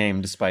 Yeah. Great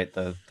game, despite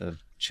the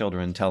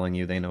children telling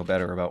you they know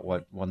better about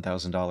what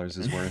 $1,000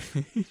 is worth.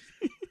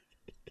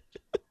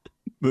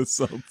 The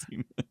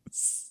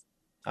saltiness.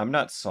 I'm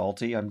not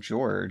salty. I'm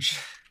George.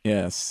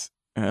 Yes,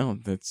 oh,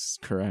 that's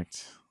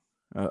correct.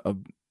 A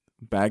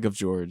bag of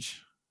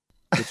George.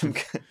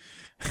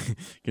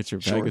 Get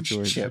your bag of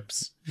George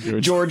chips.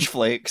 George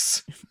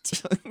flakes.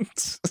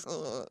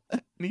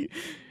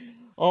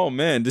 Oh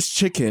man, this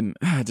chicken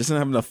doesn't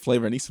have enough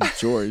flavor. I need some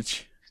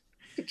George.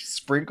 Just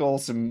sprinkle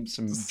some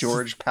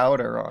George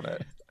powder on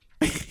it.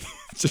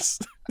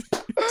 Just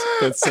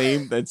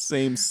that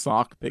same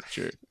sock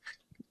picture.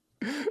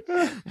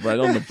 Right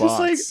on the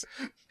box.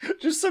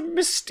 Just some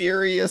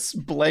mysterious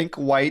blank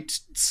white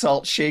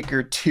salt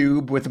shaker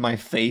tube with my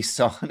face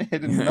on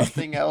it and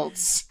nothing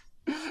else.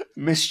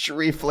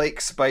 Mystery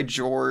Flakes by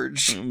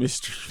George.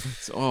 Mystery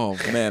Flakes. Oh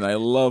man, I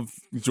love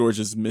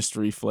George's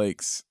Mystery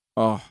Flakes.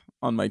 Oh,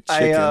 on my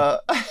chicken.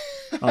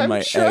 On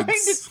my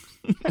eggs.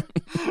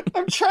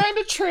 I'm trying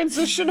to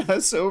transition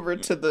us over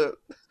to the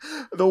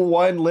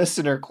one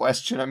listener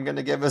question I'm going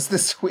to give us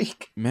this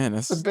week. Man,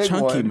 that's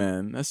chunky, one.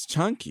 Man. That's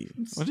chunky.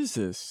 What is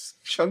this?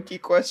 Chunky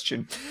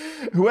question.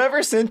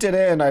 Whoever sent it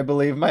in, I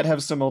believe, might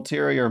have some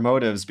ulterior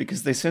motives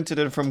because they sent it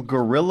in from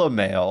Gorilla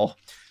Mail,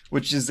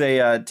 which is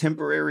a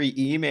temporary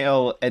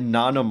email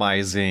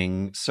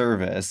anonymizing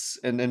service.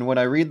 And when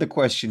I read the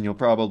question, you'll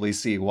probably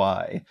see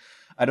why.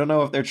 I don't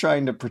know if they're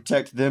trying to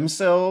protect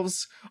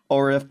themselves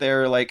or if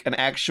they're like an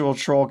actual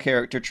troll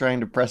character trying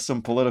to press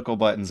some political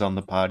buttons on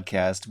the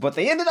podcast. But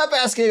they ended up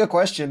asking a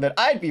question that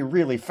I'd be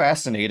really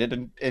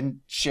fascinated in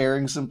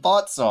sharing some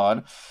thoughts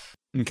on.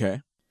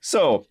 Okay.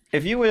 So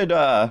if you would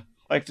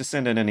like to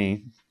send in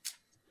any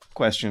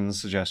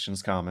questions,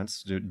 suggestions,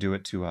 comments, do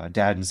it to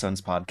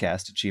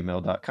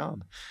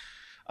dadandsonspodcast@gmail.com.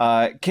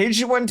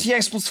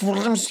 KG1TX plus 4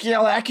 at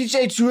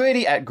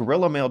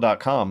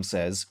gorillamail.com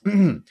says,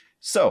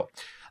 so...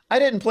 I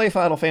didn't play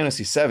Final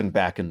Fantasy VII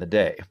back in the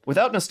day.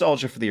 Without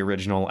nostalgia for the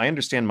original, I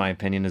understand my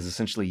opinion is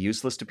essentially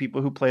useless to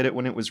people who played it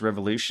when it was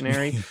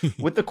revolutionary.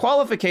 With the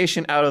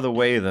qualification out of the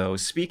way, though,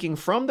 speaking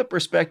from the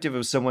perspective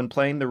of someone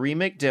playing the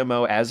remake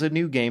demo as a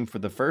new game for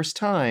the first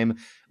time,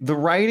 the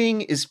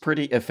writing is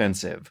pretty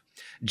offensive.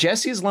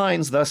 Jesse's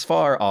lines thus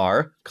far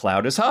are,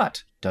 Cloud is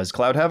hot. Does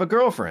Cloud have a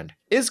girlfriend?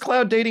 Is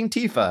Cloud dating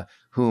Tifa?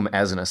 whom,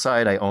 as an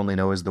aside, I only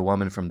know as the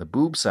woman from the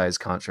boob size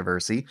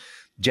controversy,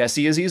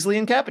 Jessie is easily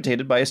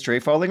incapacitated by a stray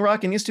falling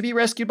rock and needs to be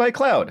rescued by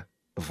Cloud,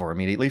 before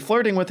immediately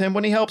flirting with him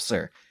when he helps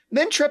her,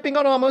 then tripping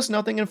on almost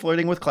nothing and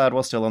flirting with Cloud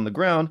while still on the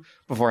ground,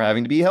 before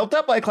having to be helped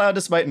up by Cloud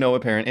despite no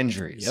apparent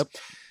injuries. Yep.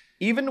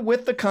 Even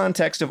with the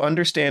context of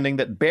understanding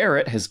that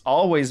Barrett has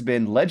always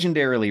been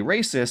legendarily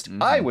racist,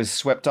 I was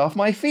swept off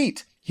my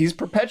feet. He's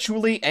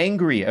perpetually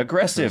angry,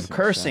 aggressive,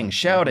 cursing,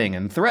 shouting,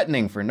 and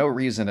threatening for no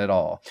reason at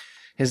all.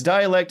 His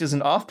dialect is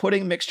an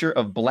off-putting mixture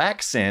of black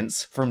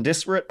accents from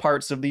disparate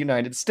parts of the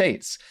United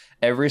States.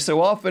 Every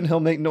so often, he'll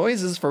make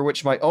noises for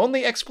which my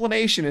only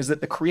explanation is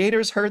that the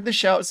creators heard the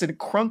shouts in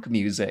crunk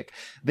music,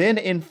 then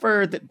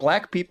inferred that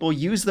black people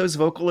use those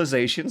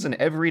vocalizations in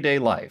everyday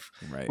life.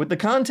 Right. With the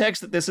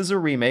context that this is a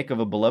remake of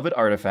a beloved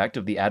artifact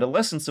of the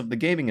adolescence of the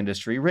gaming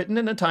industry, written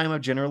in a time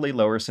of generally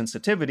lower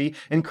sensitivity,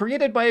 and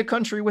created by a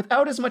country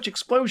without as much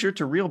exposure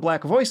to real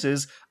black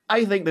voices,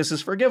 I think this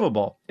is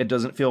forgivable. It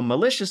doesn't feel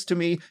malicious to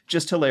me,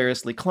 just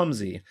hilariously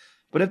clumsy.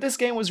 But if this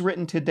game was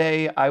written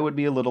today, I would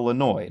be a little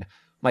annoyed.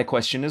 My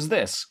question is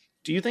this.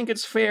 Do you think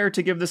it's fair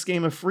to give this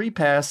game a free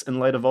pass in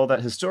light of all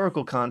that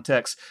historical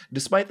context,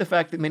 despite the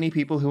fact that many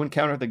people who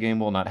encounter the game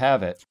will not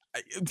have it?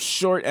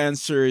 Short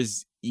answer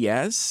is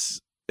yes,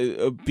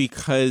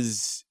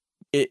 because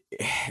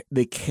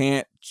they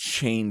can't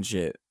change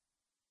it.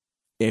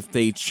 If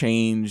they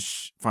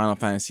change Final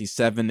Fantasy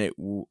VII,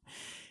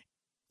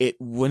 it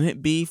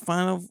wouldn't be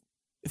Final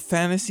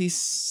Fantasy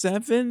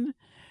VII.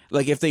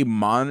 Like if they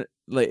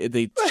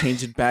they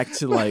change it back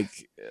to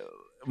like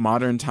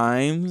modern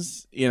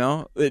times, you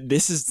know,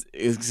 this is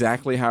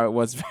exactly how it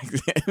was back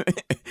then.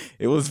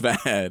 It was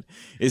bad.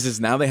 It's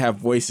just now they have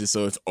voices,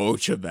 so it's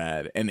ultra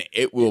bad, and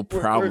it will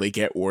probably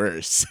get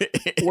worse.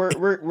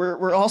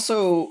 we're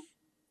also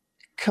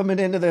coming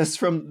into this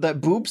from that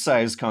boob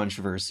size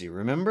controversy.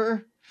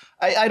 Remember?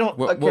 I don't.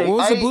 What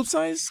was the boob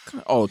size?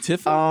 Oh,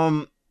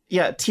 Tifa.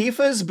 Yeah,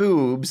 Tifa's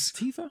boobs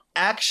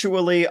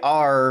actually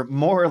are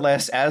more or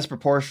less as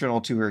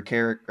proportional to her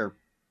character.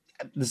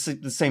 The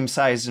same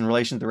size in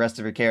relation to the rest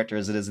of her character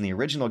as it is in the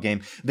original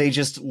game. They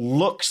just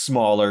look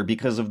smaller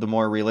because of the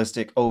more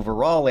realistic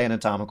overall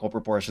anatomical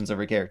proportions of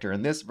her character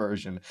in this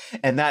version.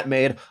 And that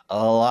made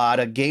a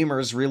lot of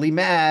gamers really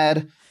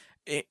mad.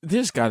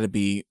 There's got to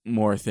be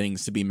more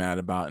things to be mad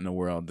about in the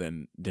world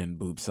than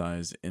boob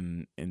size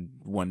in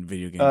one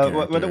video game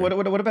character.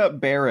 What about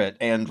Barrett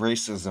and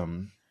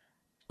racism?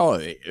 Oh,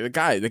 the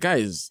guy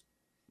is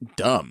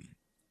dumb.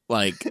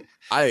 Like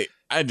I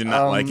did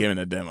not like him in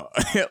a demo.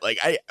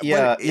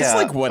 It's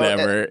like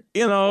whatever,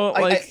 you know.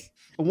 Like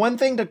one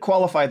thing to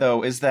qualify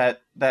though is that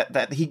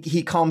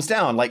he calms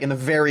down like in the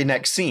very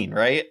next scene,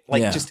 right?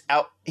 Like just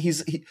out.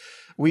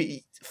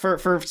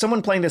 For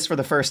someone playing this for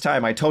the first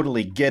time, I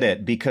totally get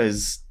it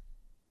because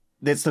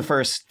it's the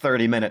first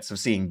 30 minutes of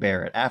seeing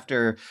Barrett.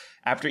 After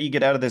you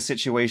get out of this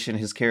situation,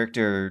 his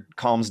character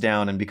calms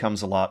down and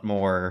becomes a lot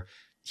more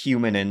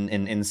human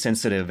and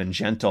sensitive and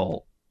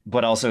gentle,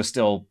 but also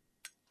still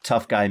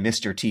tough guy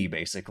Mr. T,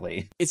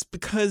 basically. It's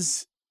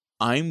because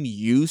I'm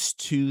used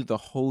to the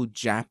whole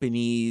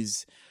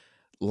Japanese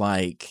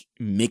like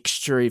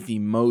mixture of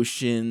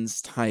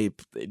emotions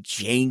type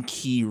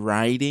janky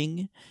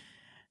writing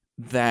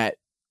that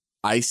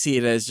I see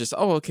it as just,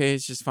 oh, okay,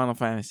 it's just Final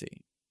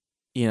Fantasy,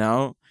 you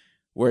know,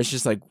 where it's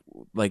just like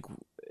the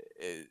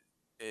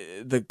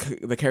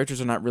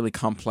characters are not really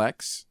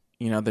complex,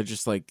 you know, they're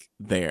just like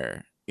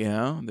there. You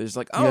know, there's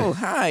like, oh,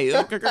 hi.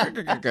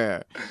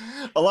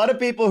 A lot of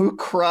people who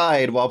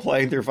cried while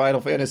playing through Final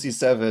Fantasy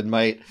VII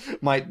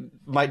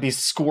might be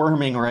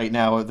squirming right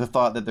now at the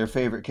thought that their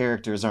favorite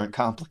characters aren't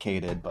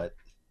complicated. But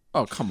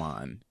oh, come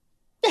on,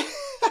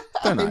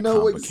 they're not I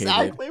know complicated.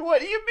 Exactly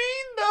what you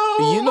mean,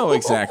 though. You know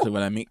exactly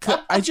what I mean.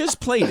 I just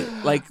played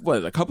it. Like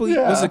what? Was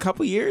it a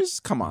couple years?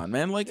 Come on,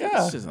 man. Like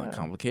it's just not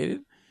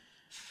complicated.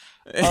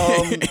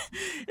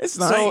 It's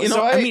not,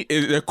 I mean,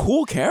 they're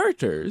cool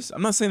characters.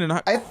 I'm not saying they're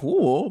not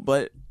cool,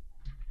 but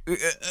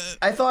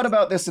I thought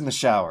about this in the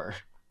shower.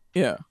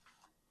 Yeah.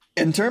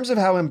 In terms of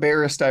how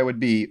embarrassed I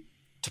would be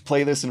to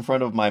play this in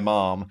front of my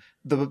mom,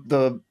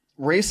 the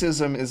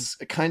racism is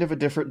kind of a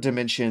different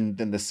dimension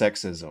than the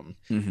sexism.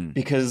 Mm-hmm.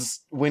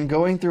 Because when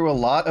going through a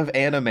lot of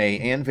anime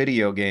and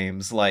video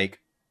games,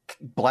 like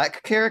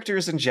black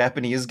characters in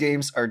Japanese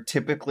games are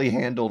typically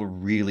handled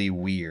really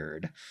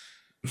weird.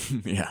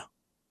 Yeah.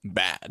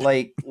 Bad.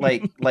 Like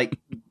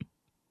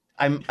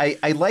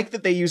I like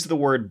that they use the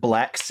word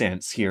black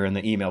sense here in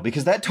the email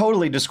because that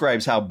totally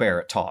describes how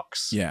Barrett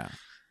talks. Yeah.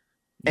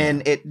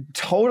 And it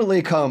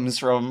totally comes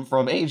from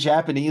a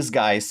Japanese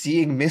guy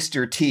seeing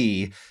Mr.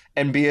 T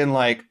and being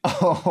like,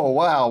 "Oh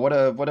wow, what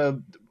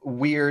a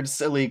weird,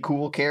 silly,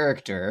 cool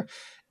character."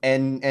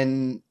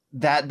 And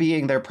that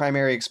being their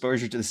primary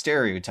exposure to the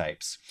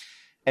stereotypes.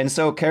 And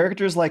so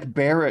characters like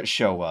Barrett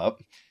show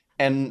up.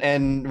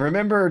 And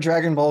remember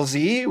Dragon Ball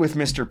Z with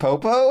Mr.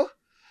 Popo?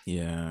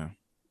 Yeah.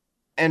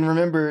 And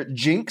remember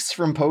Jinx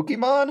from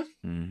Pokemon?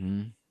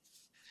 Mm-hmm.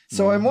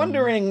 So I'm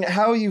wondering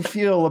how you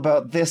feel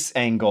about this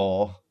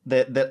angle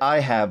that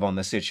I have on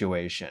the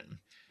situation.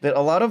 that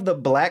a lot of the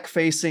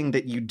blackfacing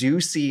that you do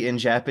see in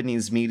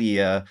Japanese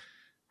media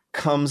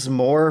comes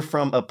more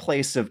from a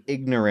place of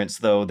ignorance,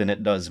 though, than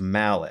it does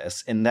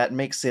malice. And that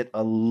makes it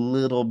a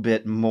little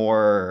bit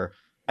more,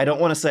 I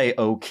don't want to say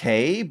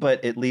okay,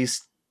 but at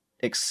least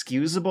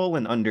excusable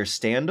and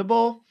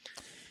understandable.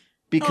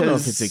 Because I don't know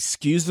if it's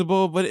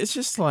excusable, but it's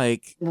just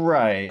like,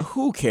 right.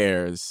 Who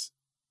cares?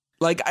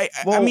 Like,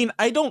 I mean,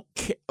 I don't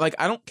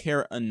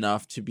care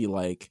enough to be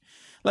like,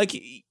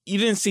 you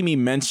didn't see me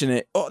mention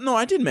it. Oh, no,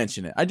 I did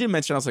mention it. I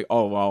was like,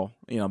 oh, well,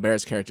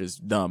 Barrett's character is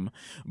dumb,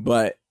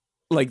 but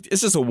like,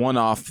 it's just a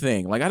one-off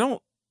thing. Like, I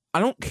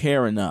don't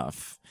care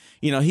enough.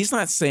 He's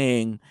not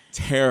saying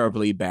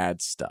terribly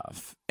bad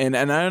stuff. And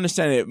I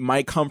understand it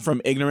might come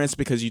from ignorance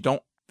because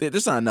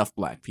there's not enough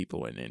black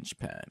people in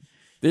Japan.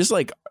 There's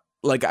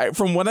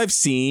from what I've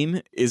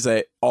seen is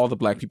that all the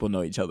black people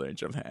know each other in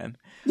Japan.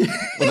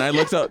 When I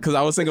looked up, because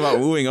I was thinking about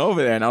moving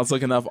over there, and I was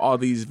looking up all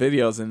these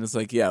videos, and it's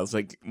like, there's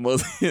like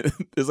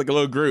a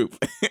little group.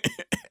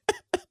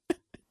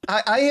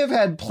 I have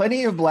had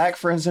plenty of black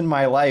friends in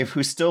my life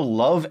who still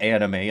love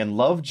anime and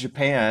love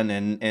Japan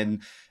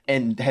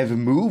and have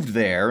moved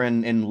there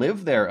and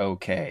live there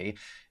okay.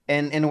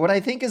 And what I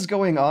think is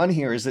going on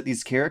here is that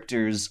these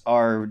characters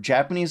are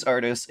Japanese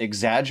artists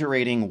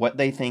exaggerating what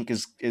they think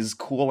is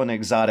cool and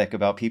exotic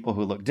about people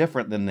who look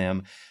different than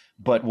them.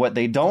 But what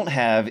they don't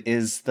have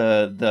is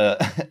the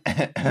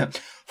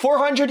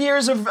 400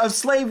 years of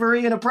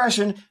slavery and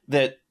oppression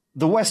that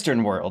the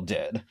Western world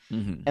did.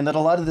 Mm-hmm. And that a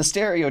lot of the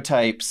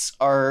stereotypes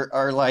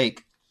are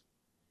like...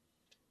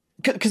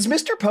 Because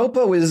Mr.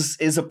 Popo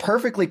is a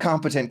perfectly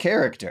competent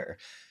character.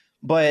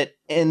 But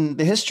in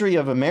the history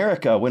of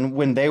America, when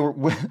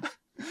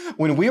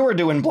we were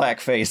doing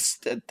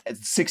blackface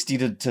 60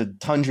 to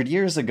 100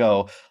 years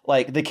ago,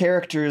 like the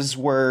characters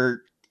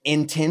were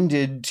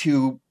intended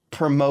to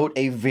promote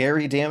a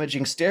very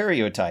damaging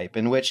stereotype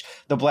in which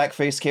the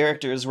blackface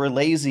characters were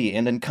lazy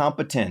and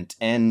incompetent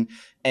and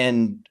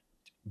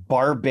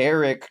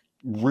barbaric,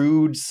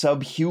 rude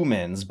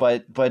subhumans.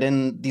 But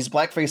in these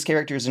blackface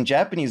characters in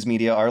Japanese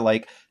media are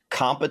like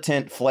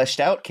competent,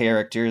 fleshed out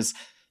characters.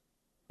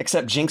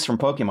 Except Jinx from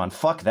Pokemon.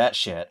 Fuck that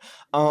shit.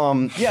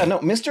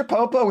 Mr.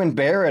 Popo and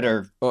Barrett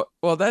are...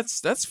 Well,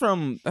 that's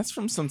from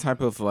some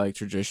type of like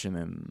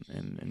tradition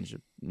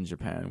in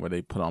Japan where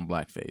they put on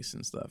blackface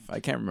and stuff. I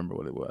can't remember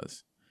what it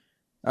was.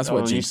 That's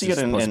what Jinx you see it is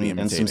supposed to be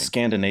in some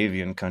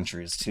Scandinavian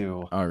countries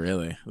too. Oh,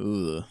 really?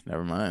 Ooh,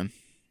 never mind.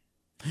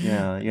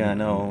 Yeah,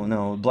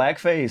 no.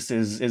 Blackface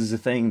is a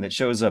thing that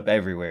shows up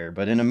everywhere,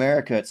 but in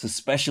America it's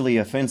especially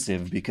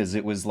offensive because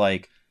it was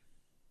like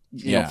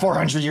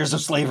 400 years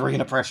of slavery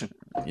and oppression.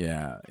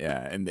 Yeah,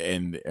 and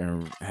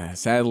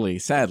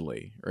sadly,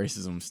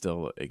 racism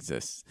still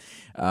exists.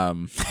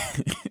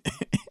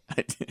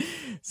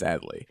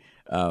 Sadly,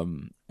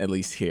 at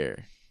least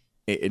here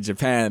in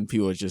Japan,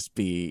 people would just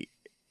be,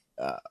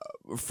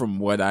 from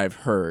what I've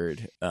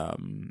heard,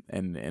 and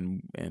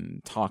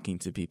talking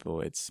to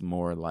people, it's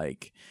more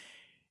like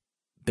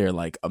they're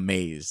like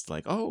amazed,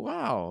 like, oh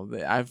wow,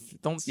 I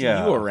don't see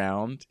you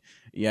around.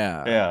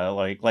 Yeah,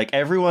 like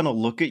everyone will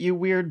look at you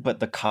weird, but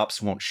the cops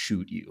won't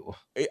shoot you.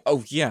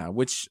 Oh yeah,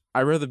 which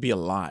I'd rather be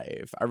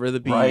alive. I'd rather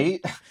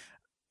be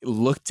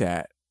looked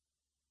at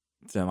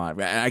than alive.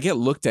 And I get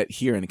looked at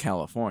here in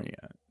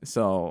California,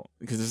 so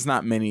because there's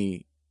not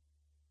many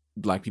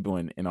black people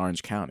in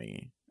Orange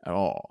County at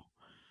all.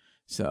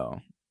 So,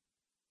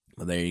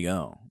 well, there you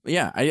go.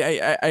 Yeah,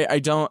 I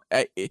don't.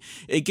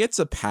 It gets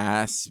a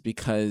pass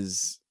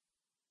because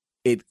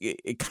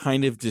it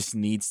kind of just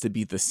needs to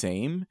be the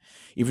same,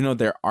 even though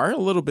there are a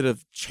little bit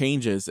of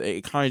changes.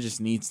 It kind of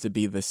just needs to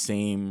be the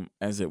same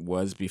as it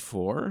was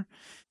before.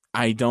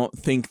 I don't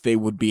think they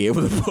would be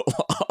able to pull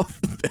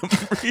off them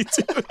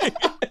redoing it.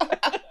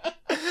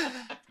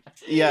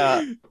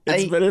 Yeah,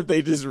 it's better if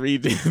they just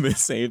redo the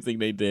same thing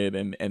they did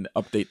and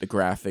update the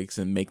graphics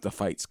and make the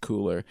fights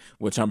cooler,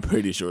 which I'm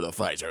pretty sure the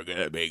fights are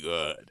gonna be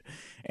good.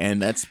 And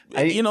that's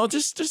I don't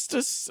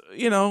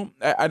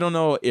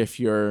know if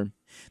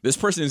this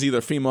person is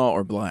either female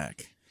or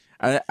black.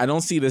 I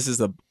don't see this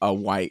as a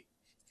white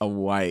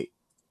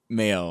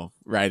male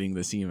writing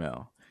this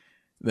email.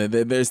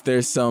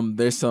 There's some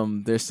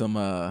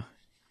I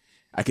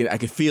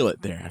could feel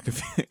it there.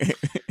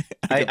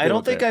 I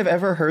don't think I've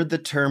ever heard the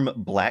term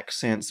black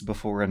sense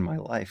before in my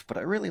life, but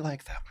I really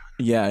like that one.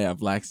 Yeah,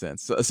 black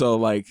sense. So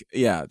like,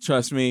 yeah,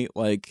 trust me,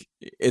 like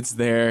it's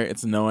there,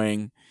 it's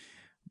annoying,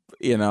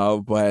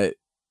 but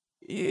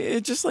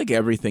it just like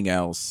everything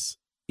else,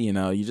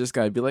 you just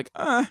gotta be like,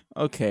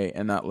 okay,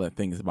 and not let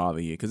things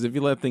bother you. Because if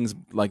you let things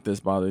like this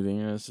bother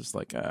you, it's just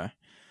like,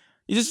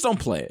 you just don't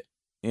play it,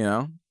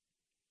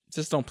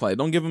 Just don't play it.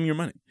 Don't give them your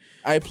money.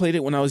 I played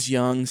it when I was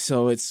young,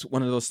 so it's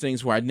one of those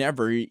things where I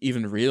never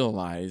even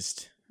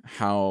realized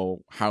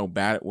how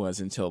bad it was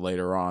until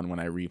later on when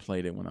I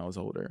replayed it when I was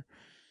older.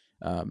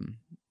 But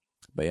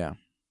yeah,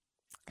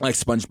 like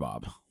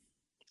SpongeBob.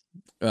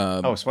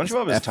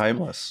 SpongeBob is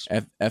timeless.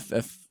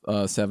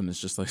 FF7 is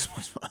just like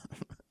SpongeBob.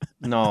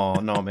 No,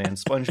 man.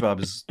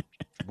 SpongeBob is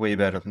way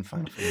better than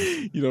Final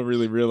Fantasy. You don't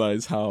really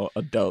realize how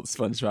adult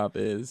SpongeBob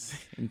is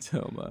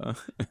until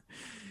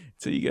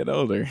you get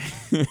older.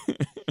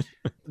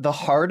 The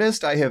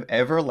hardest I have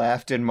ever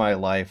laughed in my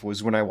life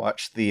was when I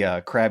watched the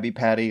Krabby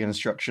Patty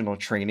instructional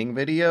training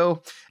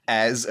video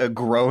as a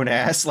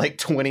grown-ass, like,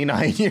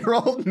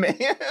 29-year-old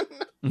man.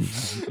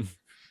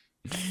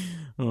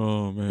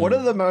 Oh, man. One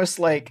of the most,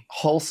 like,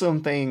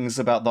 wholesome things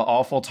about the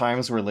awful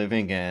times we're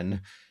living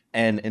in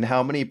and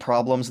how many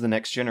problems the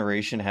next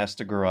generation has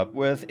to grow up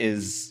with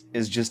is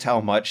just how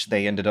much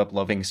they ended up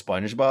loving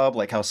SpongeBob.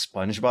 Like, how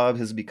SpongeBob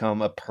has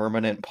become a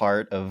permanent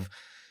part of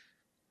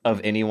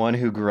anyone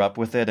who grew up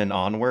with it and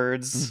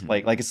onwards.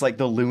 Mm-hmm. Like it's like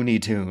the Looney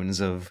Tunes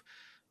of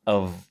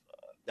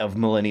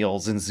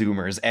millennials and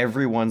Zoomers.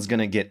 Everyone's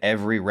gonna get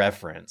every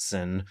reference,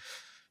 and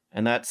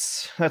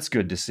that's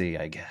good to see,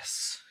 I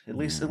guess. At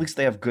least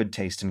they have good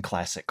taste in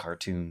classic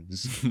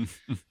cartoons.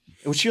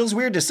 Which feels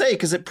weird to say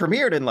because it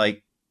premiered in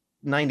like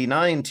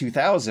 99,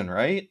 2000,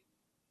 right?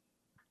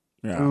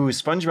 Yeah. Ooh,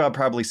 SpongeBob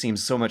probably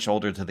seems so much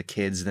older to the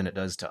kids than it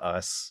does to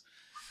us.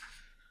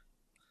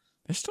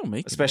 They're still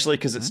making especially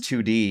because it's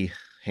 2D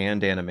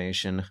hand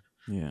animation.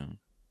 Yeah.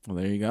 Well,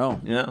 there you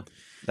go. Yeah.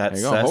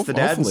 That's the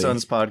Dad and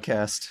Sons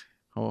podcast.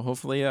 Oh,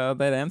 hopefully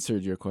that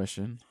answered your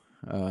question.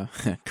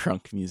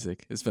 Crunk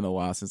music. It's been a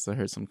while since I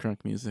heard some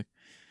crunk music.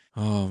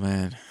 Oh,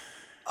 man.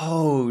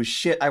 Oh,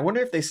 shit. I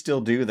wonder if they still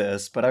do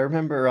this, but I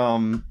remember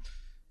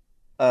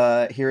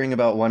hearing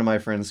about one of my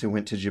friends who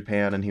went to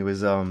Japan and he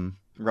was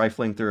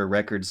rifling through a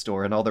record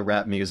store and all the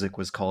rap music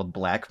was called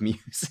black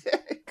music.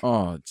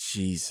 Oh,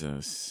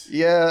 Jesus.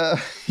 Yeah.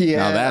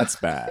 Now that's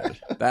bad.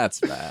 That's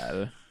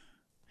bad.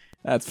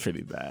 That's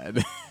pretty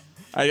bad.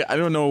 I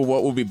don't know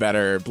what will be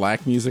better,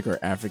 black music or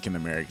African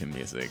American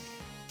music.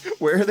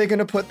 Where are they going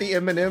to put the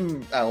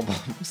Eminem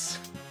albums?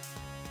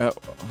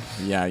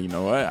 Yeah, you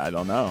know what? I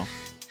don't know.